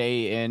say to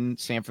stay in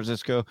San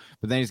Francisco,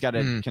 but then he's got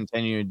to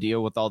continue to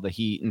deal with all the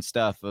heat and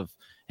stuff of,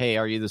 hey,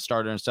 are you the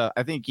starter and stuff?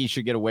 I think he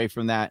should get away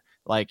from that.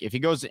 Like, if he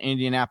goes to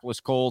Indianapolis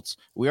Colts,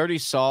 we already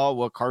saw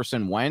what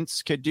Carson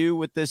Wentz could do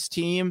with this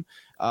team.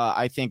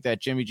 I think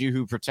that Jimmy G,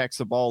 who protects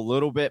the ball a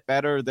little bit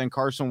better than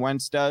Carson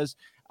Wentz does,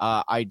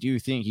 I do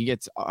think he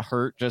gets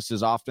hurt just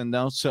as often,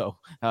 though. So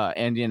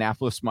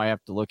Indianapolis might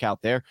have to look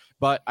out there.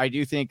 But I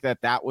do think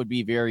that would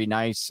be very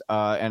nice.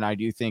 And I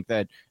do think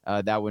that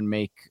that would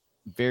make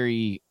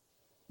very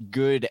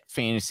good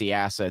fantasy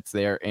assets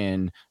there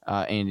in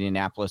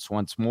Indianapolis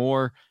once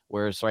more.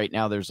 Whereas right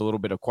now there's a little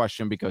bit of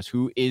question because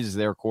who is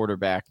their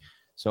quarterback?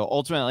 So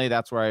ultimately,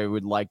 that's where I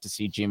would like to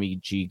see Jimmy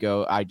G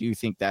go. I do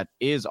think that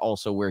is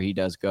also where he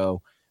does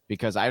go,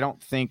 because I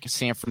don't think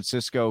San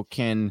Francisco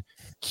can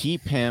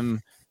keep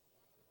him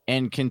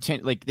and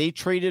continue. Like, they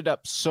traded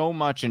up so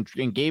much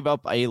and gave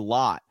up a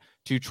lot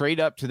to trade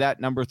up to that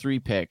number 3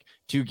 pick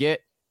to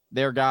get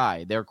their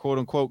guy, their quote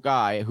unquote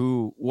guy,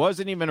 who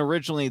wasn't even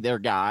originally their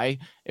guy.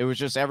 It was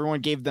just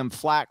everyone gave them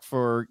flack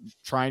for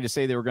trying to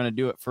say they were going to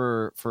do it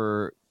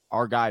for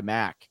our guy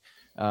Mac.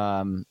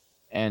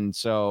 And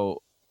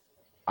so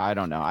I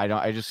don't know.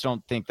 I just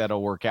don't think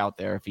that'll work out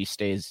there if he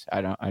stays.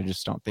 I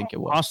just don't think it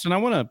will. Austin, I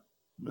want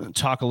to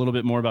talk a little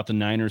bit more about the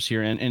Niners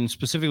here and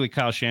specifically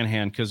Kyle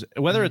Shanahan, because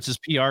whether it's his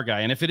PR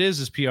guy, and if it is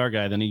his PR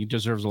guy, then he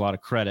deserves a lot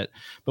of credit.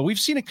 But we've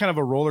seen a kind of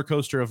a roller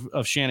coaster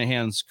of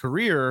Shanahan's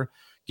career.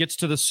 Gets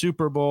to the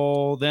Super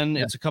Bowl, then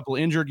it's a couple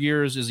injured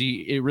years. Is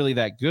he really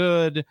that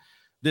good?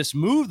 This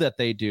move that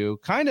they do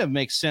kind of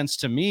makes sense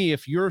to me.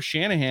 If you're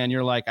Shanahan,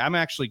 you're like, I'm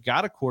actually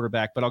got a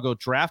quarterback, but I'll go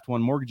draft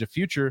one, mortgage a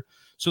future,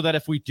 so that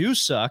if we do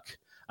suck,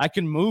 I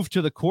can move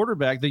to the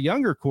quarterback, the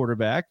younger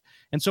quarterback.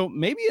 And so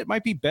maybe it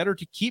might be better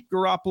to keep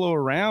Garoppolo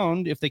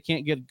around if they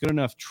can't get good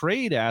enough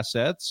trade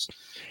assets.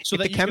 So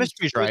that the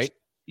chemistry's right.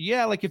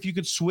 Yeah, like if you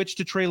could switch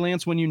to Trey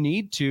Lance when you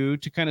need to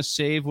kind of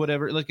save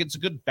whatever. Like it's a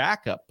good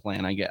backup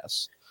plan, I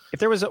guess. If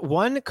there was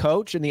one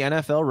coach in the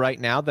NFL right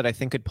now that I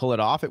think could pull it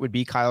off, it would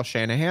be Kyle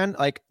Shanahan.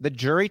 Like the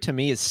jury to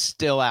me is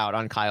still out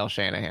on Kyle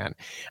Shanahan.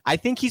 I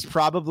think he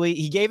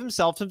gave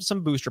himself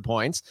some booster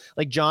points.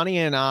 Like Johnny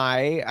and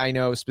I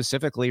know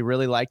specifically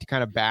really like to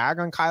kind of bag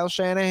on Kyle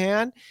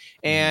Shanahan.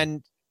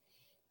 And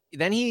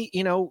then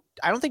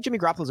I don't think Jimmy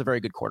Garoppolo is a very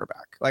good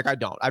quarterback. Like I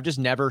don't. I've just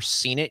never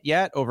seen it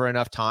yet over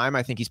enough time.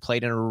 I think he's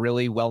played in a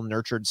really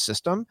well-nurtured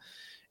system.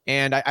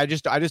 And I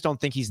just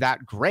don't think he's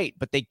that great,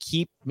 but they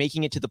keep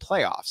making it to the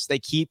playoffs. They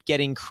keep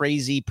getting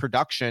crazy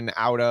production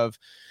out of,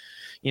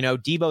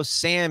 Deebo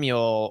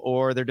Samuel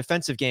or their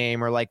defensive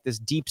game or like this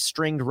deep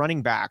stringed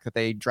running back that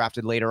they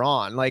drafted later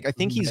on. Like, I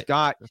think he's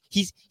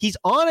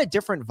on a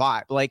different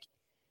vibe. Like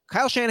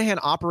Kyle Shanahan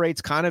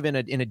operates kind of in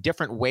a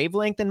different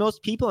wavelength than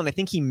most people. And I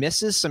think he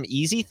misses some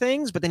easy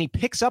things, but then he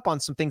picks up on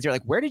some things. You're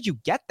like, where did you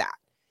get that?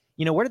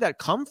 Where did that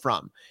come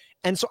from?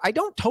 And so I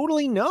don't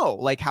totally know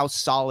like how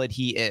solid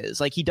he is.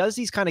 Like he does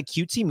these kind of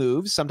cutesy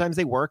moves. Sometimes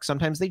they work,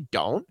 sometimes they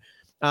don't.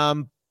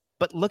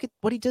 But look at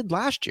what he did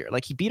last year.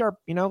 Like he beat our,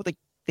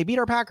 they beat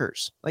our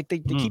Packers. Like they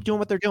keep doing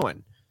what they're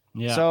doing.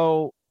 Yeah.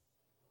 So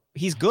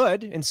he's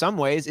good in some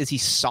ways. Is he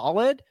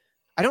solid?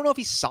 I don't know if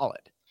he's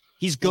solid.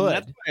 He's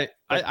good.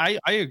 I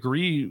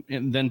agree.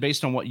 And then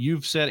based on what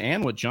you've said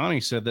and what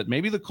Johnny said, that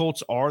maybe the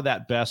Colts are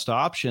that best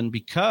option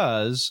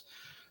because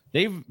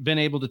they've been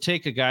able to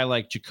take a guy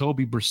like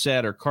Jacoby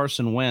Brissett or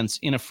Carson Wentz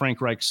in a Frank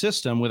Reich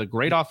system with a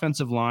great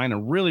offensive line, a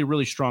really,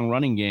 really strong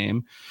running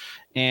game.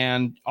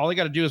 And all they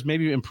got to do is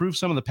maybe improve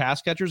some of the pass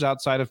catchers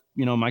outside of,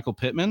 Michael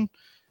Pittman.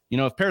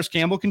 If Paris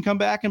Campbell can come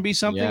back and be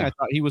something, I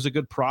thought he was a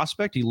good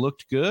prospect. He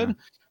looked good. Yeah.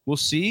 We'll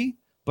see.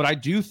 But I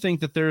do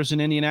think that there's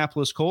an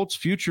Indianapolis Colts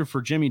future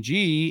for Jimmy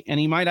G, and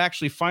he might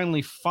actually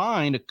finally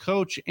find a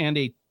coach and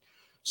a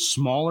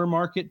smaller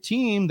market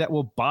team that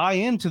will buy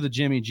into the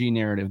Jimmy G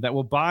narrative, that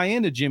will buy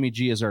into Jimmy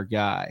G as our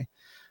guy.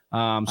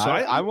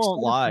 I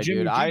won't lie,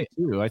 dude. I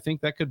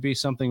think that could be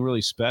something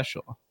really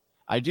special.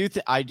 I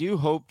do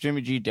hope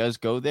Jimmy G does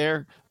go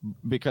there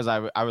because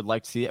I would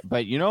like to see it.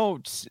 But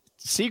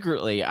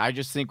secretly, I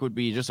just think would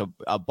be just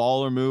a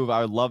baller move.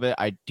 I would love it.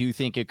 I do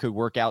think it could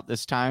work out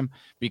this time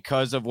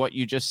because of what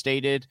you just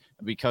stated,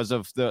 because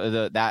of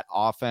that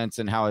offense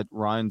and how it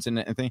runs and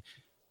everything.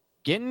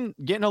 Getting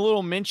a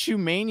little Minshew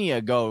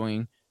mania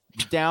going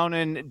down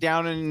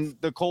in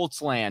the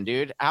Colts land,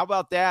 dude. How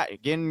about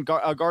that? Getting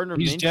a Gardner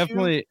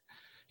Minshew.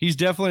 He's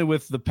definitely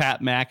with the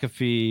Pat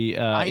McAfee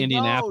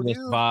Indianapolis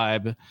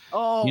vibe.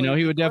 Oh,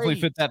 he would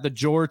definitely fit that, the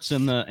jorts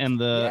and the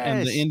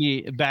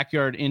indie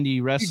backyard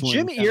indie wrestling.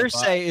 Jim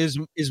Irsay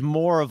is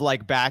more of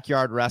like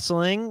backyard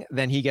wrestling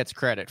than he gets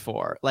credit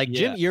for. Like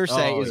Jim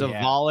Irsay is a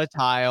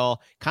volatile,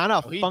 kind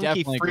of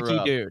funky, freaky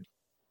dude.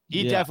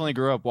 He definitely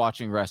grew up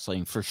watching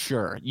wrestling for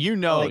sure.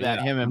 Him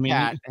and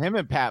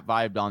Pat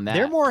vibed on that.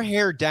 They're more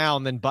hair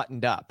down than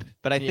buttoned up,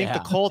 but I think the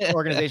Colts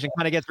organization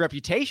kind of gets a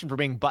reputation for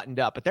being buttoned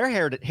up, but they're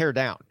hair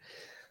down.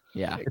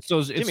 Yeah, it's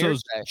those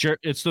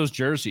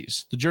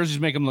jerseys. The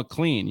jerseys make them look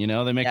clean.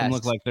 They make them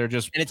look like they're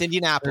just. And it's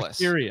Indianapolis.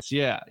 Serious.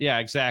 Yeah,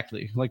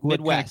 exactly. Like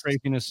what kind of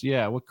craziness?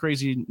 Yeah, what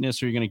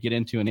craziness are you going to get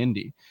into in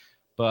Indy?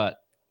 But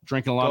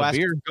drinking a lot of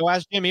beer. Go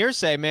ask Jim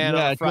Irsay, man,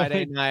 on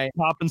Friday night,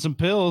 popping some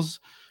pills.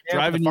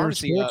 Driving your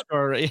sports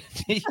car.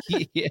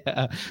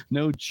 Yeah,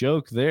 no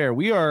joke there.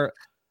 We are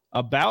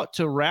about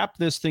to wrap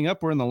this thing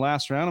up. We're in the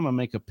last round. I'm going to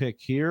make a pick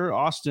here.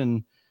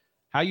 Austin,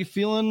 how you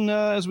feeling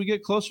as we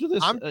get closer to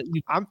this?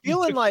 I'm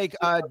feeling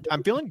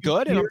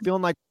good, and I'm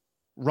feeling like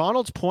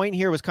Ronald's point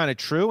here was kind of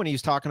true when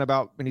he's talking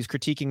about when he's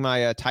critiquing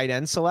my tight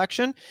end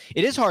selection.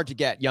 It is hard to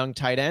get young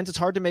tight ends. It's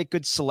hard to make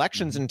good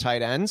selections in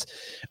tight ends.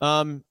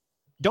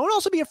 Don't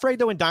also be afraid,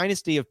 though, in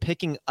Dynasty of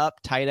picking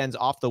up tight ends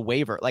off the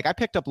waiver. Like I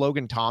picked up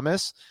Logan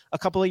Thomas a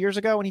couple of years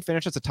ago when he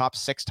finished as a top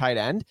 6 tight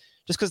end,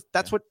 just because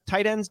that's what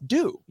tight ends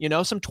do.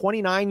 Some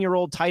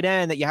 29-year-old tight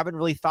end that you haven't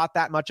really thought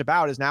that much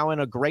about is now in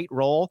a great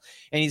role,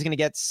 and he's going to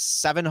get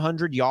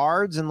 700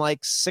 yards and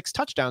like 6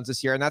 touchdowns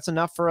this year. And that's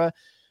enough for a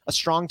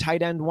strong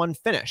tight end 1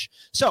 finish.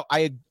 So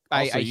I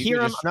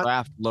hear him.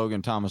 Draft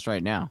Logan Thomas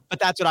right now.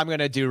 But that's what I'm going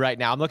to do right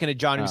now. I'm looking at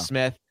Jonnu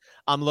Smith.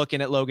 I'm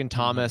looking at Logan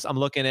Thomas. I'm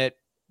looking at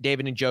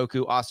David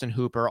Njoku, Austin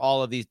Hooper,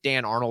 all of these,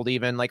 Dan Arnold,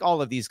 even like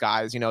all of these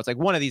guys. It's like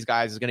one of these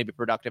guys is going to be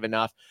productive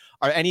enough.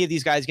 Are any of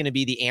these guys going to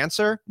be the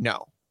answer?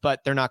 No,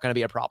 but they're not going to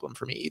be a problem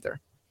for me either.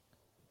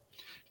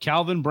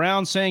 Calvin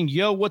Brown saying,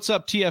 yo, what's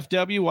up,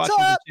 TFW? Watching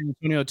from San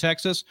Antonio,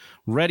 Texas.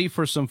 Ready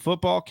for some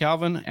football,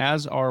 Calvin,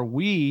 as are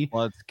we.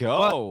 Let's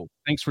go.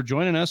 But thanks for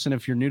joining us. And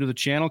if you're new to the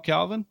channel,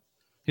 Calvin,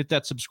 hit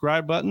that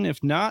subscribe button.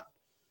 If not,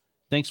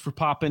 thanks for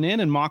popping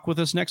in and mock with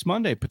us next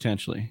Monday,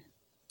 potentially.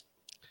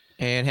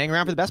 And hang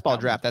around for the best ball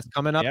draft. That's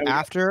coming up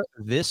after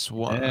this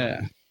one.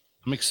 Yeah.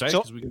 I'm excited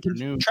because we get our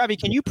new. Trevi,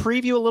 can you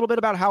preview a little bit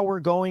about how we're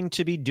going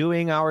to be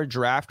doing our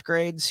draft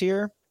grades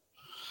here?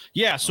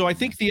 Yeah, so I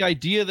think the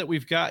idea that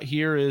we've got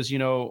here is,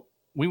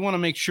 we want to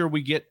make sure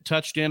we get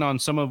touched in on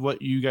some of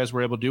what you guys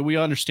were able to do. We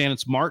understand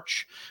it's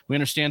March. We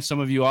understand some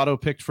of you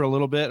auto-picked for a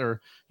little bit, or,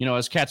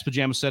 as Cat's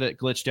Pajamas said, it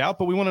glitched out.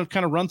 But we want to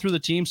kind of run through the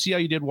team, see how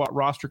you did what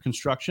roster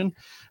construction.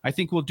 I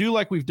think we'll do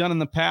like we've done in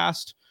the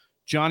past.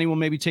 Johnny will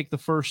maybe take the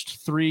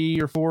first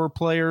 3 or 4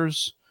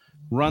 players,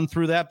 run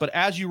through that. But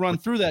as you run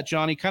through that,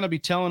 Johnny, kind of be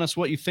telling us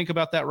what you think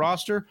about that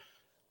roster.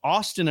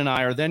 Austin and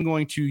I are then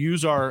going to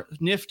use our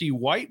nifty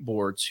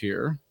whiteboards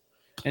here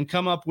and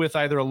come up with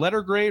either a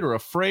letter grade or a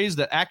phrase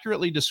that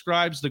accurately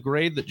describes the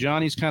grade that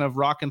Johnny's kind of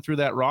rocking through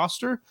that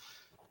roster.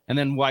 And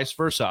then vice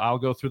versa. I'll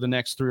go through the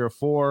next 3 or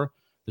 4.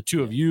 The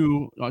two of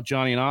you,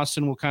 Johnny and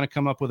Austin, will kind of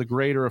come up with a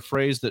grade or a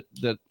phrase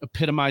that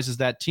epitomizes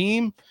that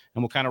team,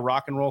 and we'll kind of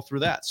rock and roll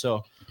through that.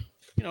 So,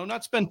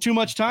 not spend too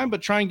much time,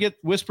 but try and get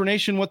Whisper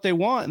Nation what they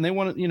want. And they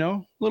want,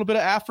 a little bit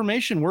of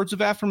affirmation, words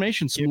of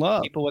affirmation, some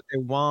love. People what they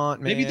want,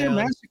 man. Maybe they're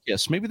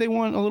masochists. Maybe they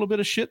want a little bit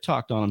of shit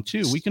talked on them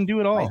too. We can do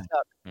it all.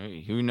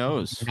 Hey, who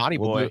knows? Naughty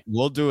boy.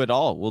 We'll do it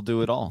all. We'll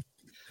do it all.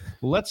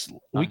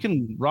 We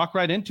can rock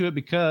right into it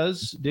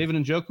because David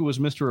Njoku was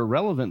Mr.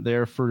 Irrelevant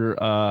there for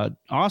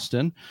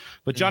Austin.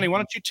 But Johnny, why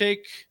don't you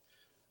take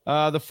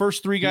the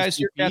first 3 guys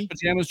here, Cat's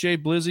Pajamas, Jay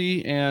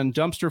Blizzy, and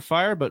Dumpster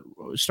Fire, but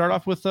start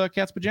off with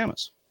Cat's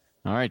Pajamas.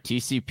 All right,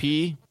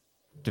 TCP,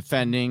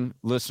 defending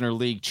Listener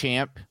League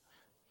champ,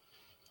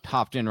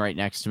 hopped in right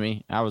next to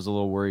me. I was a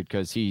little worried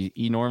because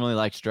he normally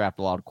likes to draft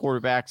a lot of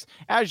quarterbacks.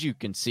 As you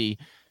can see,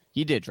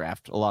 he did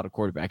draft a lot of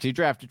quarterbacks. He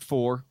drafted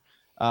 4.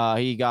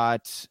 He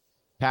got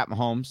Pat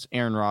Mahomes,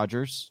 Aaron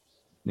Rodgers.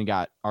 He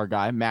got our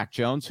guy, Mac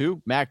Jones.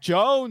 Who? Mac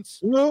Jones!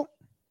 Who?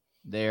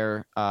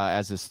 There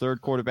as his 3rd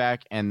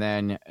quarterback. And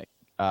then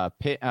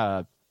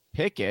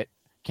Pickett.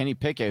 Kenny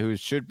Pickett, who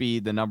should be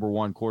the number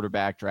 1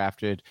 quarterback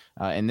drafted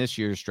in this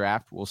year's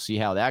draft. We'll see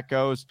how that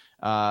goes.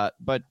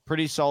 But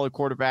pretty solid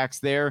quarterbacks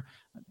there.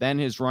 Then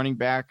his running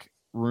back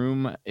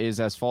room is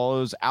as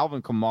follows.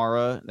 Alvin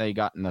Kamara, they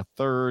got in the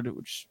 3rd,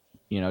 which,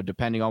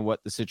 depending on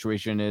what the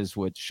situation is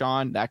with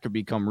Sean, that could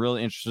become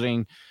really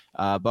interesting.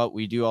 But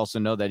we do also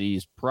know that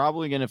he's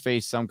probably going to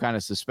face some kind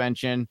of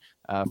suspension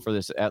for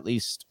this at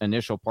least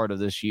initial part of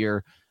this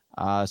year.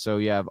 So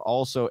you have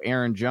also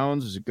Aaron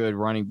Jones, who's a good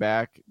running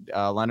back.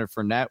 Leonard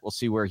Fournette, we'll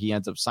see where he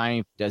ends up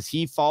signing. Does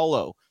he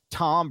follow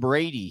Tom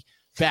Brady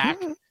back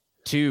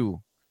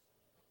to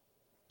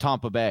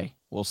Tampa Bay?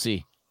 We'll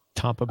see.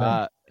 Tampa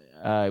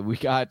Bay. We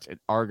got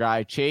our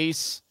guy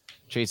Chase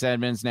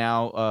Edmonds,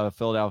 now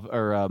Philadelphia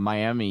or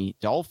Miami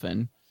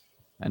Dolphin.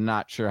 I'm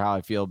not sure how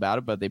I feel about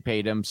it, but they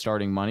paid him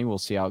starting money. We'll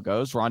see how it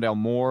goes. Rondale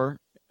Moore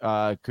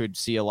could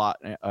see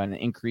an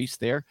increase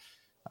there,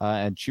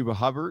 and Chuba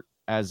Hubbard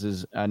as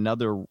is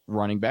another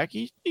running back.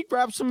 He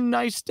grabbed some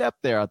nice depth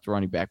there at the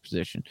running back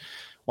position.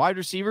 Wide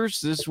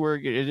receivers, this is where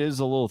it is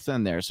a little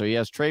thin there. So he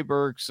has Trey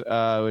Burks,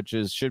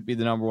 should be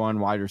the number 1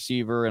 wide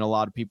receiver in a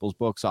lot of people's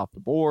books off the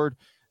board.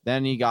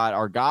 Then he got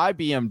our guy,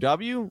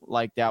 BMW,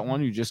 like that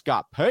one who just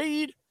got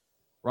paid.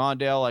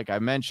 Rondale, like I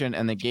mentioned,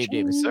 and then Gabe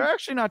Davis. They're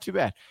actually not too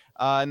bad.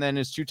 And then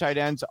his 2 tight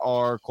ends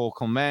are Cole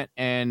Clement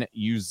and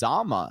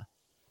Uzama.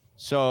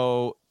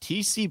 So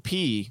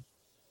TCP,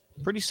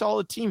 pretty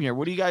solid team here.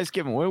 What do you guys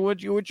give him?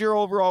 What's your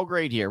overall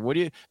grade here? What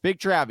do you, Big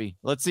Travie?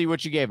 Let's see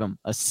what you gave him.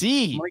 A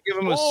C. I'm gonna give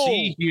him a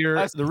C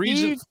here. The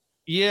reason,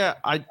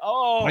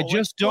 I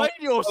just don't.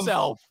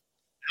 Yourself.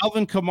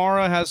 Alvin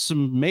Kamara has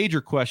some major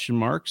question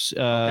marks.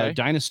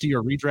 Dynasty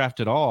or redraft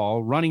at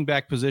all. Running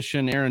back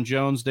position, Aaron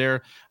Jones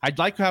there. I'd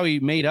like how he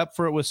made up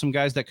for it with some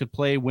guys that could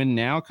play win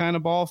now kind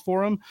of ball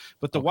for him.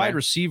 But the wide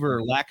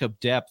receiver lack of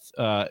depth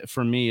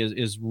for me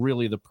is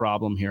really the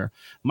problem here.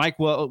 Mike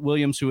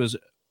Williams, who is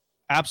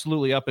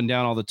absolutely up and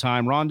down all the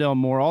time. Rondale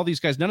Moore, all these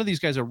guys, none of these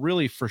guys are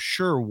really for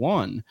sure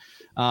 1.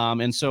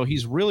 And so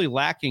he's really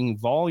lacking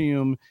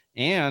volume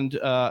and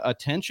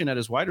attention at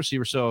his wide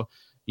receiver. So,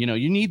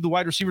 you need the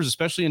wide receivers,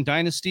 especially in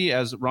Dynasty,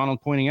 as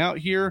Ronald pointing out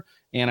here.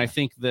 And I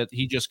think that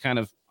he just kind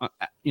of,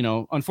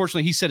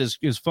 unfortunately, he said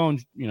his phone,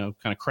 kind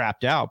of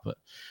crapped out, but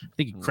I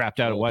think he crapped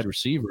out a wide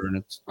receiver, and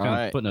it's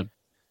kind of putting a.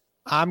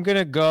 I'm going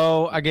to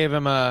go. I gave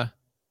him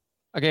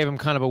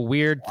kind of a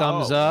weird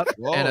thumbs up.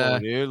 Whoa,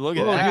 dude, look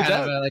at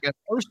that.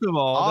 First of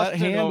all, Austin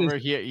that hand over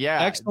is here,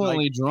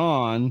 excellently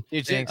drawn.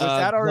 Was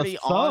that already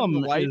on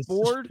the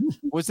whiteboard?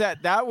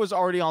 That was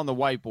already on the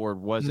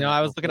whiteboard? No,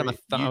 I was looking at my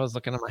thumb. I was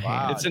looking at my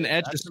hand. It's an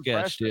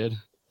Etch-a-Sketch, dude.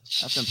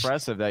 That's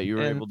impressive that you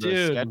were able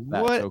to sketch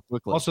that so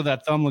quickly. Also,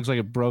 that thumb looks like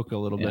it broke a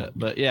little bit,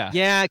 but yeah.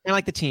 Yeah, kind of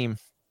like the team.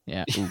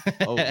 Yeah.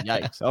 Oh,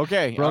 yikes.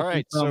 Okay. All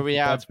right. So we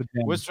have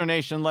Worcester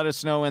Nation. Let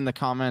us know in the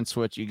comments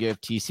what you give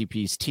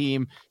TCP's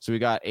team. So we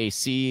got a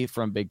C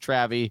from Big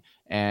Travie,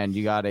 and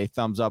you got a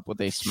thumbs up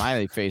with a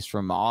smiley face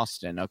from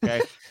Austin.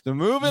 Okay. So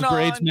moving on.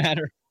 Grades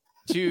matter.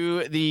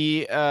 To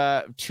the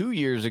 2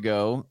 years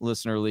ago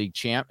Listener League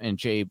champ and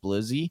Jay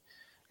Blizzy.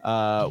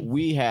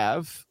 We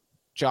have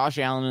Josh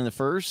Allen in the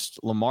first.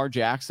 Lamar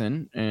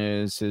Jackson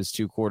is his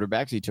 2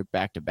 quarterbacks. He took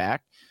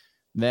back-to-back.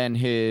 Then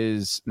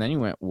he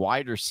went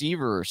wide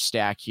receiver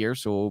stack here.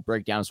 So we'll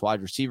break down his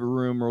wide receiver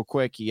room real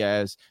quick. He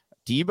has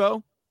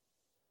Debo,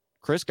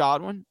 Chris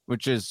Godwin,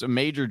 which is a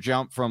major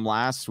jump from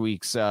last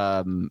week's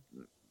mock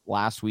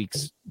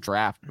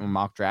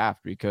draft,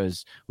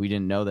 because we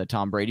didn't know that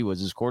Tom Brady was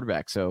his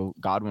quarterback. So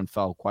Godwin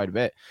fell quite a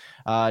bit.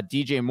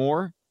 DJ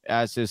Moore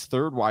as his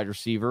 3rd wide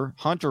receiver.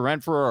 Hunter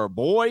Renfrow, our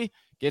boy,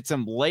 gets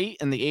him late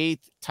in the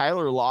 8th.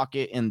 Tyler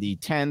Lockett in the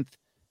 10th.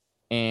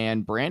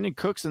 And Brandon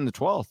Cooks in the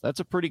 12th.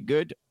 That's a pretty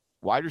good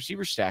wide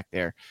receiver stack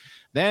there.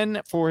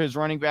 Then for his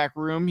running back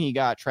room, he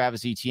got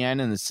Travis Etienne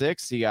in the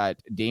 6th. He got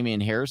Damian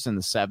Harris in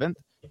the 7th.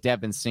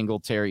 Devin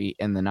Singletary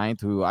in the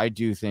 9th, who I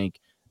do think,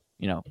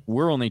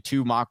 we're only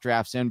 2 mock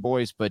drafts in,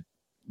 boys, but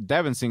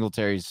Devin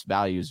Singletary's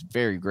value is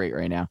very great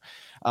right now.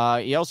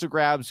 He also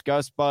grabs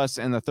Gus Bus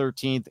in the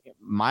 13th,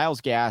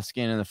 Myles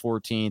Gaskin in the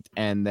 14th,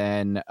 and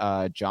then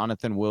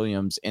Jonathan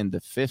Williams in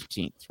the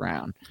 15th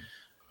round.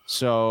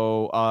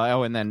 So,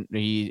 and then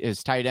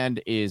his tight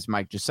end is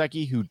Mike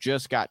Gesicki, who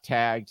just got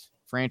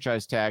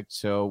franchise tagged.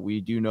 So we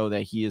do know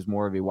that he is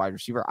more of a wide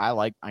receiver. I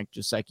like Mike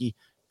Gesicki.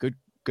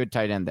 Good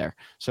tight end there.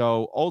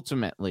 So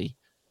ultimately,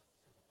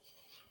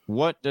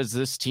 what does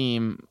this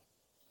team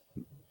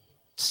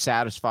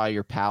satisfy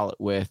your palate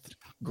with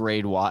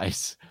grade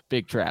wise,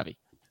 Big Travie?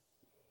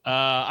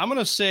 I'm going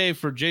to say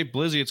for Jay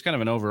Blizzy, it's kind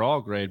of an overall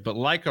grade, but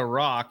like a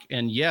rock.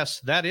 And yes,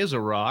 that is a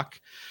rock.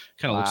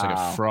 Kind of looks like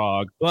a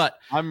frog, but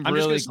I'm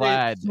really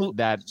glad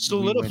that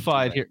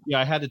solidified here. Yeah,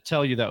 I had to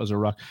tell you that was a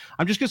rock.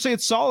 I'm just gonna say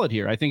it's solid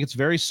here. I think it's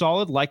very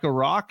solid, like a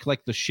rock,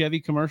 like the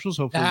Chevy commercials.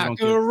 Hopefully, like we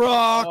don't get a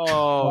rock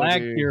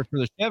flag here for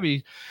the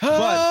Chevy,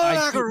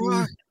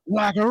 but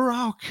like a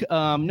rock.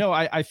 No,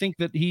 I think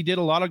that he did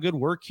a lot of good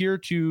work here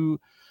to,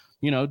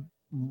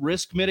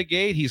 risk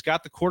mitigate. He's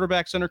got the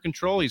quarterbacks under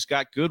control. He's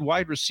got good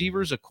wide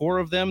receivers, a core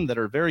of them that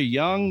are very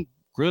young,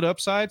 good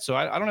upside. So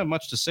I don't have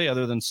much to say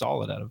other than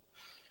solid out of.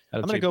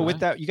 I'm going to go with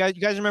that. You guys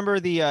remember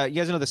you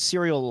guys know the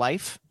cereal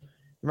Life?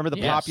 Remember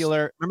the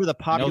popular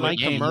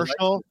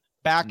commercial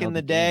back in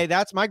the day?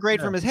 That's my grade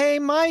from his, hey,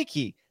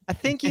 Mikey, I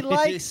think he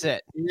likes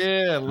it.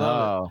 Yeah,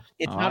 love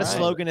it. It's not a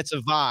slogan, it's a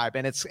vibe.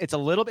 And it's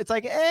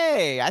like,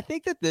 hey, I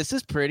think that this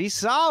is pretty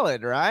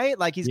solid, right?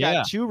 Like he's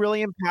got 2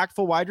 really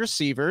impactful wide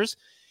receivers.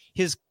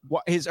 His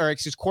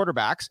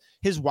quarterbacks,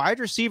 his wide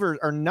receivers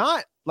are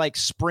not like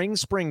spring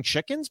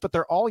chickens, but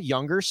they're all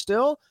younger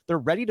still. They're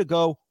ready to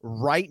go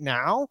right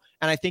now.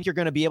 And I think you're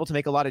going to be able to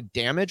make a lot of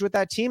damage with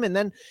that team. And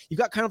then you've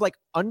got kind of like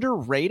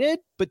underrated,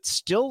 but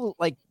still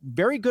like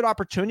very good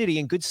opportunity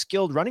and good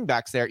skilled running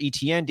backs there.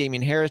 Etienne,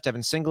 Damian Harris,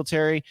 Devin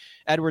Singletary,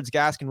 Edwards,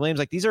 Gaskin, Williams.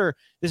 Like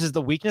this is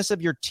the weakness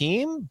of your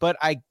team, but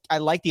I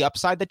like the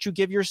upside that you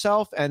give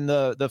yourself and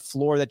the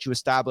floor that you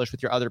establish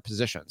with your other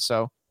positions.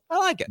 So I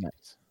like it.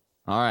 Nice.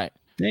 All right.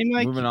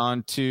 Moving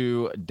on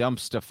to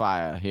Dumpster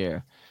Fire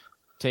here.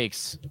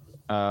 Takes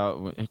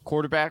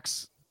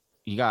quarterbacks.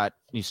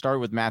 You start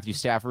with Matthew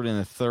Stafford in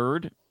the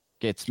 3rd.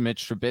 Gets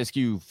Mitch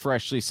Trubisky, who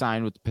freshly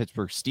signed with the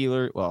Pittsburgh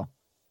Steelers. Well,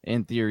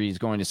 in theory, he's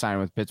going to sign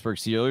with Pittsburgh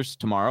Steelers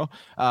tomorrow.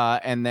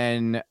 And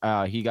then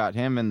he got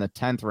him in the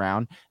 10th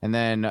round. And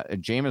then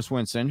Jameis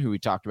Winston, who we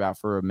talked about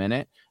for a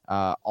minute,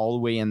 all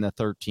the way in the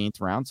 13th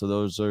round. So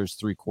those are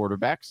 3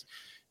 quarterbacks.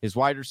 His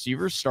wide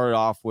receivers started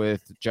off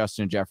with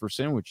Justin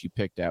Jefferson, which he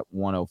picked at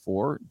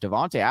 104.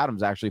 Devontae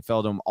Adams actually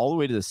fell to him all the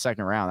way to the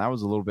 2nd round. That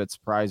was a little bit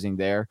surprising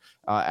there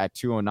at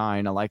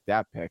 209. I like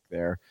that pick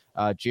there.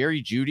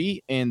 Jerry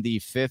Jeudy in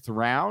the 5th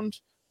round.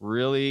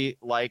 Really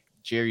like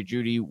Jerry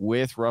Jeudy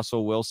with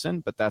Russell Wilson,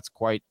 but that's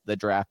quite the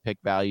draft pick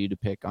value to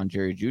pick on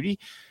Jerry Jeudy.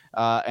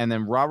 And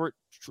then Robert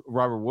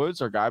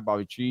Woods, our guy,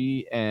 Bobby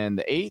Tree, in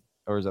the 8th.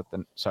 Or is that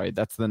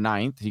that's the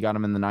 9th. He got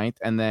him in the 9th.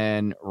 And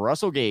then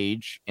Russell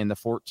Gage in the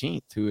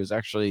 14th, who is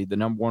actually the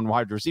number 1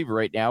 wide receiver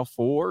right now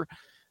for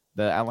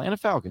the Atlanta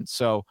Falcons.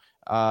 So,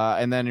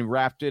 and then he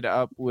wrapped it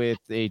up with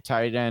a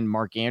tight end,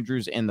 Mark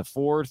Andrews, in the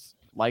 4th,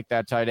 like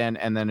that tight end.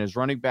 And then his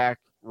running back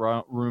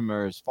room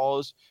are as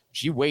follows.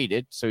 He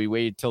waited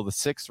till the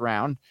 6th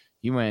round.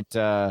 He went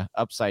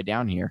upside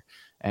down here.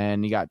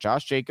 And he got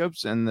Josh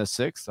Jacobs in the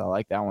 6th. I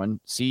like that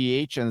one.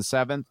 CEH in the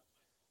 7th.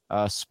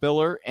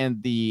 Spiller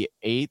in the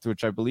 8th,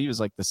 which I believe is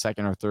like the 2nd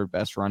or 3rd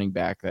best running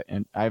back.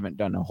 And I haven't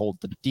done a whole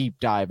deep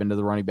dive into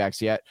the running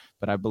backs yet,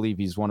 but I believe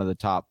he's one of the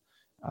top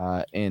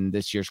in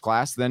this year's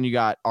class. Then you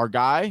got our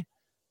guy.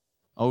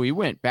 Oh, he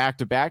went back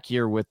to back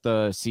here with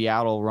the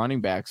Seattle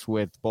running backs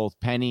with both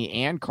Penny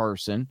and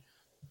Carson.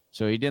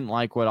 So he didn't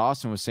like what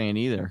Austin was saying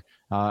either.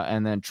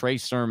 and then Trey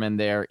Sermon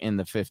there in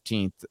the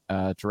 15th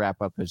to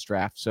wrap up his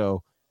draft.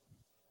 So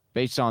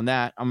based on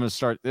that, I'm going to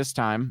start this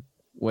time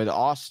with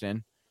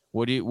Austin.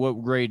 What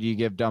grade do you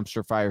give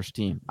Dumpster Fire's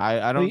team?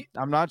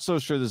 I'm not so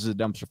sure this is a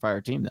Dumpster Fire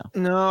team though.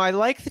 No, I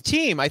like the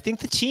team. I think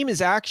the team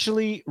is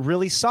actually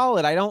really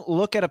solid. I don't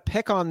look at a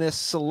pick on this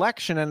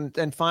selection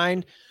and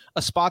find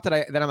a spot that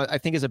I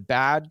think is a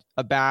bad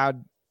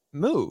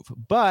move.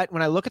 But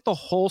when I look at the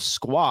whole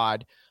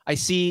squad, I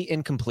see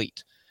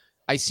incomplete.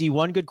 I see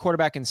one good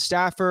quarterback in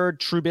Stafford.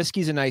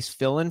 Trubisky's a nice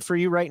fill-in for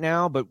you right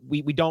now, but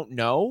we don't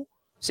know.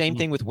 Same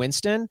thing with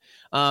Winston.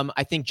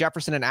 I think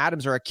Jefferson and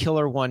Adams are a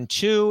killer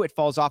 1-2. It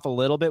falls off a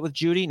little bit with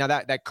Judy. Now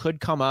that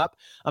could come up.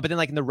 But then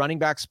like in the running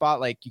back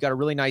spot, like you got a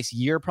really nice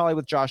year probably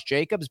with Josh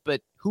Jacobs,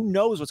 but who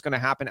knows what's going to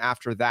happen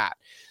after that.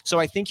 So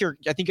I think you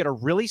got a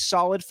really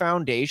solid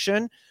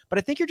foundation, but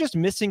I think you're just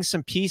missing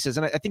some pieces.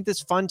 And I think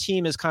this fun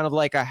team is kind of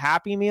like a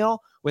Happy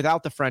Meal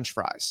without the French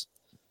fries.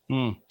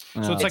 So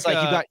it's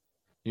like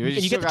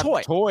you get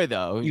the toy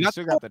though. You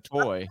still got the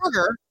toy,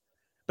 burger,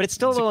 but it's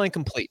still a little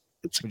incomplete.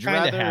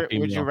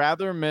 Would you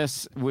rather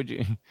miss?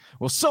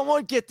 Will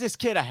someone get this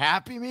kid a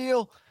Happy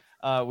Meal?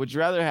 Would you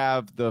rather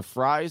have the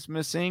fries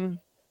missing,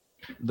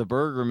 the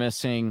burger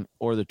missing,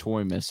 or the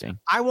toy missing?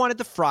 I wanted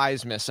the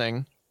fries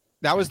missing.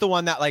 That was the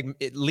one that like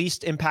at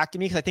least impacted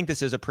me because I think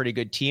this is a pretty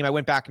good team. I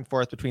went back and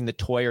forth between the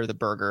toy or the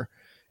burger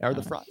or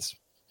the fries.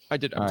 I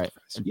did. All right.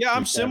 Yeah,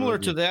 I'm similar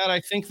to that. I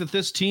think that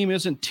this team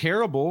isn't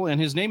terrible, and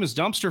his name is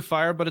Dumpster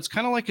Fire, but it's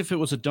kind of like if it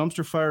was a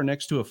dumpster fire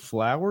next to a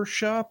flower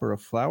shop or a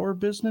flower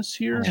business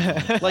here.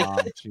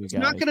 Like, it's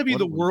not going to be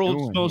the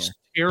world's most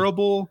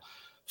terrible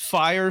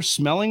fire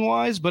smelling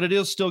wise, but it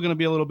is still going to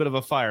be a little bit of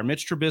a fire.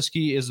 Mitch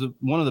Trubisky is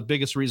one of the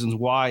biggest reasons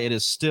why it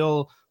is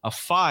still a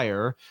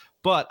fire.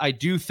 But I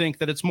do think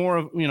that it's more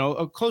of,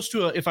 close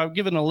to if I'm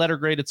given a letter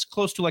grade, it's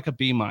close to like a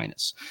B-.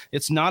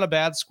 It's not a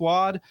bad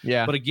squad.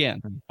 Yeah. But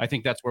again, I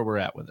think that's where we're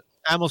at with it.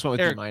 I almost went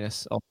with B-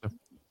 also.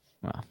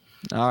 Wow.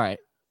 All right.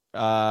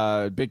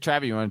 Big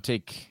Travis, you want to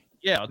take?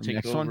 Yeah, I'll take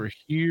it over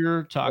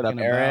here. Talking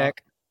about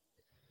Eric.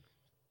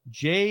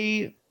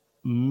 Jay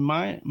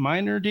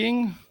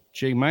Meinerding.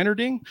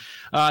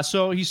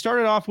 So he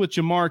started off with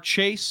Jamar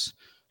Chase.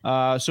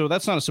 So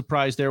that's not a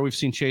surprise there. We've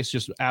seen Chase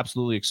just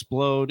absolutely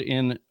explode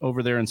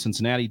over there in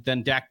Cincinnati.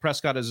 Then Dak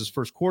Prescott as his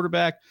first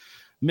quarterback.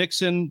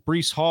 Mixon,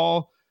 Breece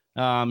Hall.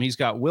 He's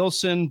got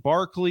Wilson,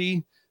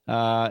 Barkley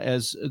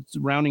as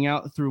rounding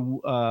out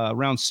through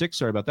round 6.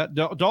 Sorry about that.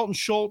 Dalton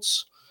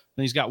Schultz.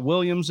 And he's got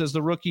Williams as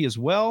the rookie as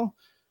well.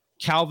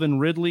 Calvin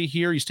Ridley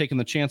here. He's taking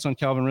the chance on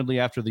Calvin Ridley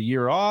after the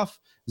year off.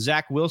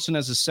 Zach Wilson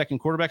as his second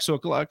quarterback. So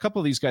a couple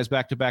of these guys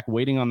back-to-back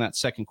waiting on that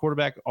second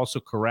quarterback. Also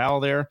Corral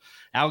there.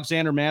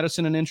 Alexander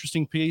Madison, an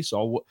interesting piece,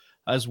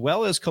 as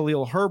well as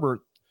Khalil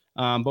Herbert.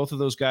 Both of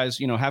those guys,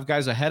 have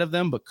guys ahead of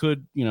them, but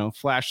could,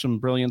 flash some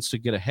brilliance to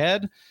get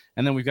ahead.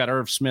 And then we've got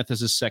Irv Smith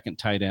as his second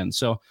tight end.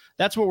 So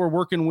that's what we're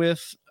working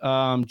with.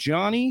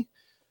 Johnny,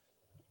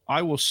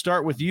 I will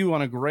start with you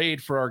on a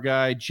grade for our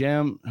guy,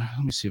 Jem.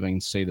 Let me see if I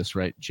can say this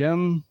right.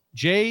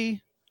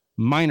 Jay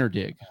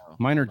Meinerding.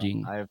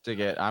 I have to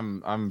get.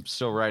 I'm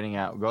still writing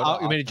out. You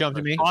want me to jump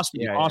to me?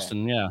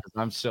 Austin. Yeah.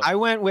 I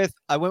went with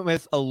a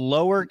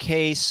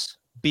lowercase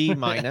B-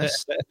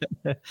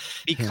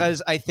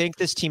 because I think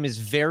this team is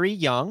very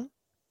young.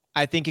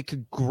 I think it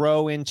could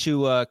grow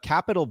into a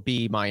capital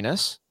B-,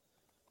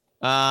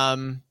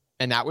 and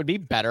that would be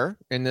better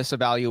in this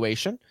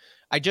evaluation.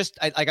 I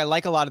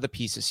like a lot of the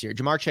pieces here.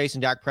 Jamar Chase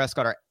and Dak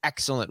Prescott are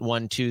excellent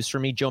 1-2s for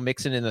me. Joe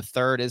Mixon in the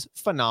third is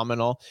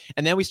phenomenal.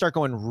 And then we start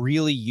going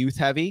really youth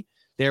heavy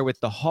there with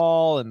the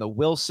Hall and the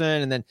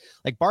Wilson. And then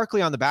like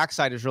Barkley on the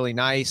backside is really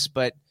nice,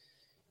 but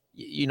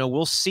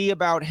we'll see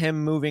about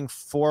him moving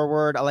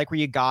forward. I like where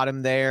you got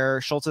him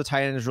there. Schultz at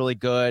tight end is really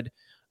good.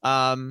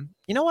 You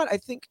know what? I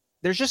think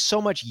there's just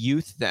so much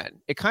youth then.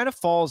 It kind of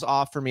falls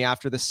off for me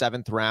after the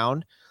 7th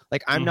round.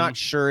 Like, I'm not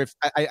sure if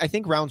I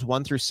think rounds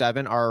 1 through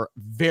 7 are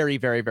very,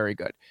 very, very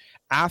good.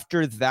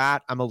 After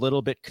that, I'm a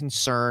little bit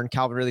concerned.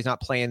 Calvin Ridley's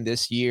not playing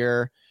this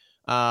year.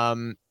 We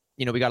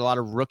got a lot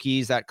of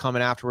rookies that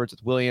coming afterwards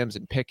with Williams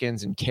and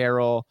Pickens and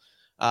Carroll.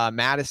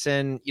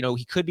 Madison,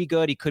 he could be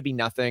good. He could be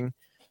nothing.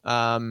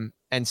 And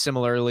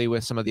similarly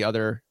with some of the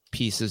other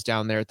pieces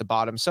down there at the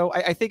bottom. So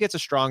I think it's a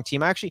strong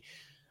team. Actually,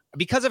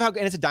 because of and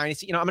it's a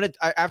dynasty,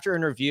 after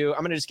an review, I'm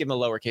going to just give him a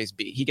lowercase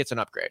B. He gets an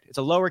upgrade. It's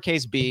a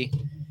lowercase B.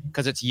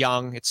 Because it's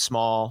young, it's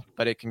small,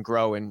 but it can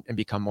grow and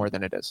become more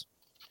than it is.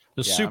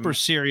 Super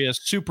serious,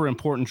 super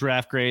important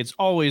draft grades,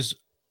 always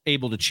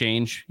able to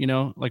change,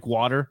 like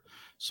water.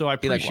 So I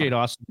appreciate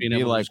Austin being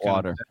able to like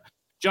water.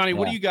 Johnny,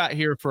 what do you got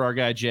here for our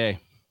guy Jay?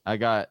 I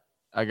got.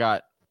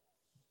 Can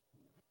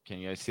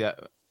you guys see that?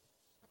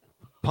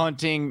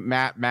 Punting,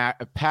 Pat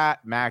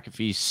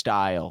McAfee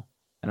style.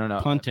 I don't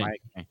know. Punting.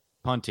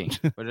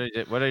 What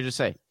did I just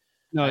say?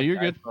 No, you're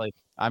good.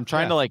 I'm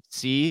trying to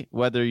see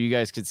whether you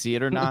guys could see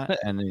it or not,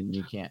 and then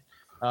you can't.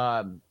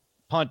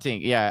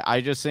 Punting, yeah. I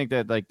just think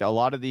that a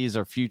lot of these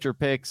are future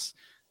picks.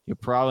 You'll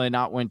probably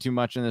not win too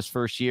much in this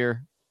first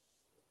year.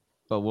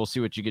 we'll see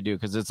what you could do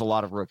because it's a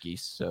lot of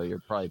rookies. So you're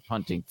probably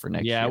punting for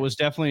next year. Yeah, it was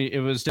definitely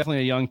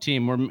a young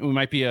team. We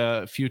might be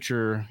a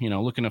future,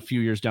 looking a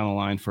few years down the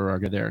line for our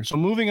guy there. So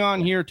moving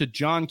on here to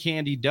John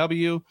Candy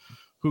W,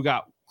 who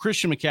got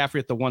Christian McCaffrey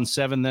at the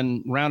 1-7,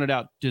 then rounded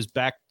out his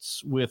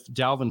backs with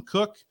Dalvin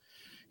Cook.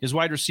 His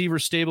wide receiver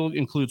stable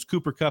includes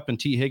Cooper Kupp and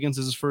T. Higgins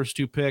as his first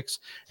 2 picks.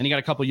 And he got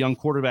a couple young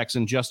quarterbacks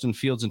in Justin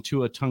Fields and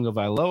Tua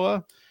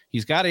Tagovailoa.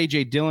 He's got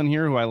A.J. Dillon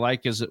here, who I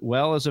like as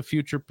well as a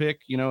future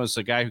pick, as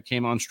a guy who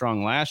came on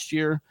strong last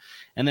year.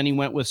 And then he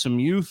went with some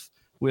youth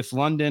with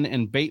London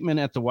and Bateman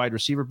at the wide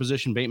receiver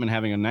position. Bateman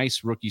having a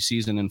nice rookie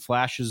season and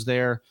flashes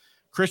there.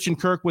 Christian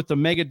Kirk with the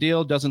mega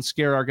deal doesn't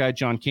scare our guy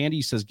John Candy.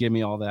 He says, give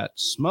me all that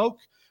smoke.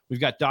 We've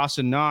got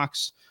Dawson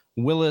Knox,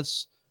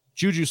 Willis,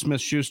 Juju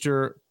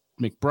Smith-Schuster,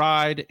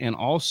 McBride, and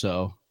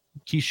also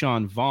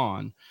Keyshawn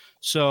Vaughn.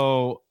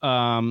 So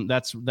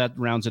that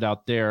rounds it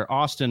out there.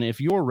 Austin,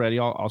 if you're ready,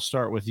 I'll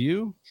start with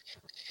you.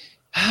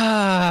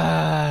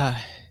 Yeah,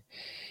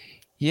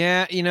 I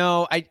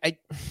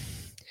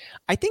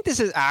think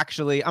this is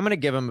actually. I'm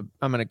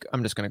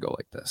just gonna go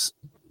like this.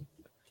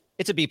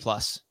 It's a B+.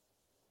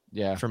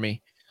 Yeah, for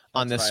me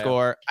on this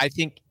score. I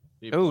think.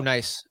 Oh,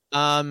 nice.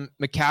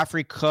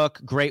 McCaffrey, Cook,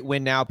 great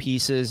win now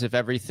pieces. If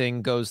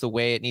everything goes the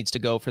way it needs to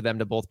go for them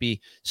to both be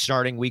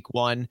starting week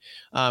 1.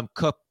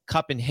 Cook,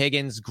 Kupp, and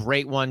Higgins,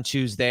 great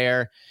 1-2s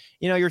there.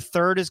 Your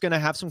third is going to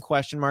have some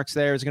question marks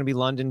there. It's going to be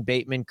London,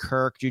 Bateman,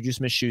 Kirk, Juju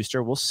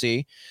Smith-Schuster. We'll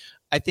see.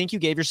 I think you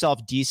gave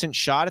yourself decent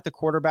shot at the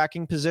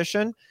quarterbacking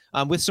position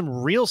with some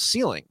real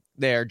ceiling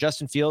there.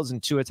 Justin Fields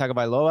and Tua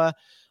Tagovailoa.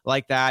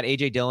 Like that.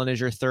 A.J. Dillon is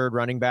your third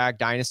running back.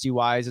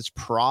 Dynasty-wise, it's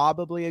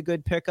probably a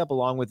good pickup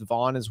along with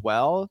Vaughn as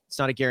well. It's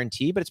not a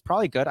guarantee, but it's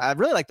probably good. I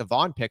really like the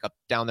Vaughn pickup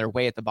down there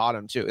way at the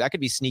bottom, too. That could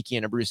be sneaky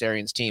in a Bruce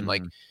Arians team.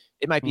 Like,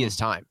 it might be his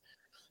time.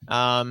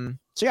 So,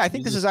 yeah, I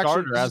think this is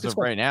actually – as of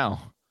right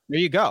now.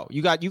 There you go.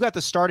 You got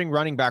the starting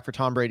running back for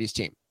Tom Brady's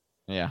team.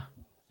 Yeah.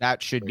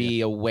 That should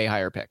be a way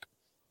higher pick.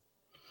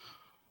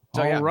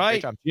 So, all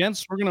right,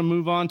 gents, we're going to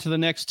move on to the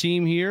next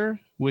team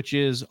here, which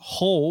is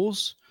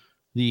Holes.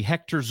 The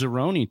Hector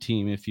Zeroni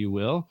team, if you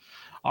will.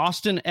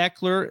 Austin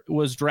Eckler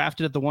was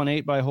drafted at the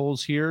 1-8 by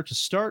Holes here to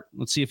start.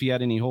 Let's see if he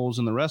had any holes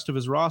in the rest of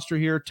his roster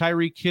here.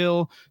 Tyreek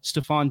Hill,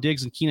 Stephon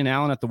Diggs, and Keenan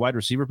Allen at the wide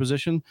receiver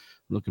position.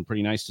 Looking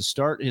pretty nice to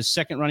start. His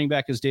second running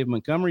back is David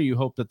Montgomery. You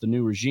hope that the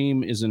new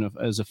regime is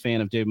a fan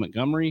of David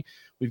Montgomery.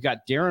 We've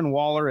got Darren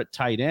Waller at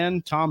tight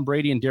end, Tom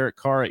Brady and Derek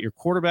Carr at your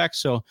quarterback.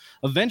 So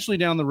eventually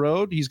down the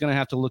road, he's going to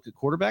have to look at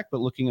quarterback,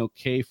 but looking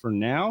okay for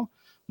now.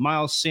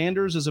 Miles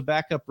Sanders as a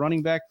backup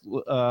running back,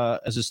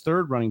 as his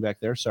third running back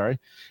there, sorry.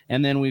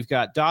 And then we've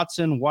got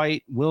Dotson,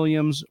 White,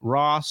 Williams,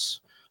 Ross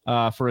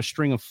for a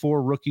string of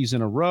 4 rookies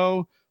in a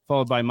row,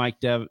 followed by Mike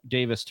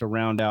Davis to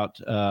round out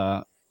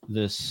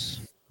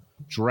this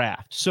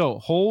draft. So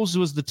Holes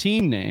was the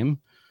team name.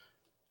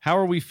 How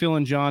are we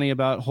feeling, Johnny,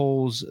 about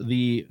Holes,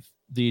 the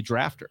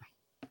drafter?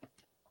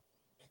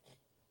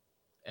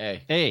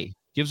 A.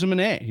 Gives him an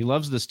A. He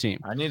loves this team.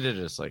 I need to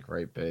just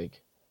write big.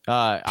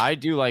 I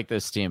do like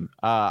this team.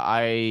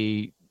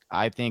 I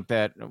think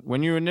that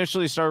when you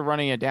initially started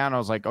running it down, I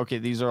was like, okay,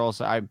 these are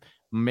also, I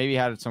maybe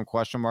had some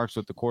question marks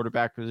with the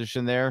quarterback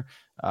position there.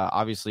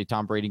 Obviously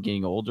Tom Brady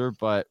getting older,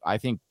 but I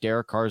think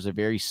Derek Carr is a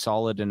very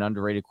solid and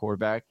underrated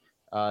quarterback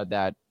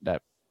that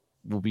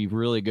will be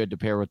really good to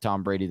pair with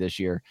Tom Brady this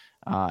year.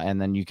 And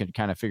then you can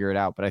kind of figure it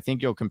out. But I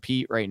think you'll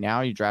compete right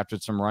now. You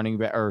drafted some running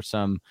back or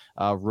some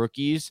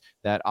rookies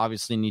that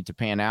obviously need to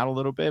pan out a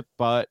little bit,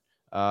 but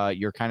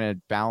you're kind of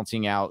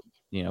balancing out,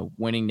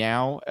 winning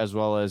now as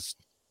well as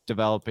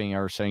developing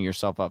or setting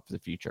yourself up for the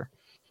future.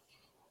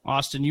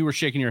 Austin, you were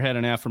shaking your head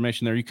in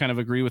affirmation there. You kind of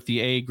agree with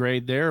the A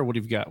grade there, or what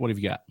have you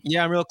got?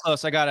 Yeah, I'm real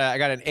close. I got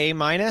an A-,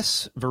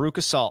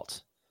 Veruca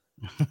Salt.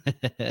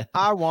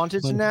 I want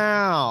it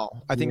now.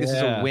 I think this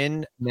is a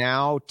win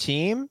now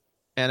team.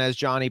 And as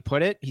Johnny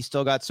put it, he's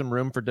still got some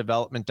room for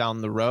development down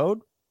the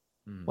road.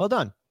 Well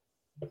done.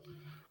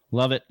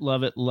 Love it,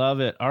 love it,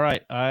 love it. All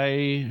right,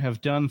 I have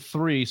done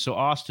 3. So,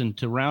 Austin,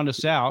 to round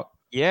us out.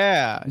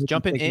 Yeah,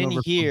 jumping in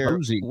here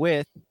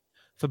with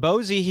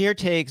Fabosi here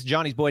takes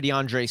Johnny's boy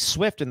DeAndre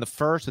Swift in the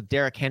first with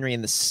Derrick Henry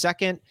in the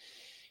second.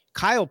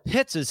 Kyle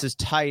Pitts is his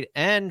tight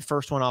end,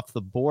 first one off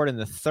the board in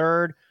the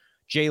third.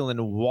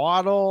 Jalen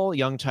Waddle,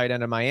 young tight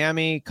end of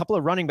Miami. A couple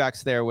of running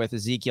backs there with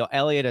Ezekiel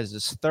Elliott as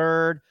his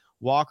third.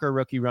 Walker,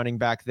 rookie running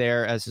back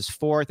there as his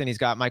fourth. And he's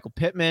got Michael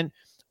Pittman,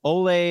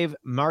 Olave,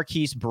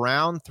 Marquise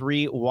Brown,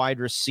 3 wide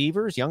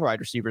receivers, young wide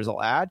receivers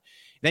I'll add.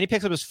 Then he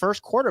picks up his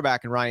first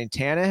quarterback in Ryan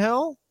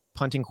Tannehill.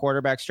 Punting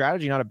quarterback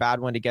strategy, not a bad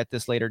one to get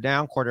this later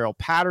down. Cordarrelle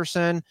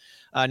Patterson,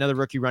 another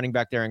rookie running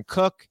back there in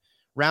Cook.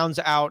 Rounds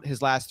out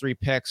his last 3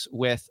 picks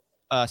with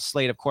a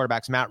slate of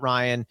quarterbacks, Matt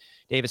Ryan,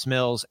 Davis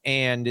Mills,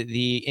 and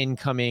the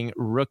incoming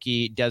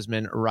rookie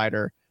Desmond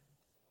Ridder.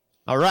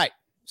 All right,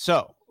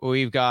 so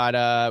we've got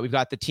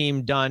the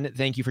team done.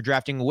 Thank you for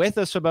drafting with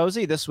us,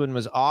 Fabosi. This one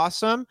was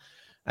awesome.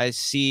 I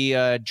see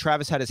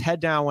Travis had his head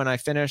down when I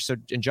finished,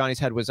 and Johnny's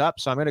head was up.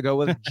 So I'm going to go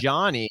with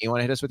Johnny. You want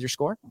to hit us with your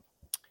score?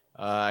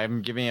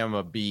 I'm giving him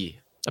a B.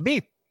 A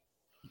B.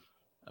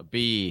 A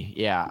B.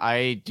 Yeah,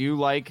 I do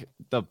like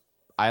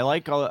I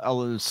like a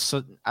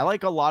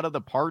lot of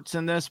the parts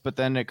in this, but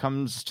then it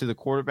comes to the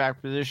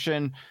quarterback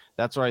position.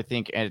 That's where I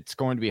think it's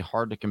going to be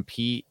hard to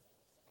compete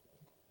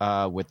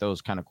with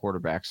those kind of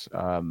quarterbacks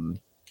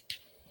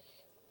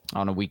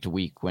on a week to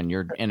week when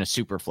you're in a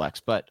super flex.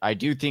 But I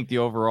do think the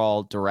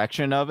overall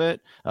direction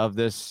of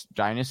this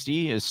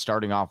dynasty is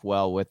starting off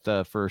well with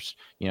the first,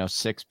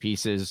 6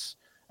 pieces,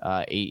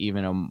 8,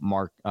 even a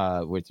mark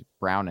with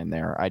Brown in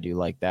there. I do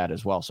like that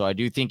as well. So I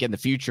do think in the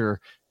future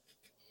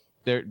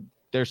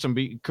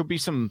could be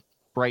some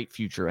bright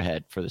future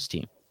ahead for this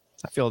team.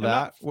 I feel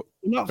that.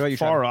 Not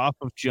far off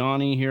of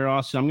Johnny here,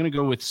 Austin. I'm going to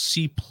go with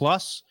C+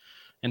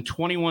 and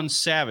 2021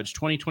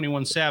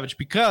 Savage,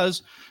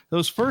 because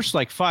those first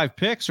 5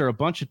 picks are a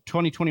bunch of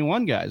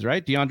 2021 guys,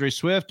 right? DeAndre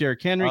Swift,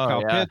 Derrick Henry,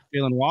 Kyle Pitts,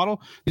 Jalen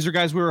Waddle. These are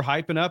guys we were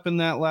hyping up in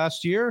that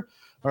last year.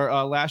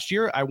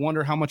 I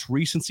wonder how much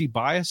recency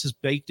bias is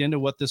baked into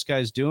what this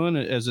guy's doing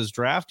as his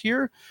draft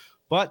here.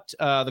 But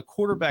the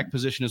quarterback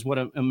position is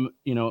what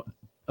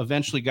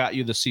eventually got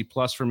you the C+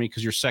 for me,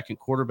 because your second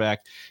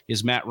quarterback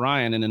is Matt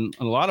Ryan, and in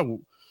a lot of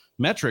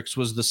metrics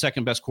was the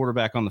second best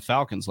quarterback on the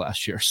Falcons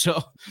last year.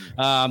 So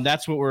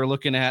that's what we're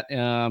looking at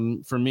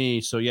for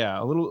me. So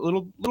yeah, a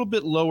little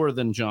bit lower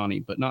than Johnny,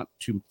 but not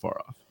too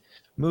far off.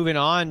 Moving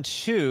on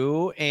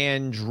to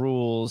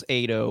Andrew's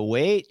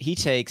 808. He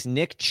takes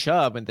Nick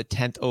Chubb in the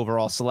 10th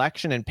overall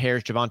selection and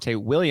pairs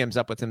Javonte Williams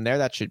up with him there.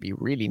 That should be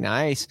really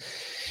nice.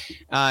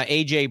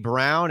 A.J.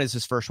 Brown is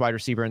his first wide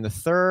receiver in the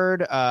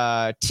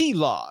 3rd.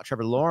 T-Law,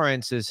 Trevor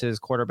Lawrence, is his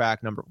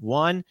quarterback number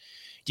 1.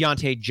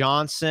 Deontay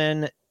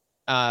Johnson,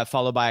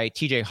 followed by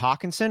T.J.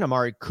 Hawkinson.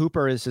 Amari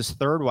Cooper is his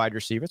 3rd wide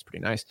receiver. It's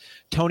pretty nice.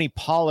 Tony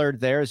Pollard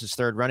there is his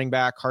 3rd running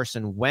back.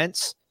 Carson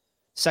Wentz,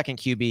 2nd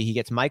QB. He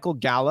gets Michael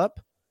Gallup,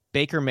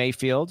 Baker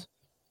Mayfield,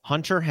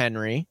 Hunter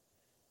Henry,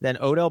 then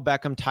Odell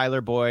Beckham, Tyler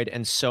Boyd,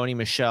 and Sony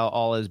Michel,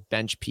 all as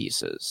bench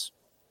pieces.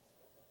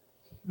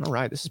 All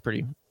right, this is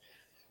pretty...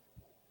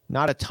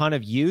 Not a ton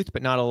of youth,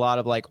 but not a lot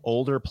of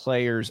older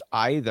players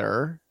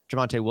either.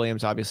 Javonte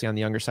Williams, obviously, on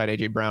the younger side.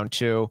 A.J. Brown,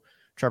 too.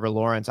 Trevor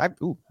Lawrence.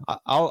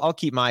 I'll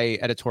keep my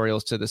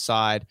editorials to the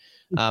side.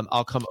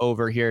 I'll come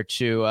over here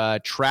to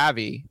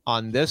Travi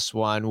on this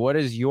one. What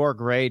is your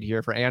grade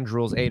here for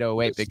Andrew's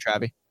 808, Big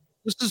Travi?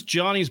 This is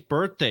Johnny's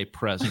birthday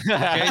present.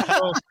 Okay,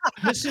 so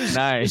this is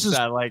nice.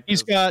 I like.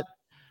 He's got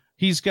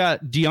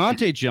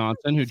Deontay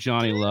Johnson, who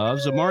Johnny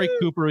loves. Amari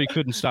Cooper, he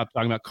couldn't stop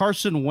talking about.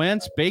 Carson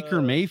Wentz,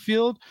 Baker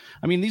Mayfield.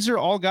 I mean, these are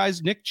all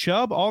guys. Nick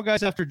Chubb, all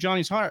guys after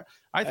Johnny's heart.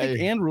 I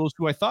think Andrews,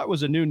 who I thought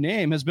was a new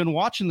name, has been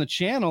watching the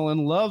channel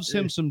and loves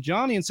him some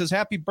Johnny and says,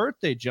 "Happy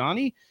birthday,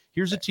 Johnny."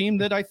 Here's a team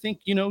that I think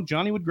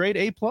Johnny would grade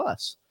A+.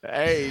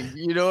 Hey,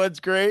 you know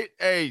what's great?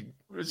 Hey,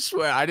 I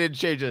swear I didn't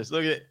change this.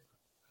 Look at it.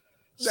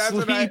 That's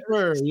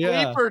sleeper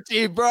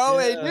team, bro.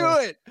 Yeah. They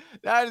knew it.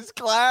 That is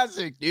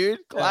classic, dude.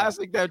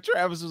 Classic that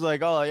Travis was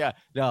like, oh yeah,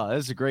 no,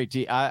 this is a great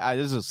team.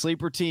 This is a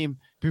sleeper team.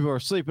 People are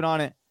sleeping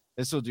on it.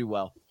 This will do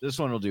well. This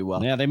one will do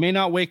well. Yeah, they may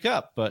not wake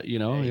up, but they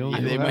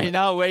may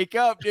not wake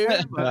up,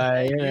 dude.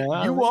 But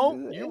you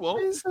won't. You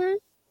won't.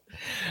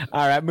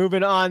 All right,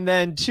 moving on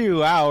then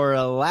to our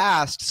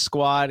last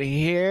squad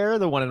here,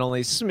 the one and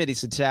only Smitty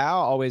Satao.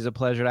 Always a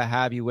pleasure to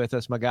have you with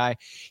us, my guy.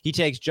 He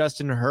takes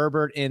Justin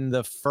Herbert in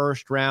the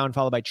 1st round,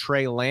 followed by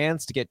Trey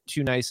Lance to get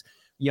 2 nice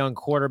young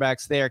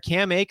quarterbacks there.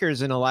 Cam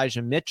Akers and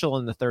Elijah Mitchell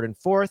in the 3rd and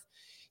 4th.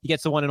 He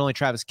gets the one and only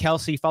Travis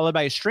Kelce, followed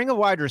by a string of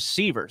wide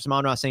receivers: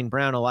 Amon-Ra St.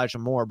 Brown, Elijah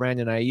Moore,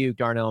 Brandon Ayuk,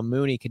 Darnell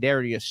Mooney,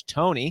 Kadarius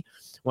Toney.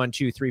 1,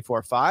 2, 3,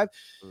 4, 5.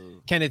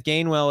 Kenneth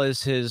Gainwell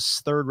is his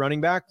 3rd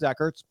running back. Zach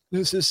Ertz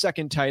is his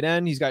 2nd tight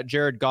end. He's got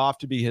Jared Goff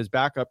to be his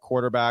backup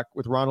quarterback,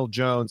 with Ronald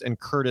Jones and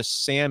Curtis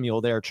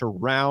Samuel there to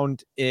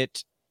round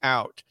it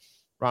out.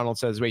 Ronald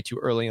says way too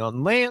early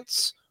on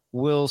Lance.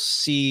 We'll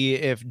see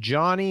if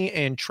Johnny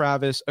and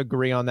Travis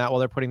agree on that while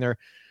they're putting their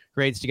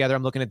grades together.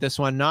 I'm looking at this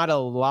one. Not a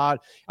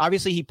lot.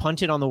 Obviously, he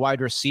punted on the wide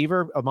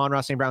receiver.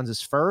 Amon-Ra St. Brown's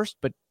his 1st,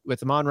 but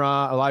with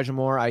Amon-Ra, Elijah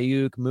Moore,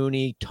 Ayuk,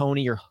 Mooney,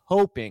 Toney, you're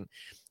hoping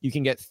you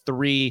can get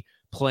 3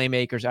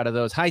 playmakers out of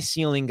those high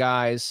ceiling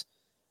guys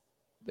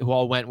who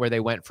all went where they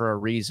went for a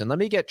reason. Let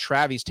me get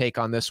Travi's take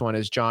on this one,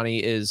 as Johnny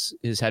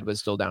his head was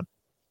still down.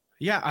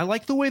 Yeah, I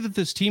like the way that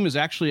this team is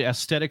actually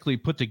aesthetically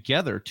put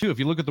together too. If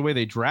you look at the way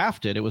they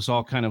drafted, it was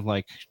all kind of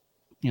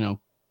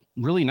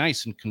really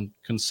nice and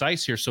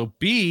concise here. So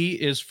B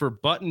is for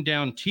button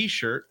down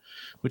t-shirt,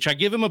 which I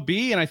give him a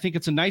B. And I think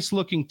it's a nice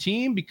looking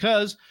team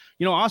because,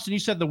 Austin, you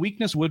said the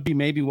weakness would be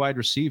maybe wide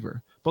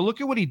receiver, but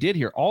look at what he did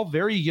here. All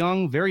very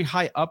young, very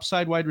high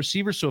upside wide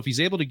receivers. So if he's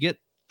able to get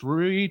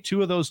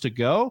 2 of those to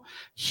go,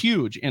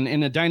 huge. And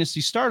in a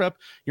dynasty startup,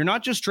 you're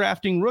not just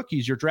drafting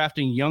rookies, you're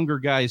drafting younger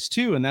guys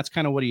too. And that's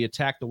kind of what he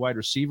attacked the wide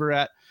receiver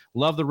at.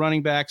 Love the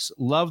running backs.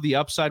 Love the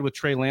upside with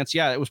Trey Lance.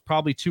 Yeah, it was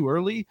probably too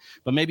early,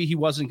 but maybe he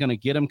wasn't going to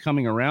get him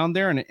coming around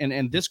there.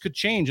 And this could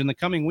change in the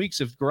coming weeks.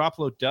 If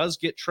Garoppolo does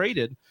get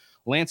traded,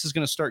 Lance is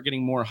going to start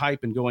getting more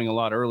hype and going a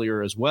lot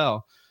earlier as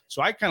well.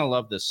 So I kind of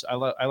love this. I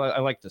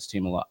like this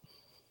team a lot.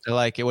 I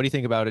like it. What do you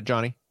think about it,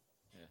 Johnny?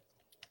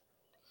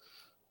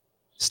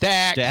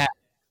 Stack.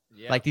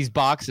 like these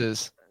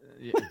boxes.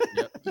 Yep.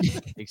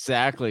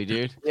 Exactly,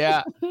 dude.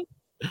 Yeah.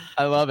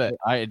 I love it.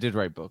 I did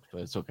write books,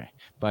 but it's okay.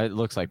 But it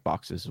looks like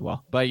boxes as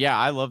well. But yeah,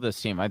 I love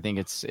this team. I think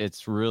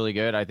it's really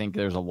good. I think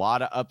there's a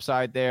lot of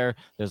upside there.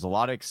 There's a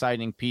lot of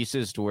exciting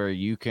pieces to where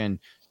you can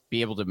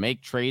be able to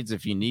make trades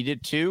if you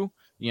needed to.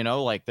 You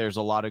know, like there's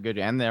a lot of good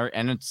and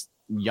it's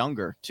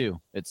younger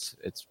too. It's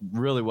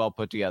really well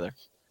put together.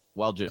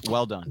 Well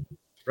done.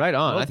 Right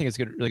on. I think it's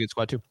good, really good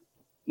squad too.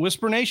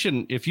 Whisper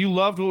Nation, if you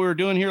loved what we were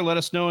doing here, let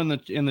us know in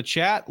the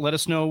chat. Let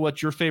us know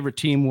what your favorite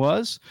team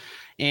was.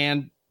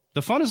 And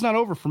the fun is not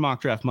over for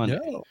Mock Draft Monday.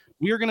 No.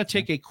 We are going to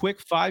take a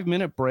quick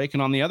 5-minute break.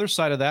 And on the other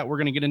side of that, we're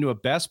going to get into a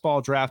best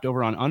ball draft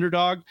over on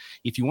Underdog.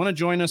 If you want to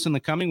join us in the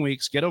coming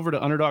weeks, get over to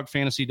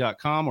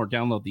underdogfantasy.com or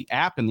download the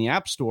app in the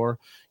App Store.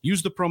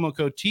 Use the promo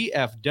code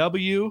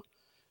TFW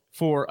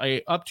for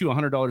up to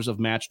 $100 of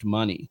matched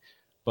money.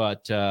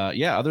 But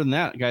other than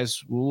that,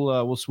 guys,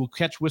 we'll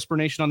catch Whisper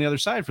Nation on the other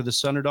side for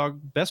this Underdog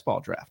best ball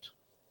draft.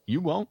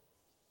 You won't.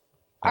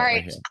 All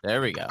right.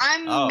 There we go.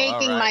 I'm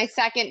making my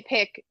second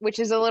pick, which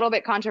is a little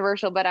bit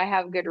controversial, but I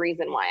have good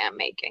reason why I'm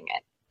making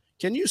it.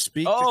 Can you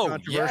speak to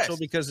controversial? Yes.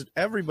 Because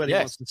everybody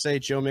wants to say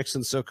Joe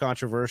Mixon's so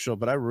controversial,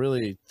 but I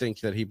really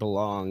think that he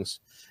belongs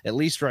at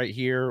least right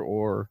here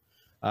or,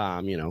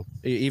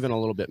 even a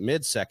little bit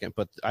mid-second.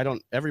 But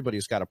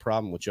everybody's got a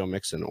problem with Joe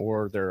Mixon,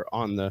 or they're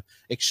on the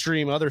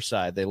extreme other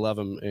side. They love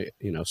him,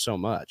 so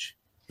much.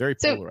 Very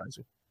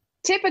polarizing.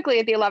 Typically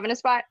at the 11th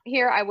spot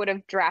here, I would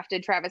have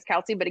drafted Travis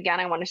Kelce, but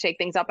again, I want to shake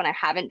things up, and I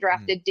haven't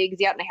drafted Diggs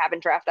yet, and I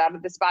haven't drafted out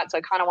of the spot, so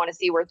I kind of want to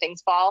see where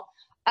things fall.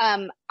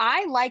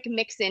 I like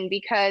Mixon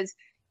because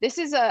this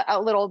is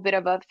a little bit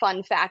of a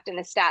fun fact and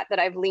a stat that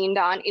I've leaned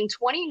on. In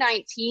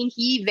 2019,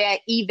 he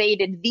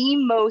evaded the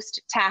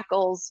most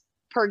tackles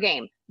per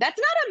game. That's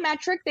not a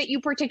metric that you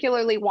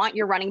particularly want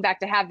your running back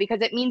to have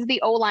because it means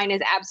the O-line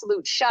is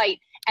absolute shite.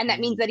 And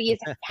that means that he is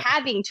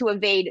having to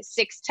evade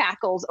 6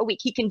 tackles a week.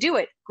 He can do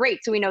it.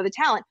 Great. So we know the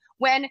talent.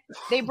 When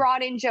they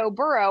brought in Joe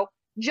Burrow,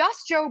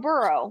 just Joe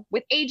Burrow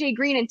with AJ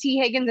Green and T.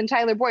 Higgins and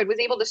Tyler Boyd was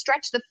able to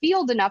stretch the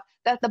field enough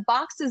that the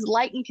boxes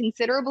lightened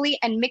considerably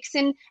and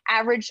Mixon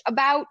averaged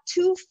about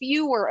 2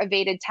 fewer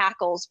evaded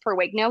tackles per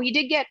week. Now, he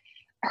did get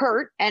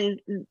hurt,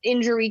 and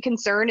injury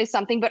concern is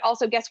something, but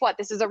also guess what?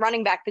 This is a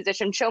running back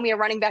position. Show me a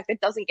running back that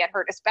doesn't get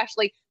hurt,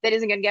 especially that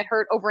isn't going to get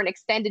hurt over an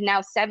extended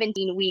now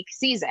 17-week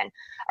season,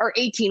 or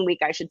 18-week,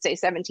 I should say,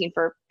 17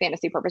 for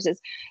fantasy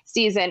purposes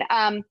season.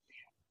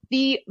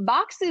 The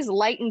boxes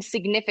lightened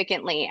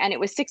significantly, and it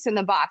was 6 in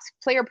the box.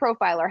 Player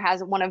Profiler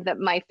has one of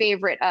my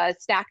favorite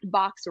stacked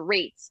box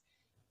rates.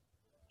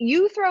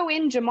 You throw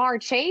in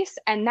Jamar Chase,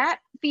 and that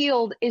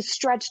field is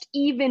stretched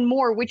even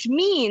more, which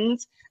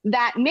means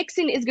that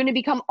Mixon is going to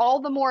become all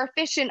the more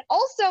efficient.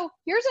 Also,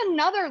 here's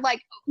another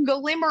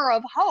glimmer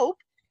of hope.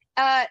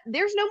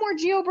 There's no more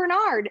Gio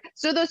Bernard.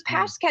 So those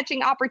pass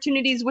catching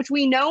opportunities, which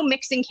we know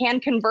Mixon can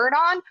convert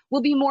on,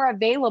 will be more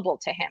available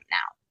to him now.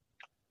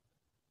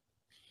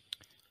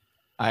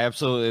 I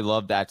absolutely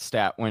love that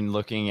stat when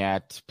looking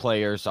at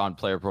players on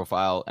Player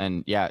Profile.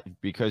 And yeah,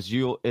 because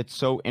it's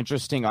so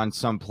interesting on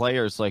some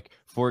players. Like,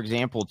 for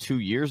example, 2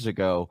 years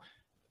ago,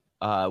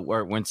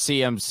 when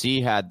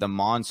CMC had the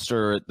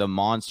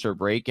monster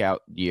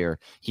breakout year,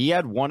 he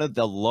had one of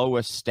the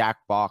lowest stack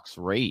box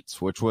rates,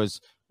 which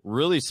was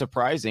really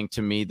surprising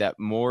to me that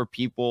more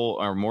people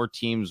or more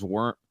teams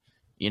weren't,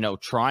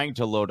 trying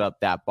to load up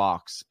that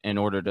box in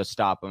order to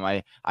stop him.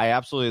 I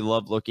absolutely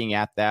love looking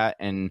at that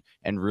and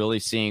really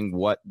seeing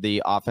what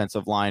the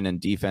offensive line and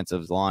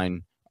defensive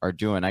line are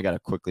doing. I got to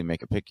quickly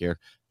make a pick here.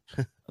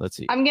 Let's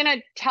see. I'm going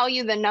to tell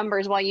you the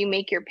numbers while you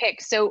make your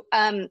pick. So,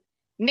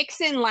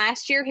 Mixon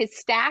last year, his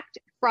stacked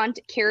front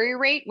carry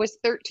rate was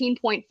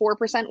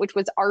 13.4%, which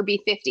was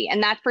RB50.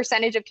 And that's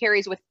percentage of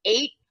carries with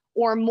 8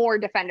 or more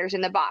defenders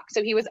in the box.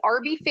 So he was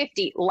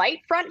RB50, light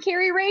front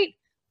carry rate,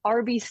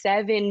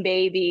 RB7,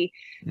 baby.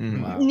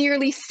 Wow.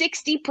 Nearly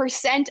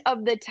 60%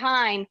 of the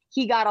time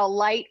he got a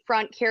light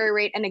front carry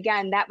rate. And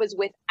again, that was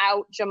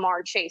without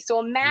Jamar Chase. So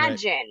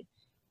imagine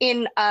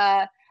in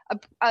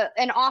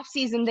an off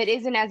season that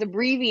isn't as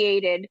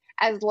abbreviated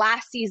as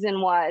last season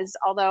was,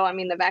 although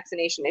the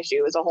vaccination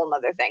issue is a whole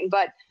nother thing,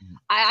 but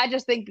I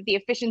just think that the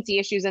efficiency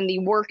issues and the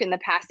work in the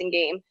passing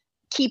game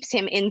keeps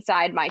him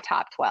inside my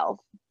top 12.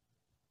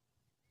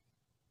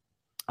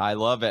 I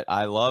love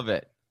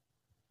it.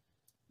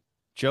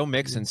 Joe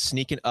Mixon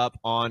sneaking up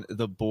on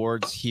the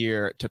boards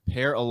here to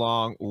pair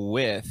along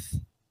with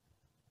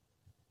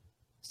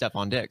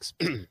Stephon Diggs.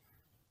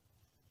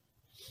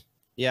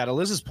 Yeah, to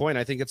Liz's point,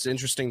 I think it's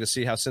interesting to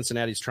see how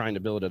Cincinnati's trying to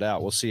build it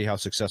out. We'll see how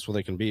successful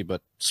they can be,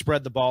 but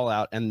spread the ball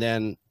out and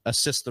then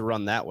assist the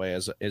run that way.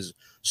 As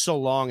so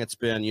long it's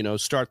been,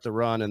 start the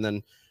run and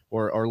then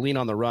or lean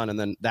on the run, and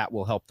then that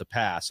will help the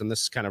pass. And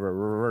this is kind of a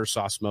reverse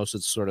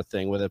osmosis sort of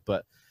thing with it.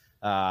 But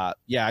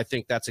I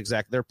think that's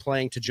exactly. They're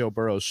playing to Joe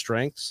Burrow's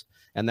strengths,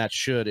 and that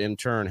should in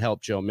turn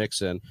help Joe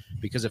Mixon,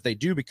 because if they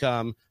do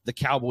become the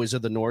Cowboys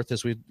of the North,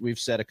 as we've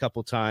said a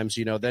couple times,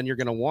 then you're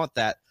going to want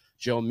that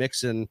Joe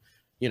Mixon,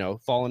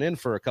 falling in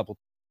for a couple.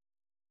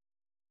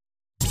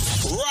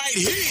 Right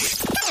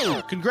here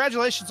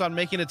Congratulations on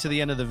making it to the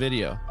end of the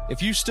video.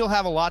 If you still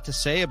have a lot to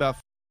say about...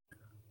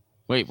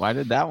 Wait, why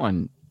did that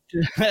one?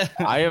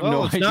 I have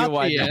no idea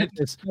why that is.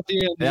 It's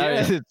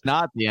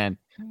not the end.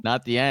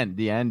 Not the end.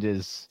 The end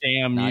is...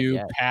 Damn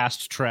you,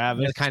 past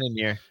Travis. It's kind of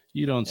near.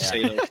 You don't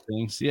say those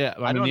things. Yeah,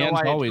 I mean, the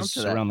end's always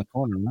around the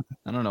corner.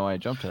 I don't know why I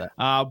jumped to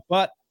that.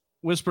 But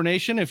Whisper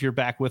Nation, if you're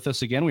back with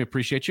us again, we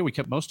appreciate you. We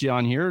kept most of you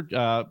on here.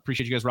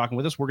 Appreciate you guys rocking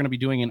with us. We're going to be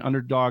doing an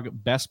Underdog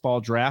Best Ball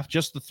draft,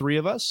 just the three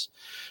of us.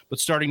 But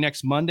starting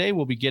next Monday,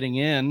 we'll be getting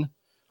in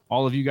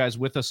all of you guys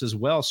with us as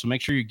well. So make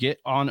sure you get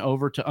on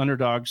over to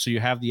Underdog so you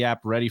have the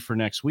app ready for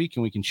next week,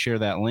 and we can share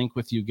that link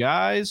with you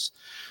guys.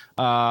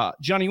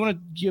 Johnny, you want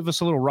to give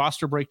us a little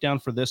roster breakdown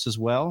for this as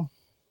well?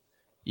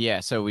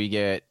 Yeah, so we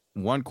get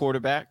 1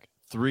 quarterback,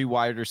 3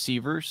 wide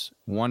receivers,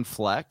 1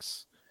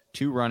 flex,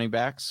 2 running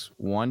backs,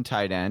 1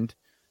 tight end,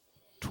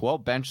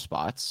 12 bench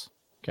spots.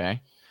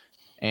 Okay.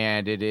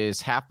 And it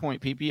is half point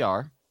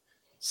PPR,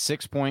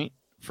 6 point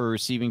for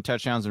receiving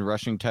touchdowns and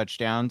rushing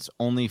touchdowns,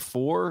 only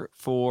 4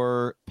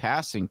 for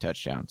passing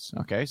touchdowns.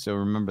 Okay. So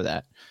remember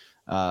that.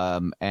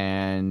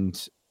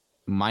 And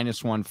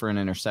 -1 for an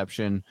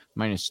interception,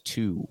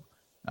 -2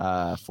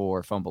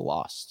 for fumble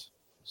lost.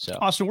 So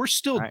Austin, we're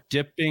still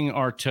dipping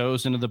our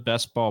toes into the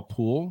best ball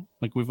pool.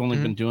 Like we've only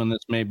been doing this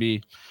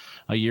maybe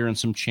a year and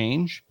some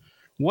change.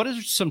 What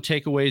are some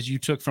takeaways you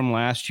took from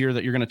last year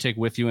that you're going to take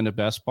with you into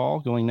best ball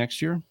going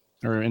next year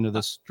or into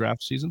this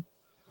draft season?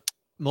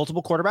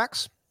 Multiple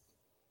quarterbacks.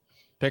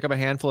 Pick up a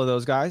handful of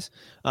those guys,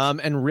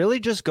 and really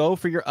just go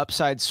for your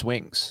upside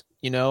swings.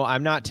 You know,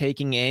 I'm not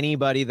taking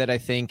anybody that I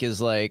think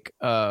is like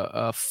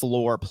a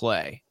floor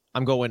play.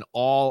 I'm going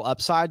all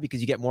upside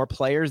because you get more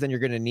players than you're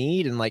going to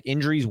need, and like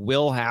injuries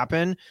will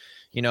happen.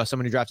 You know,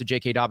 someone who drafted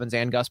J.K. Dobbins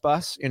and Gus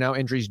Bus, you know,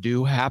 injuries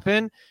do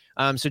happen.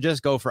 So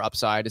just go for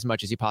upside as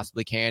much as you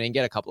possibly can and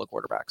get a couple of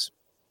quarterbacks.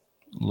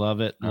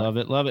 Love it. Love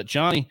it. Love it.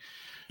 Johnny,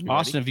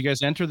 Austin, if you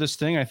guys enter this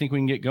thing, I think we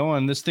can get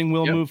going. This thing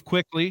will move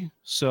quickly.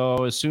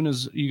 So as soon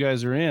as you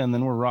guys are in,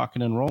 then we're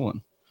rocking and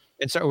rolling.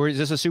 And so is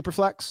this a super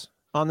flex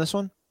on this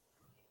one?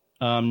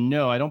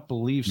 No, I don't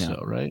believe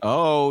so. Right.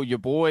 Oh, your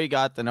boy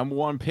got the number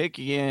 1 pick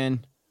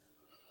again.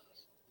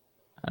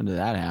 How did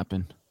that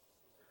happen?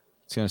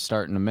 It's going to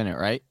start in a minute,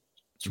 right?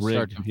 It's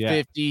rigged.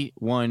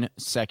 51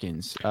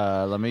 seconds.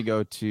 Let me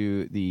go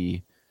to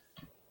the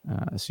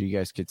so you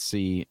guys could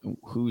see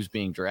who's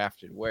being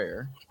drafted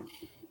where.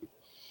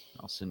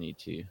 Also need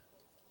to.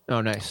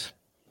 Oh, nice.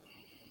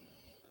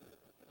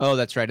 Oh,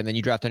 that's right. And then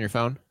you draft on your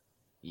phone?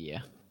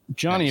 Yeah.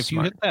 Johnny, if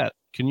you hit that,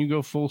 can you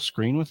go full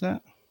screen with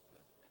that?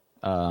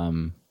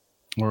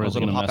 Or is it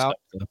going to mess up?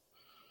 I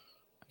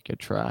could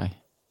try.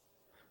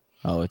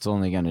 Oh, it's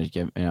only going to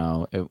give,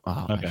 okay.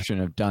 I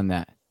shouldn't have done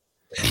that.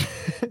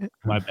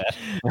 My bad.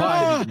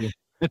 Why did you?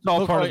 It's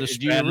all part of the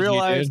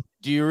strategy.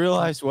 Do you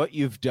realize what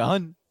you've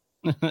done?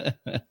 I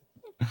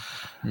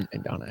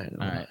don't. All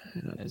right.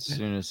 As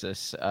soon as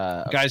this,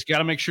 guys, got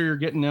to make sure you're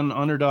getting in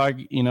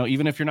Underdog. You know,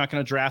 even if you're not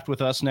going to draft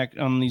with us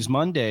on these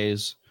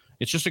Mondays,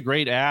 it's just a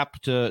great app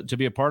to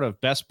be a part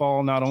of. Best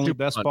Ball, not only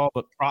best ball,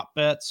 but prop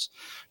bets,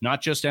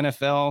 not just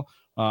NFL.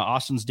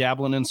 Austin's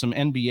dabbling in some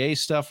NBA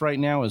stuff right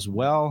now as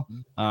well.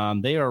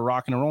 They are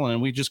rocking and rolling,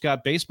 and we just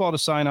got baseball to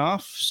sign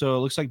off. So it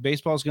looks like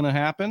baseball is going to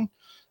happen.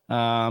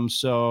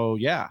 So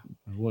yeah,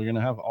 we're going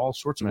to have all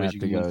sorts of ways you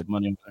can win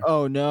money.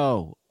 Oh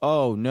no.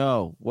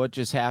 What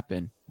just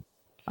happened?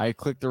 I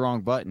clicked the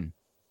wrong button.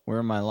 Where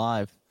am I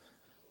live?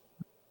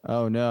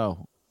 Oh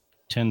no.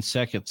 10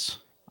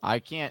 seconds. I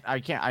can't.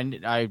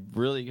 I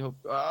really hope.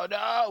 Oh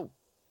no.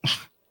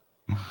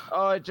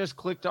 Oh, it just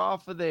clicked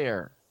off of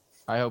there.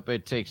 I hope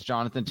it takes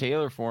Jonathan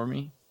Taylor for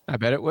me. I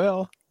bet it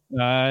will.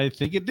 I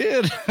think it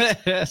did.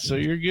 So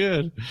you're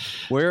good.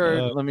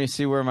 Let me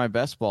see where my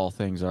best ball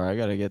things are. I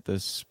got to get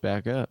this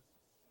back up.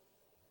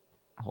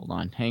 Hold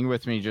on. Hang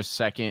with me just a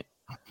second.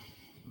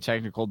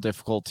 Technical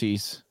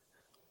difficulties,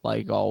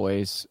 like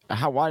always.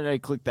 Why did I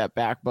click that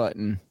back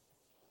button?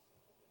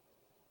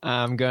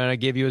 I'm going to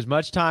give you as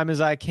much time as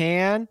I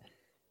can,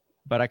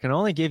 but I can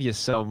only give you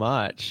so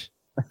much.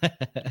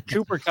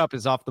 Cooper Kupp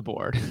is off the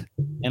board.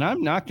 And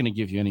I'm not going to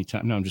give you any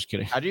time. No, I'm just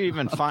kidding. How do you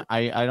even find?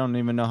 I don't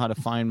even know how to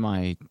find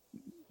my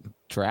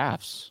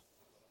drafts.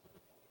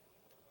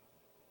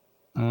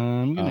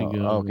 I'm gonna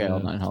go. Okay,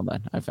 hold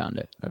on. I found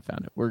it.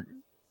 We're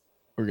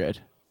good.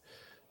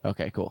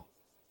 Okay, cool.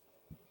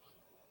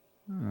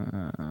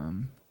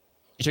 You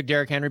took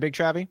Derrick Henry, Big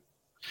Travie?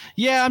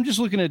 Yeah, I'm just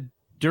looking at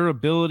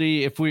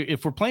durability. If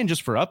we're playing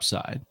just for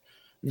upside,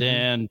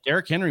 then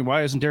Derrick Henry.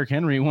 Why isn't Derrick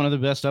Henry one of the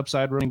best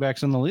upside running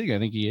backs in the league? I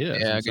think he is.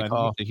 Yeah, good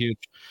call. A huge,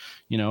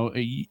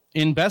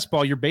 in best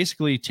ball, you're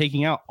basically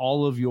taking out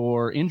all of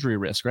your injury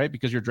risk, right?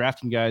 Because you're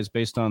drafting guys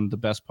based on the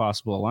best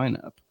possible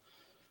lineup.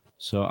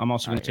 So I'm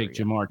also going to take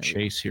Jamar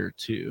Chase here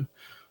too.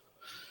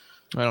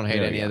 I don't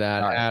hate any of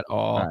that at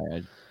all.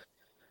 Right.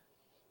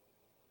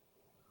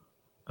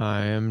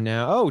 I am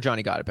now. Oh,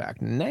 Johnny got it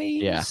back.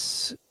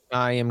 Nice. Yeah.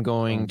 I am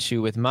going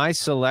to, with my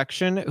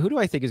selection, who do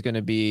I think is going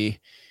to be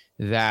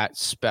that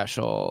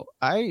special?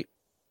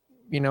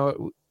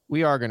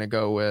 We are going to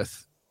go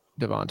with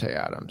Devontae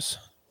Adams.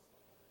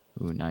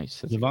 Ooh,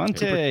 nice.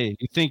 Devontae,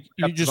 you think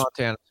you just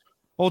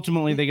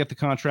ultimately they get the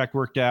contract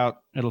worked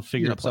out? It'll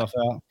figure itself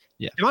out.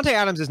 Yeah. Devontae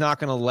Adams is not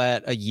going to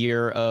let a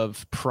year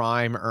of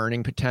prime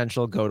earning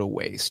potential go to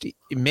waste.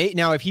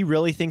 Now, if he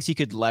really thinks he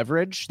could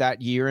leverage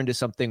that year into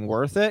something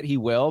worth it, he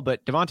will.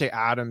 But Devontae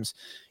Adams,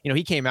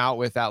 he came out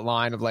with that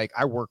line of like,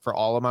 I work for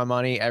all of my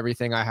money.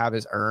 Everything I have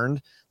is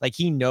earned. Like,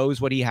 he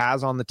knows what he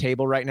has on the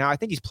table right now. I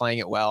think he's playing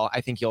it well. I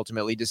think he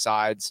ultimately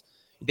decides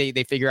they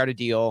figure out a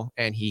deal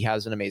and he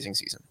has an amazing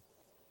season.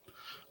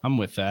 I'm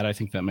with that. I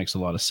think that makes a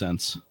lot of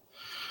sense.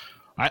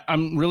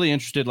 I'm really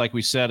interested, like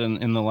we said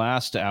in the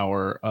last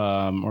hour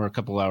or a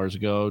couple hours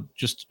ago,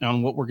 just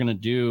on what we're going to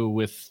do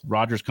with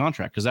Rodgers'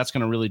 contract, because that's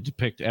going to really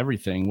depict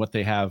everything, what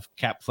they have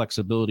cap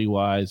flexibility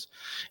wise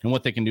and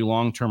what they can do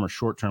long term or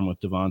short term with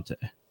Devontae.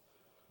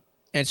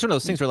 And it's one of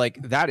those things where like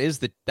that is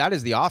the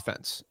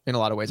offense in a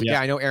lot of ways. Like,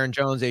 yeah, I know Aaron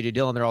Jones, AJ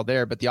Dillon, they're all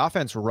there, but the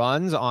offense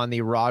runs on the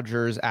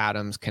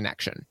Rodgers-Adams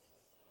connection.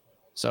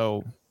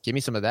 So give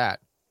me some of that.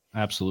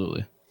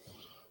 Absolutely.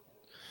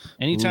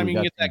 Anytime you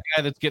can get that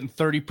guy that's getting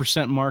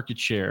 30% market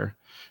share,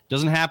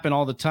 doesn't happen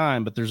all the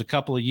time, but there's a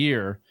couple a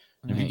year.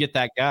 If you get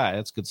that guy,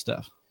 that's good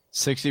stuff.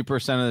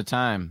 60% of the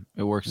time,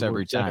 it works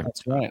every time.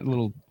 That's right. A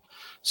little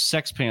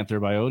Sex Panther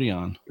by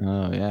Odeon.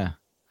 Oh, yeah.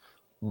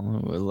 A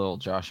little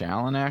Josh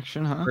Allen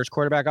action, huh? First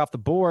quarterback off the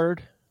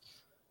board.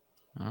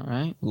 All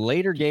right.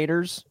 Later,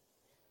 Gators.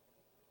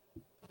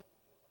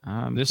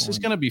 This is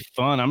going to be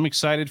fun. I'm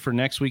excited for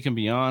next week and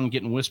beyond,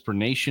 getting Whisper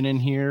Nation in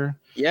here.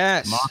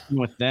 Yes. Mocking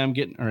with them,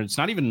 or it's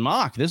not even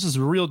mock. This is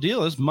a real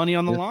deal. This is money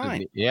on the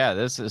line.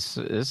 This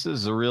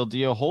is a real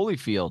deal.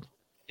 Holyfield.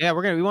 Yeah,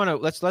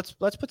 let's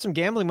put some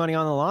gambling money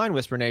on the line,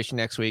 Whisper Nation,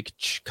 next week.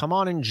 Come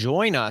on and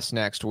join us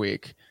next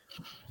week.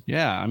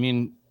 Yeah, I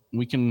mean,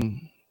 we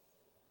can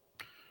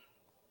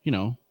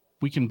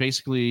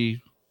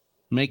basically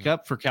make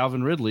up for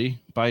Calvin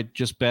Ridley by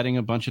just betting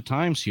a bunch of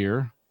times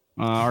here.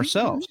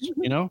 Ourselves,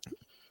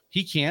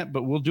 he can't,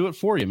 but we'll do it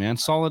for you, man.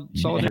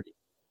 Solidarity.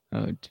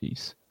 Oh,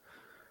 jeez.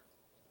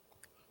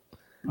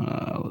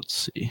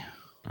 Let's see.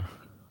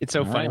 It's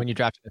so funny when you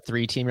draft a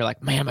 3 team. You're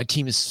like, man, my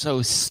team is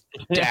so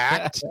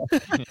stacked.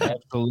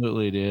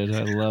 Absolutely, dude.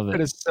 I love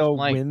it. It's so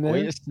wait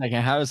a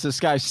second. How is this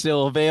guy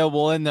still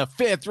available in the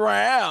 5th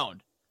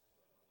round?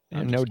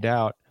 No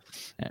doubt.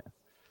 Yeah.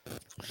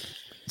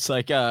 It's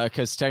like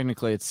because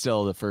technically it's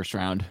still the 1st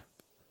round.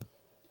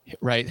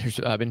 Right. There's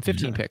been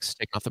 15 picks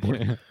taken off the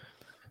board.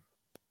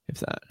 If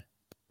that.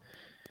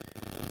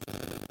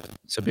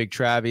 So Big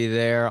Travie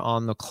there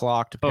on the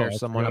clock to pair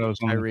someone up with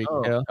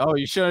Tyreek Hill. Oh,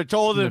 you should have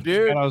told him,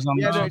 dude. I was on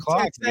the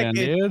clock again,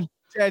 dude.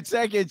 10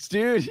 seconds,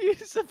 dude.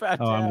 He's about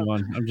to have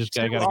I'm just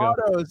I gotta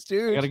autos, go.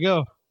 Dude. Gotta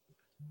go.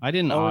 I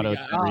didn't auto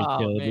Tyreek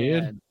Hill,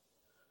 dude.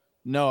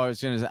 No, I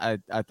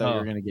thought you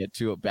were gonna get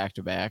 2 back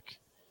to back.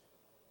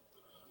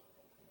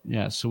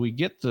 Yeah, so we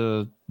get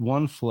the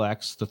 1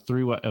 flex, the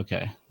 3.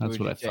 Okay, that's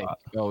what I thought.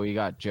 Oh, we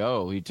got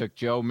Joe. He took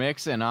Joe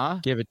Mixon, huh?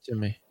 Give it to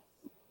me.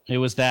 It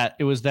was that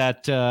Liz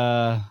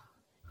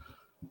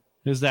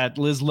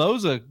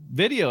Loza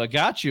video. It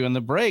got you in the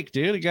break,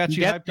 dude. It got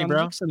you hyped on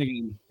Mixon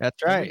again.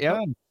 That's right.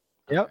 Yep.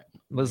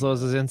 Liz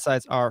Loza's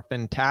insights are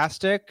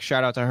fantastic.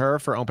 Shout out to her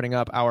for opening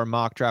up our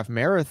mock draft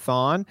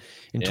marathon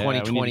in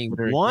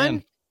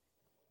 2021.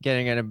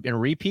 Getting a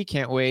repeat.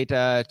 Can't wait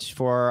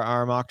for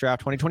our mock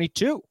draft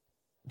 2022.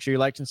 Make sure you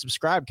liked and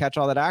subscribe. Catch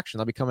all that action.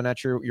 They'll be coming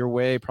at your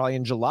way probably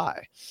in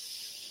July.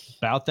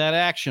 About that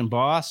action,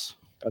 boss.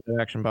 About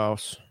that action,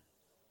 boss.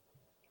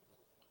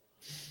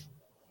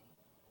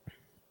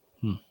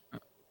 I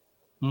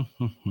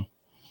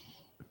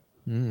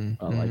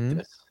like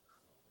this.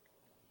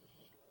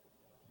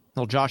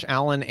 Little Josh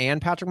Allen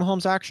and Patrick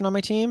Mahomes action on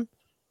my team.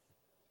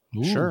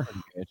 Ooh. Sure.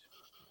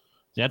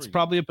 That's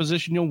probably a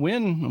position you'll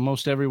win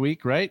almost every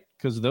week, right?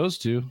 Because of those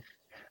two.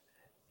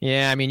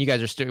 Yeah, I mean, you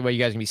guys are you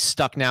guys gonna be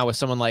stuck now with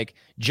someone like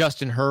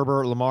Justin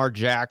Herbert, Lamar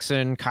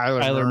Jackson,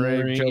 Kyler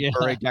Murray, Joe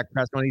Burrow, Dak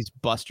Prescott, these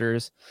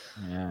busters.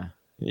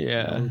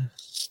 Yeah,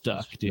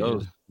 stuck,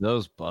 dude.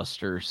 Those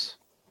busters.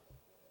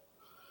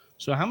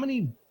 So how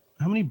many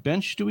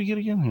bench do we get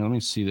again? Here, let me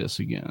see this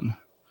again.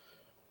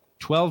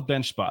 12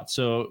 bench spots.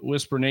 So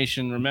Whisper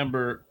Nation,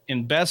 remember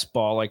in best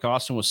ball, like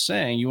Austin was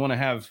saying, you want to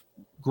have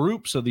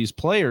groups of these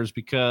players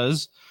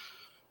because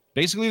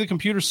basically the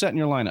computer's setting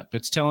your lineup.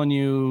 It's telling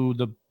you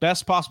the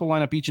best possible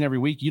lineup each and every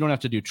week. You don't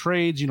have to do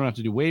trades. You don't have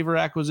to do waiver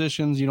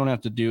acquisitions. You don't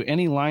have to do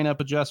any lineup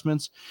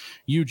adjustments.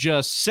 You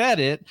just set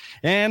it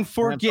and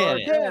forget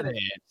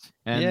it.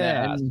 And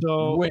then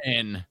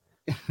win.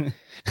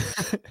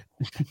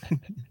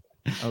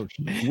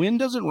 Win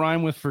doesn't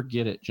rhyme with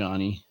forget it,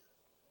 Johnny.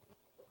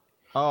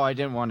 Oh, I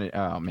didn't want to.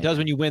 Oh, man. It does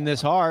when you win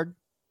this hard.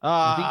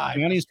 I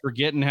think Johnny's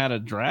forgetting how to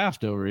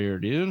draft over here,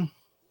 dude.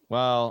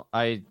 Well,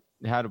 I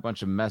had a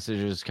bunch of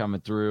messages coming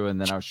through, and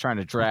then I was trying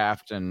to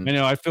draft. And I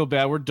know I feel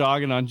bad. We're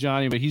dogging on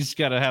Johnny, but he's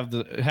got to have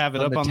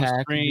it up on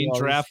the screen,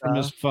 draft from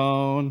his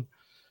phone.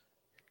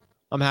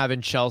 I'm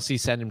having Chelsea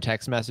send him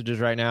text messages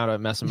right now to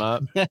mess him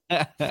up.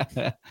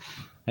 Hey,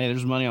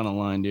 there's money on the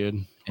line,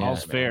 dude.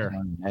 All's fair.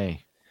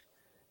 Hey.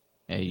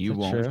 Hey, you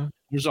won't. True?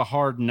 There's a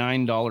hard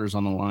 $9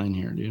 on the line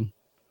here, dude.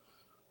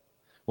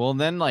 Well,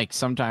 then like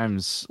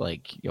sometimes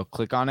like you'll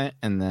click on it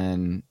and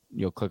then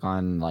you'll click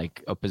on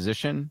like a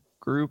position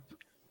group,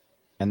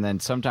 and then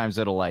sometimes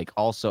it'll like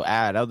also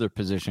add other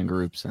position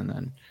groups, and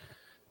then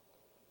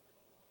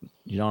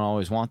you don't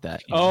always want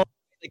that. Oh,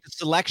 like the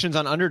selections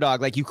on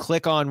Underdog, like you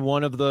click on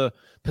one of the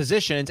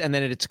positions and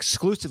then it's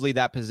exclusively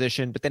that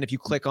position. But then if you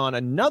click on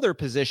another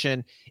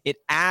position, it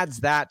adds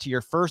that to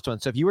your first one.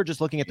 So if you were just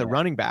looking at the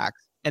running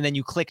backs and then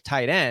you click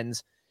tight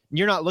ends,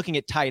 you're not looking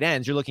at tight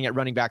ends. You're looking at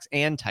running backs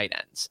and tight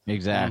ends.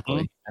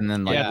 Exactly. Mm-hmm. And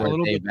then like where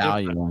they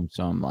value them.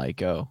 So I'm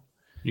like, oh,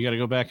 you got to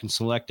go back and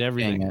select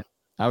everything.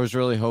 I was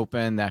really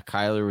hoping that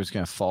Kyler was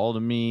going to fall to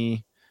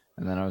me.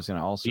 And then I was going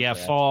to also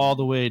fall all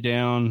the way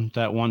down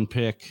that one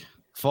pick.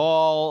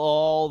 Fall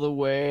all the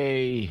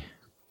way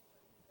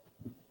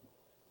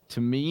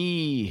to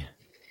me.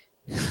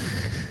 It's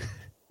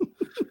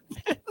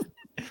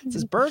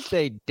his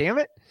birthday, damn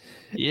it.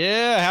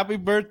 Yeah, happy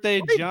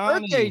birthday,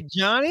 Johnny. Birthday,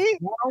 Johnny.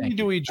 Not only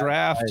do we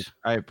draft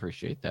I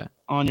appreciate that.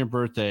 On your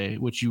birthday,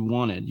 which you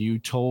wanted. You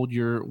told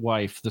your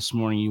wife this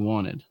morning you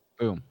wanted.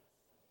 Boom.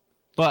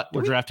 But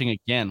we're drafting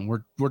again.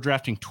 We're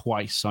drafting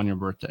twice on your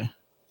birthday.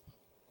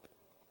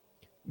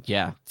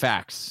 Yeah,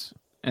 facts.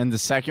 And the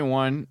second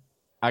one,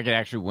 I could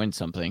actually win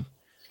something.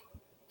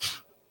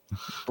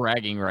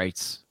 Bragging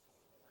rights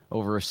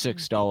over a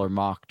 $6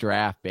 mock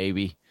draft,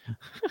 baby.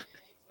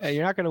 Hey,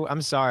 you're not gonna.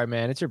 I'm sorry,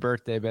 man. It's your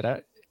birthday, but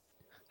I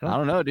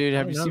don't know, dude.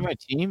 Have you seen my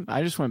team?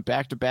 I just went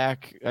back to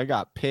back. I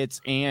got Pitts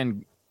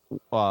and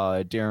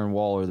Darren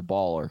Waller, the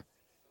baller.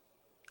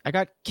 I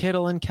got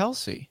Kittle and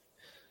Kelsey.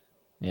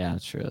 Yeah,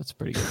 that's true. That's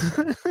pretty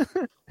good.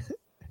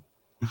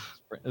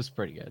 That's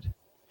pretty good.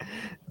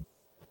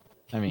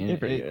 I mean,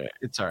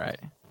 it's all right.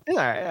 It's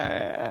all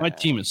right. My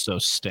team is so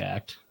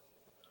stacked.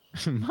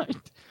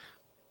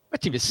 My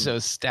team is so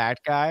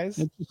stacked, guys.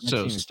 It's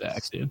so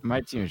stacked, dude.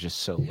 My team is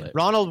just so lit.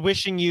 Ronald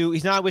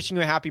he's not wishing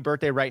you a happy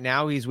birthday right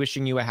now. He's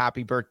wishing you a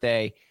happy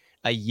birthday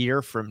a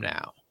year from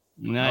now.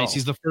 Nice.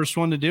 He's the first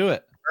one to do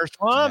it. First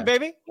one,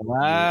 baby.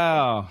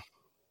 Wow.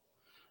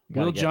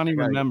 Will Johnny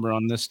remember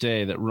on this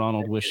day that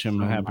Ronald wished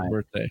him a happy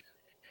birthday?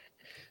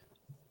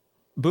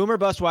 Boomer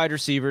bust wide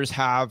receivers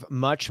have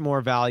much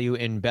more value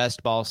in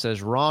best ball,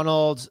 says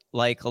Ronald.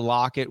 Like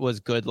Lockett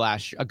was good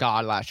last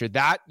year.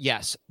 That,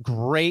 yes,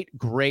 great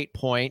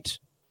point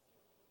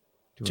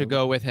to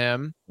go with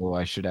him. Oh,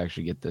 I should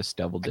actually get this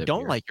double dip. I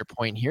don't like your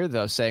point here,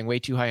 though, saying way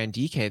too high on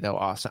DK, though,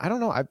 Austin. I don't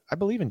know. I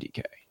believe in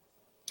DK.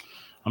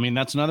 I mean,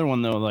 that's another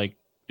one, though. Like,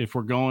 if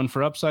we're going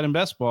for upside in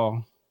best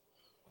ball,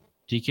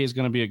 DK is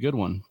going to be a good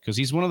one because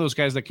he's one of those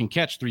guys that can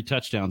catch 3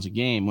 touchdowns a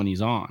game when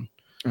he's on.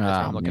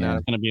 I'm looking at.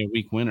 It's going to be a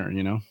weak winner,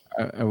 you know.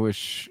 I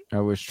wish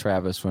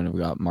Travis wouldn't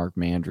have got Mark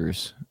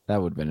Mandrews. That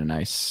would have been a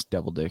nice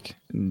double dip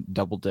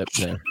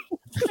there.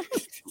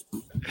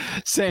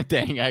 Same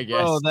thing, I guess.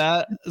 Oh,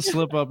 that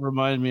slip up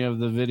reminded me of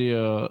the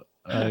video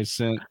I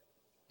sent.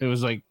 It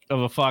was like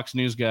of a Fox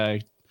News guy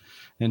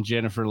and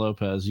Jennifer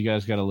Lopez. You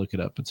guys got to look it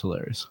up. It's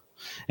hilarious.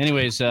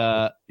 Anyways,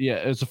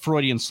 it's a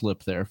Freudian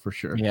slip there for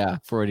sure. Yeah,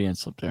 Freudian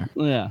slip there.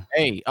 Yeah.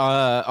 Hey,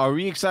 are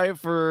we excited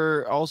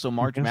for also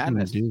March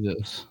Madness? Do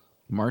this.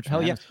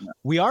 Hell yeah.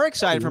 We are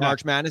excited for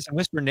March Madness, and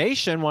Whisper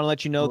Nation want to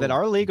let you know that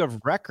our League of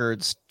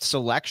Records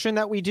selection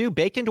that we do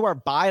baked into our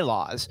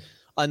bylaws,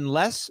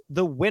 unless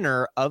the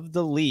winner of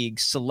the league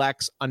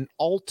selects an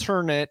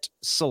alternate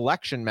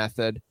selection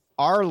method,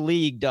 our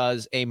league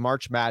does a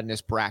March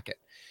Madness bracket.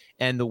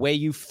 And the way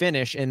you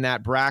finish in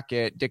that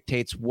bracket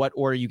dictates what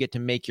order you get to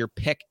make your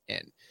pick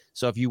in.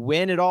 So if you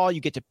win it all, you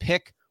get to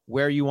pick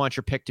where you want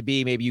your pick to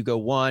be. Maybe you go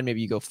 1,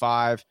 maybe you go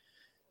 5,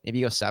 maybe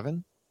you go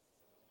 7,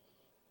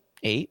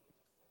 8.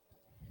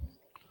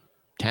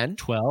 10,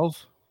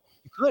 12.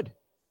 You could.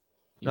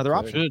 Another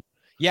option.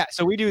 Yeah,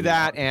 so we do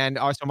that, and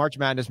also March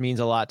Madness means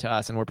a lot to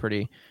us, and we're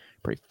pretty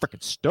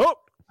freaking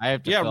stoked.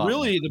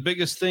 Really, the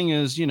biggest thing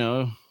is, you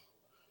know,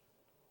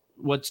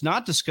 what's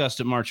not discussed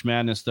at March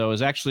Madness, though,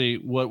 is actually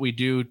what we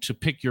do to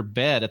pick your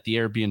bed at the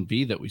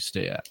Airbnb that we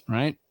stay at,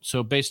 right?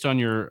 So based on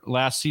your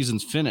last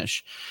season's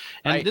finish.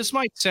 And this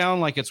might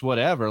sound like it's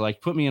whatever, like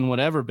put me in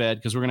whatever bed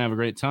because we're going to have a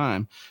great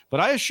time. But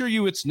I assure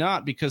you it's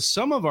not, because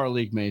some of our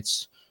league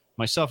mates,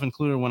 myself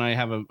included when I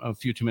have a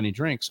few too many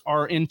drinks,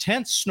 are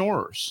intense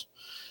snorers.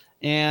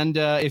 And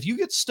if you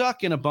get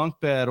stuck in a bunk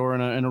bed or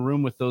in a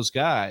room with those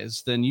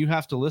guys, then you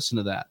have to listen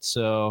to that.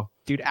 So,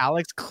 dude,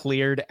 Alex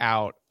cleared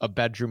out a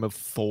bedroom of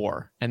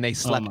 4, and they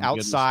slept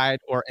outside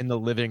or in the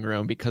living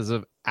room because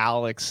of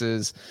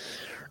Alex's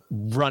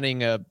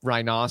running a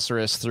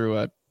rhinoceros through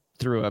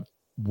a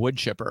wood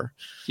chipper.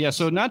 Yeah,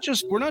 so we're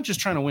not just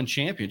trying to win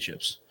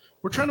championships.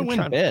 We're trying to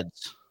win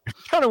beds.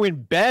 Trying to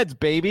win beds,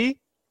 baby.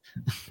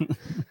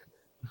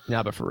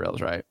 Yeah, but for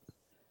reals, right?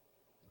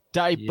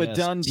 Diaper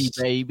Dundee,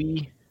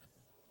 baby.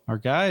 Our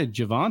guy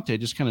Javante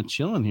just kind of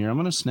chilling here. I'm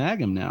going to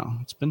snag him now.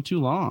 It's been too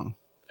long.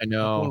 I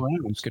know.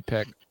 It's a good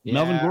pick.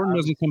 Melvin Gordon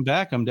doesn't come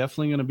back. I'm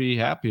definitely going to be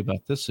happy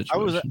about this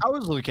situation. I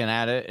was looking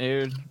at it,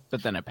 dude,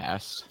 but then it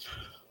passed.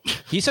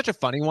 He's such a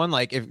funny one.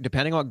 Like, if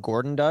depending on what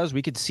Gordon does,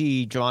 we could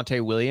see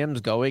Javonte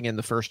Williams going in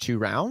the first 2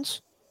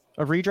 rounds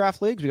of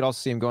redraft leagues. We could also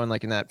see him going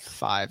like in that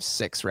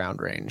 5-6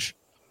 round range.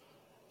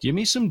 Give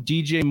me some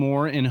DJ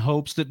Moore in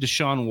hopes that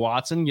Deshaun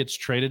Watson gets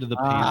traded to the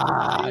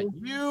Panthers.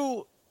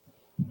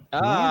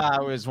 I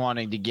was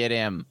wanting to get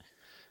him.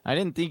 I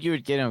didn't think you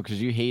would get him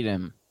because you hate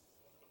him.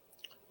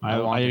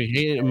 I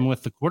hate him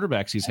with the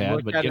quarterbacks he's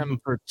had, but give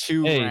him for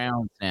 2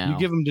 rounds now. You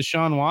give him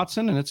Deshaun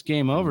Watson, and it's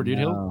game over, dude.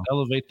 He'll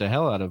elevate the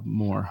hell out of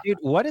Moore. Dude,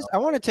 I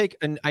want to take,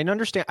 and I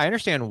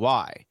understand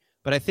why,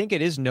 but I think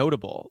it is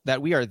notable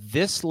that we are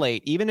this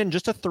late, even in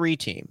just a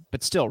 3-team,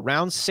 but still,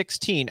 round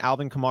 16,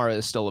 Alvin Kamara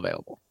is still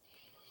available.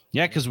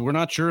 Yeah, because we're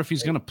not sure if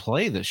he's going to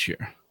play this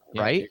year.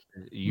 Right?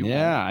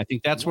 I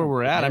think that's where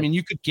we're at. I mean,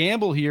 you could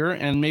gamble here,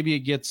 and maybe it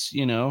gets,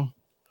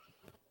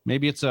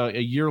 maybe it's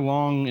a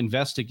year-long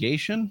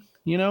investigation.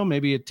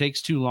 Maybe it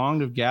takes too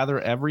long to gather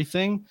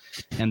everything,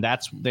 and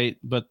they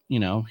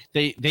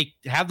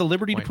have the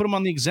liberty to put them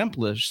on the exempt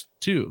list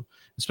too,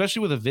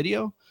 especially with a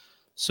video.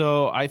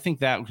 So I think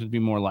that could be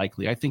more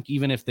likely. I think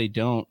even if they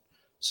don't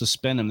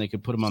suspend him, they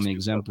could put him on the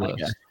exempt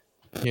list.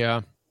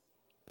 Yeah.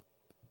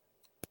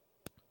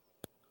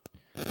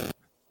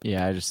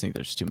 Yeah, I just think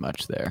there's too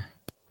much there.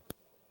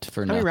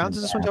 How many rounds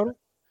is this one total?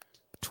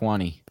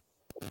 20.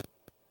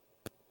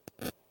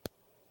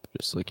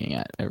 Just looking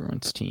at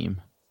everyone's team.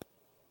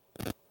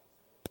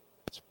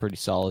 It's pretty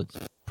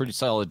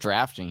solid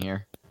drafting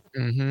here.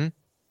 Mm-hmm.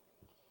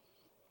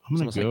 I'm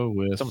going to go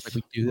with like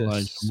we do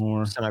this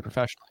more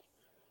semi-professionally.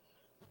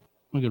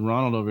 Look at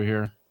Ronald over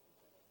here.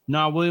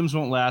 No, Williams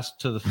won't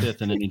last to the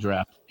 5th in any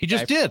draft. He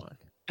just did.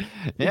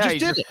 Yeah, he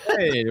just did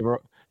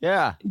it.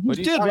 Yeah, he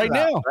just did right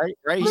now.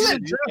 Right. Look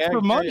at that draft for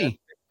money.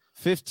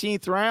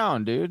 15th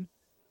round, dude.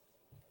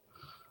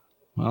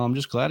 Well, I'm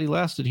just glad he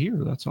lasted here.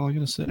 That's all I got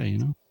to say.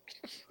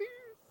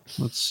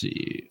 Let's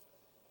see.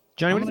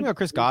 Johnny, what do you think about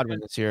Chris Godwin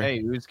this year?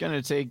 Hey, who's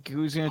gonna take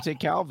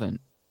Calvin?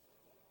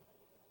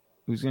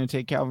 Who's gonna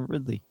take Calvin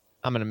Ridley?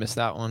 I'm gonna miss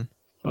that one.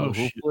 Oh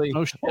shit!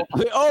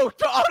 Oh,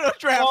 auto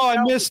draft. Oh,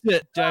 I missed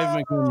it.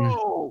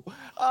 Oh,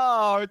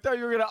 I thought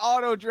you were gonna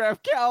auto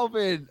draft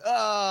Calvin.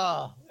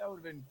 Oh, that would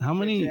have been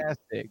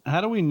fantastic.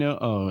 How do we know?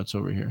 Oh, it's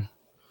over here.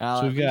 So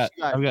I've got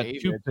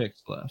David. 2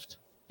 picks left.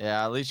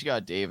 Yeah, at least you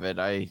got David.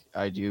 I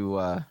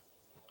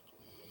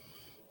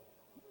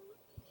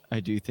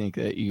do think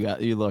that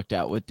you looked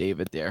out with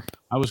David there.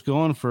 I was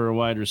going for a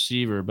wide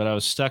receiver, but I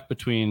was stuck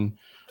between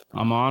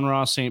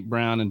Amon-Ra St.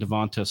 Brown and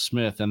Devonta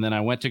Smith, and then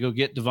I went to go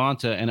get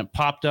Devonta, and it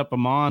popped up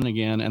Amon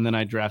again, and then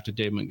I drafted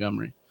Dave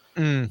Montgomery.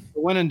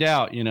 When in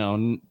doubt,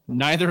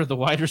 neither of the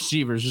wide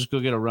receivers, just go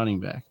get a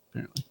running back.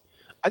 Apparently,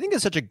 I think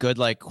it's such a good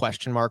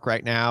question mark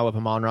right now of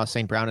Amon-Ra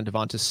St. Brown and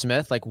Devonta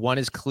Smith. Like, one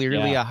is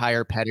clearly a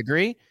higher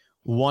pedigree,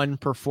 one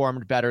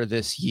performed better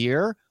this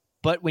year.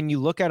 But when you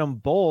look at them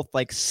both,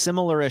 like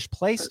similar-ish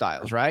play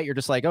styles, right? You're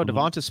just like, oh,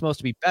 Devonta's supposed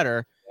to be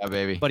better. Yeah,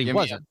 baby. But he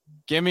wasn't.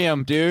 Give me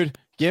him, dude.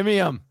 Give me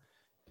him.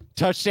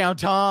 Touchdown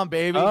Tom,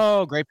 baby.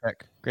 Oh, great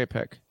pick. Great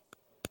pick.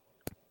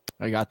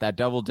 I got that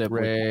double dip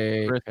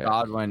with Chris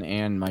Godwin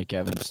and Mike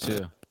Evans,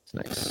 too. That's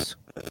nice.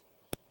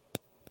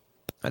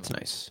 That's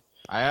nice.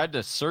 I had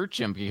to search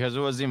him because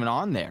it wasn't even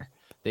on there.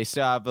 They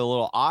still have a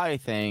little eye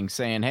thing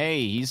saying,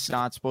 hey, he's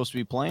not supposed to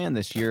be playing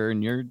this year,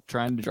 and you're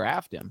trying to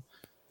draft him.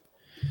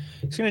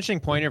 It's an interesting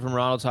point here from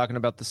Ronald talking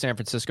about the San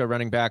Francisco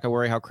running back. I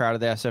worry how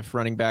crowded the SF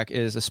running back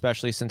is,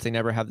 especially since they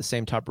never have the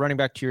same top running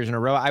back 2 years in a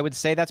row. I would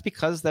say that's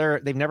because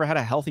they've never had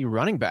a healthy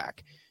running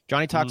back.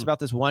 Johnny talks about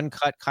this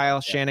one-cut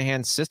Kyle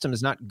Shanahan system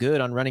is not good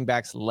on running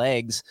backs'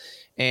 legs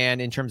and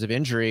in terms of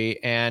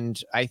injury,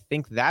 and I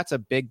think that's a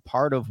big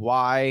part of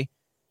why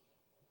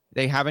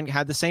they haven't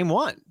had the same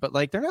one. But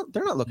they're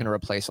not looking to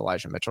replace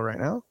Elijah Mitchell right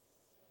now,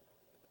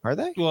 are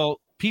they?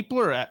 Well, people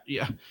are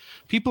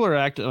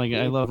acting like,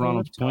 I love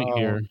Ronald's point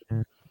here.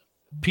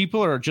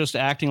 People are just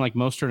acting like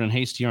Mostert and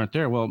Hasty aren't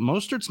there. Well,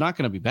 Mostert's not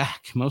going to be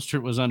back.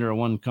 Mostert was under a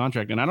 1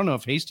 contract, and I don't know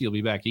if Hasty will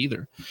be back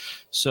either.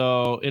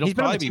 So he's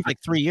probably be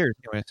like 3 years.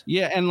 Anyways.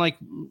 Yeah, and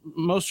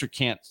Mostert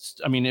can't.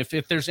 I mean, if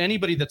there's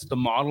anybody that's the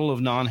model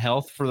of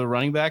non-health for the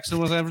running backs in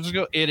San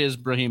Francisco, it is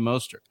Raheem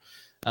Mostert.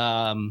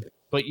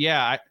 But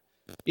yeah,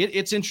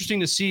 it's interesting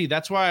to see.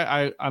 That's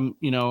why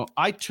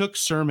I took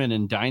Sermon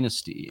in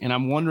Dynasty, and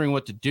I'm wondering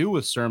what to do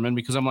with Sermon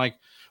because I'm like,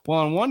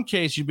 well, in one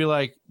case you'd be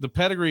like the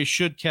pedigree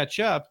should catch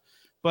up,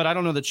 but I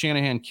don't know that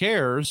Shanahan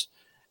cares.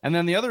 And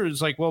then the other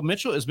is like, well,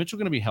 is Mitchell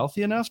going to be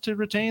healthy enough to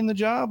retain the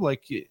job?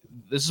 Like,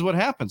 this is what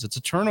happens. It's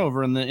a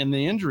turnover in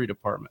the injury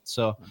department.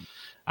 So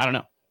I don't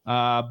know.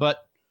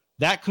 But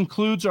that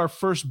concludes our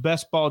first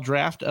best ball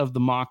draft of the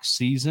mock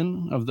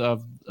season of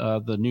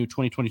the new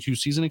 2022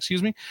 season,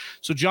 excuse me.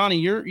 So Johnny,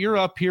 you're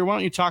up here. Why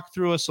don't you talk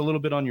through us a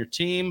little bit on your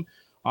team?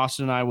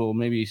 Austin and I will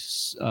maybe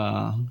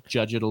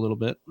judge it a little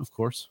bit, of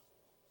course.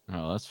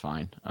 Oh, that's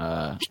fine.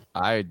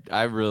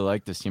 I really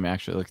like this team.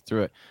 Actually, look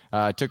through it.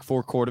 I took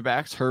 4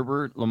 quarterbacks: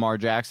 Herbert, Lamar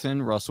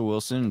Jackson, Russell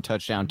Wilson, and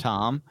touchdown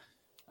Tom.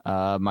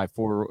 My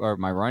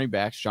running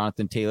backs: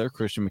 Jonathan Taylor,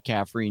 Christian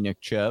McCaffrey,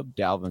 Nick Chubb,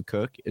 Dalvin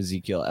Cook,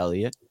 Ezekiel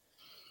Elliott.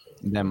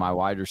 And then my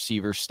wide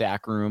receiver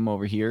stack room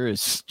over here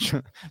is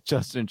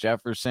Justin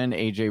Jefferson,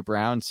 AJ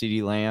Brown,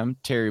 CeeDee Lamb,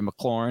 Terry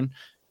McLaurin,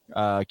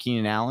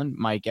 Keenan Allen,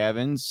 Mike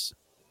Evans,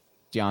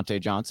 Deontay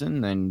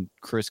Johnson, then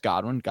Chris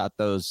Godwin. Got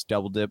those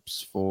double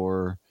dips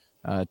for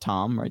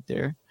Tom right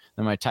there.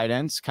 Then my tight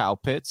ends, Kyle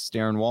Pitts,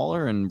 Darren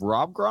Waller, and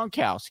Rob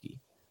Gronkowski.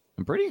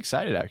 I'm pretty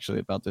excited actually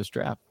about this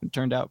draft. It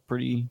turned out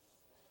pretty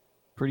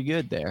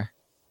good there.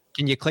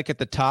 Can you click at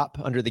the top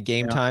under the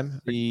game time?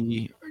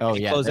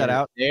 Close that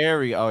out. There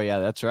we go. Oh, yeah,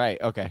 that's right.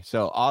 Okay.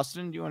 So,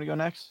 Austin, do you want to go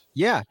next?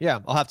 Yeah.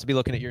 I'll have to be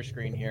looking at your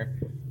screen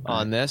here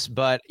on this.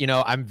 But,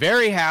 I'm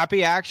very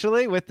happy,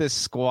 actually, with this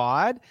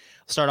squad.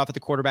 Start off at the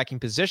quarterbacking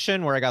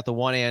position where I got the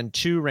 1 and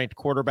 2 ranked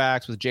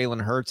quarterbacks with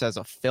Jalen Hurts as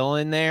a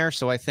fill-in there.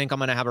 So I think I'm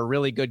going to have a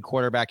really good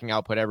quarterbacking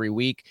output every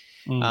week.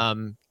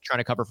 Trying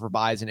to cover for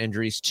buys and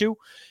injuries too.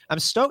 I'm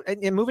stoked.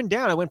 And moving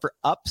down, I went for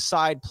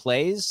upside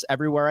plays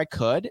everywhere I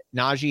could.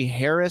 Najee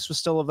Harris was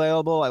still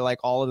available. I like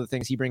all of the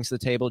things he brings to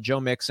the table. Joe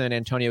Mixon,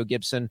 Antonio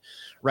Gibson,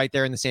 right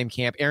there in the same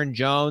camp. Aaron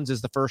Jones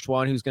is the first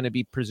one who's going to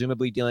be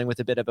presumably dealing with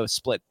a bit of a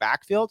split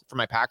backfield. For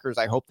my Packers,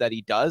 I hope that he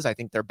does. I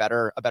think they're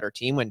a better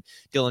team when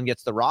Dylan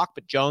gets the rock.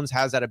 But Jones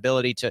has that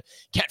ability to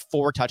get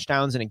 4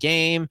 touchdowns in a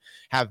game,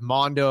 have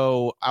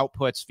Mondo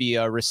outputs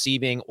via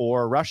receiving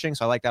or rushing.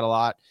 So I like that a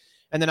lot.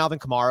 And then Alvin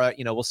Kamara,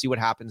 we'll see what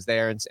happens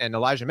there. And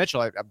Elijah Mitchell,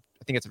 I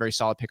think it's a very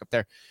solid pickup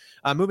there.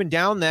 Moving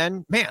down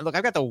then, man, look,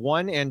 I've got the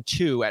 1 and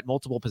 2 at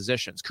multiple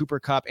positions. Cooper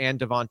Kupp and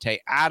Devontae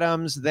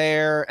Adams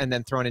there, and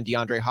then throwing in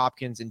DeAndre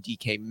Hopkins and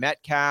DK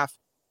Metcalf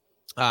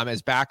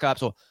as backups.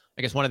 So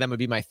I guess one of them would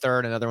be my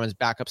third, another one's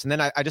backups. And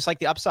then I just like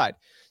the upside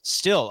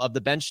still of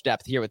the bench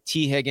depth here with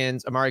T.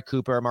 Higgins, Amari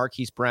Cooper,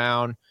 Marquise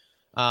Brown,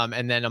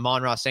 and then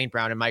Amon-Ra St.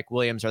 Brown and Mike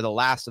Williams are the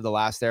last of the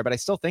last there, but I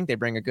still think they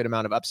bring a good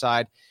amount of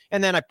upside.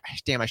 And then I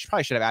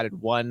probably should have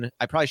added one.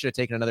 I probably should have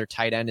taken another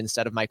tight end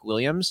instead of Mike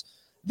Williams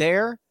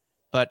there,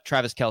 but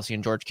Travis Kelce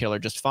and George Kittle are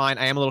just fine.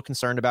 I am a little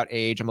concerned about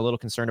age. I'm a little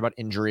concerned about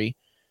injury.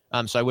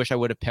 So I wish I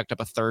would have picked up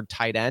a third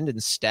tight end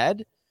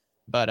instead.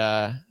 But what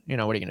are you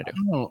gonna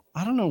do?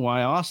 I don't know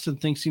why Austin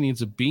thinks he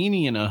needs a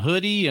beanie and a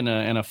hoodie and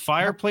a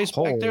fireplace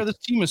back there. This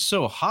team is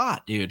so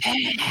hot, dude.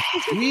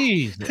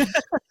 Jeez.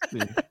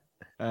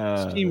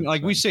 Team,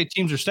 like we say,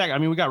 teams are stacked. I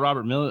mean, we got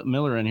Robert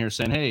Miller in here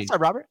saying, "Hey, what's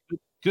up, Robert?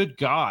 Good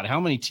God, how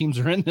many teams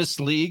are in this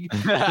league?"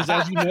 Because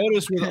as you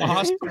notice with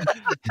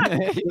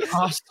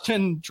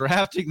Austin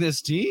drafting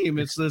this team,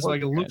 it's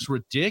like it looks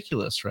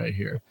ridiculous right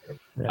here.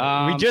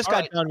 We just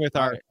got done with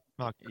our.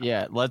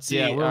 Yeah, let's see.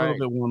 Yeah, we're a little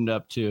bit warmed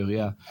up too.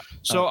 Yeah.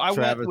 So I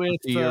went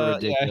with your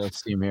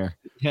ridiculous team here.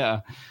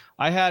 Yeah.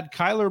 I had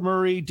Kyler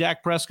Murray,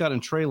 Dak Prescott,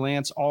 and Trey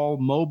Lance, all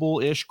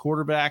mobile-ish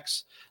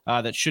quarterbacks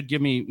that should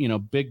give me,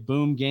 big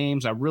boom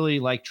games. I really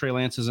like Trey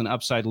Lance as an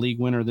upside league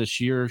winner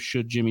this year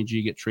should Jimmy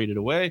G get traded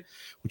away,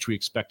 which we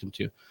expect him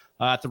to.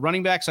 At the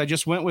running backs, I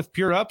just went with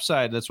pure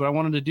upside. That's what I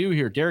wanted to do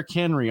here. Derrick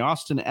Henry,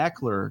 Austin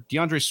Eckler,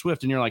 DeAndre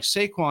Swift. And you're like,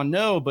 Saquon,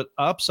 no, but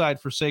upside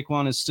for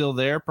Saquon is still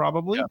there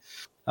probably.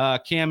 Yeah.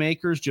 Cam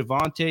Akers,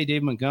 Javonte,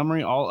 Dave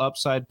Montgomery, all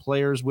upside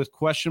players with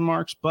question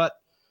marks, but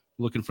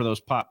looking for those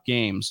pop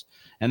games.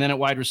 And then at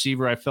wide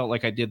receiver, I felt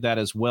like I did that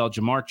as well.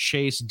 Jamar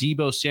Chase,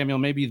 Deebo Samuel,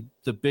 maybe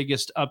the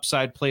biggest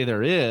upside play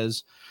there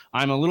is.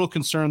 I'm a little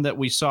concerned that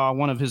we saw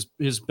one of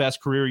his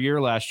best career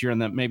year last year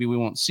and that maybe we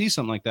won't see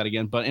something like that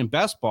again. But in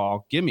best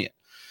ball, give me it.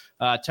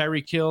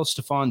 Tyreek Hill,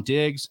 Stephon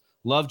Diggs.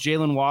 Love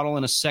Jalen Waddle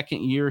in a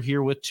second year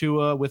here with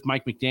Tua, with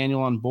Mike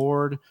McDaniel on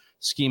board.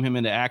 Scheme him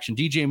into action.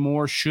 DJ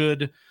Moore,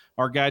 should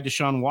our guy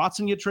Deshaun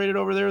Watson get traded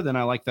over there, then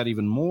I like that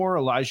even more.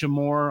 Elijah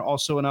Moore,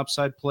 also an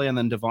upside play, and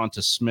then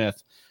Devonta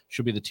Smith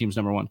should be the team's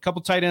number one.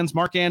 Couple tight ends.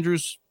 Mark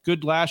Andrews,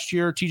 good last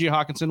year. TJ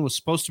Hawkinson was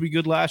supposed to be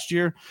good last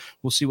year.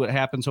 We'll see what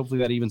happens. Hopefully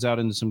that evens out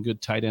into some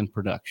good tight end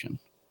production.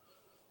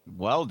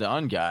 Well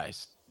done,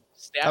 guys.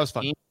 That was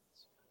fun.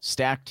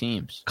 Stacked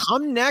teams.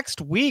 Come next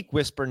week,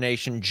 Whisper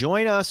Nation.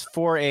 Join us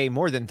for a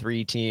more than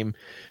 3-team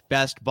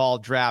best ball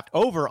draft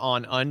over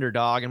on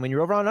Underdog. And when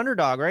you're over on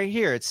Underdog, right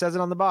here, it says it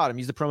on the bottom.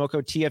 Use the promo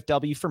code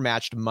TFW for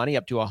matched money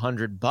up to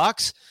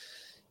 $100.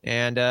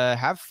 And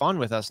have fun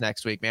with us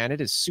next week, man. It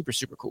is super,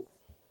 super cool.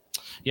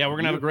 Yeah, we're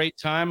going to have a great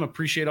time.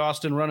 Appreciate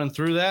Austin running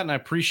through that. And I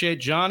appreciate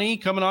Johnny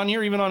coming on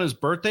here, even on his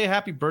birthday.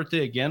 Happy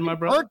birthday again, my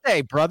brother.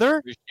 Birthday, brother.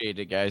 Appreciate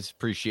it, guys.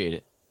 Appreciate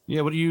it.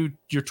 Yeah,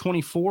 you're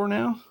 24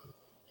 now?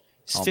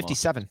 It's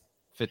 57.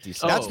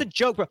 57. That's the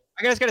joke, bro.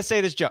 I just got to say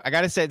this joke. I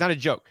got to say it's not a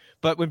joke.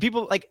 But when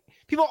people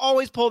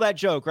always pull that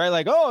joke, right?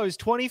 Like, oh, he's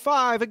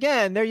 25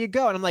 again. There you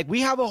go. And I'm like,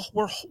 we're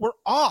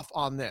off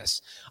on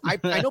this. I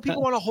know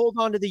people want to hold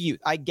on to the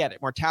youth. I get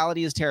it.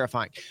 Mortality is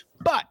terrifying.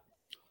 But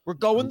we're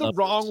going the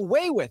wrong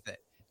way with it.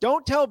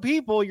 Don't tell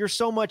people you're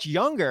so much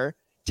younger.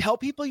 Tell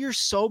people you're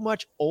so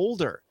much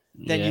older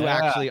than you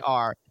actually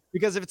are.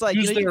 Because if it's like,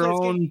 use their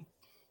own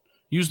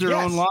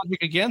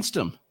logic against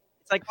them.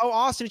 It's like, oh,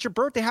 Austin, it's your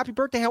birthday. Happy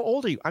birthday. How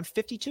old are you? I'm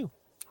 52.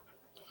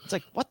 It's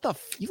like, what the?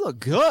 You look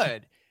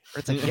good. Or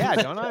it's like, yeah,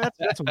 don't I?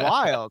 That's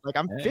wild. Like,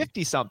 I'm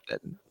 50 something.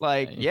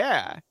 Like,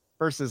 yeah.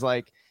 Versus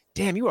like,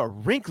 damn, you a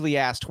wrinkly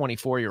ass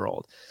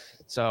 24-year-old.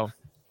 So,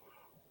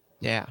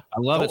 yeah. I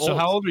love it. So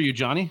how old are you,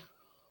 Johnny?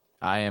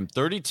 I am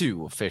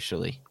 32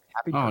 officially.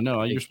 Happy birthday.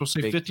 No, you're supposed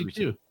to say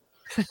 52.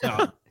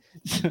 No.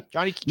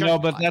 Johnny, no,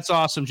 but that's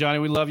awesome, Johnny.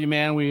 We love you,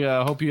 man. We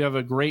hope you have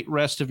a great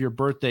rest of your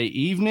birthday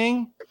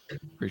evening.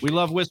 We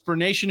love Whisper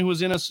Nation, who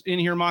was in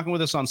here mocking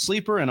with us on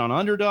Sleeper and on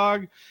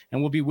Underdog, and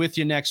we'll be with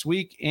you next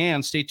week.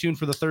 And stay tuned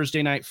for the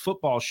Thursday night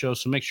football show.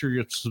 So make sure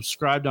you're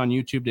subscribed on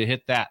YouTube to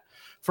hit that.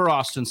 For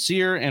Austin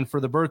Sear and for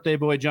the birthday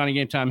boy Johnny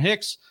Game Time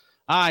Hicks,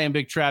 I am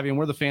Big Travie, and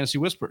we're the Fantasy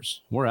Whispers.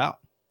 We're out.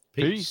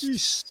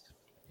 Peace.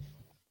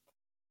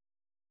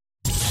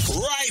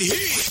 Right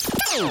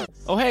here.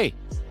 Oh, hey,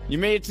 you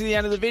made it to the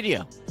end of the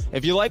video.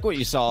 If you like what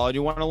you saw and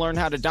you want to learn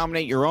how to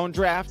dominate your own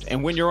draft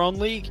and win your own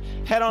league,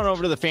 head on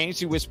over to the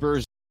Fantasy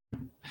Whispers.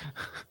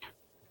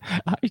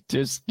 I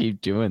just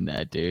keep doing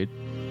that, dude.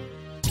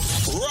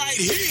 Right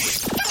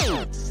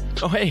here.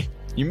 Oh, hey,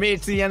 you made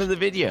it to the end of the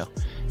video.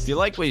 If you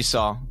like what you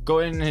saw, go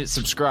ahead and hit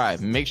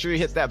subscribe. And make sure you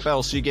hit that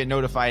bell so you get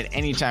notified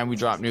anytime we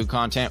drop new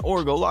content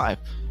or go live.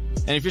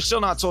 And if you're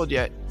still not sold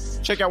yet,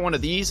 check out one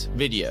of these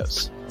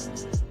videos.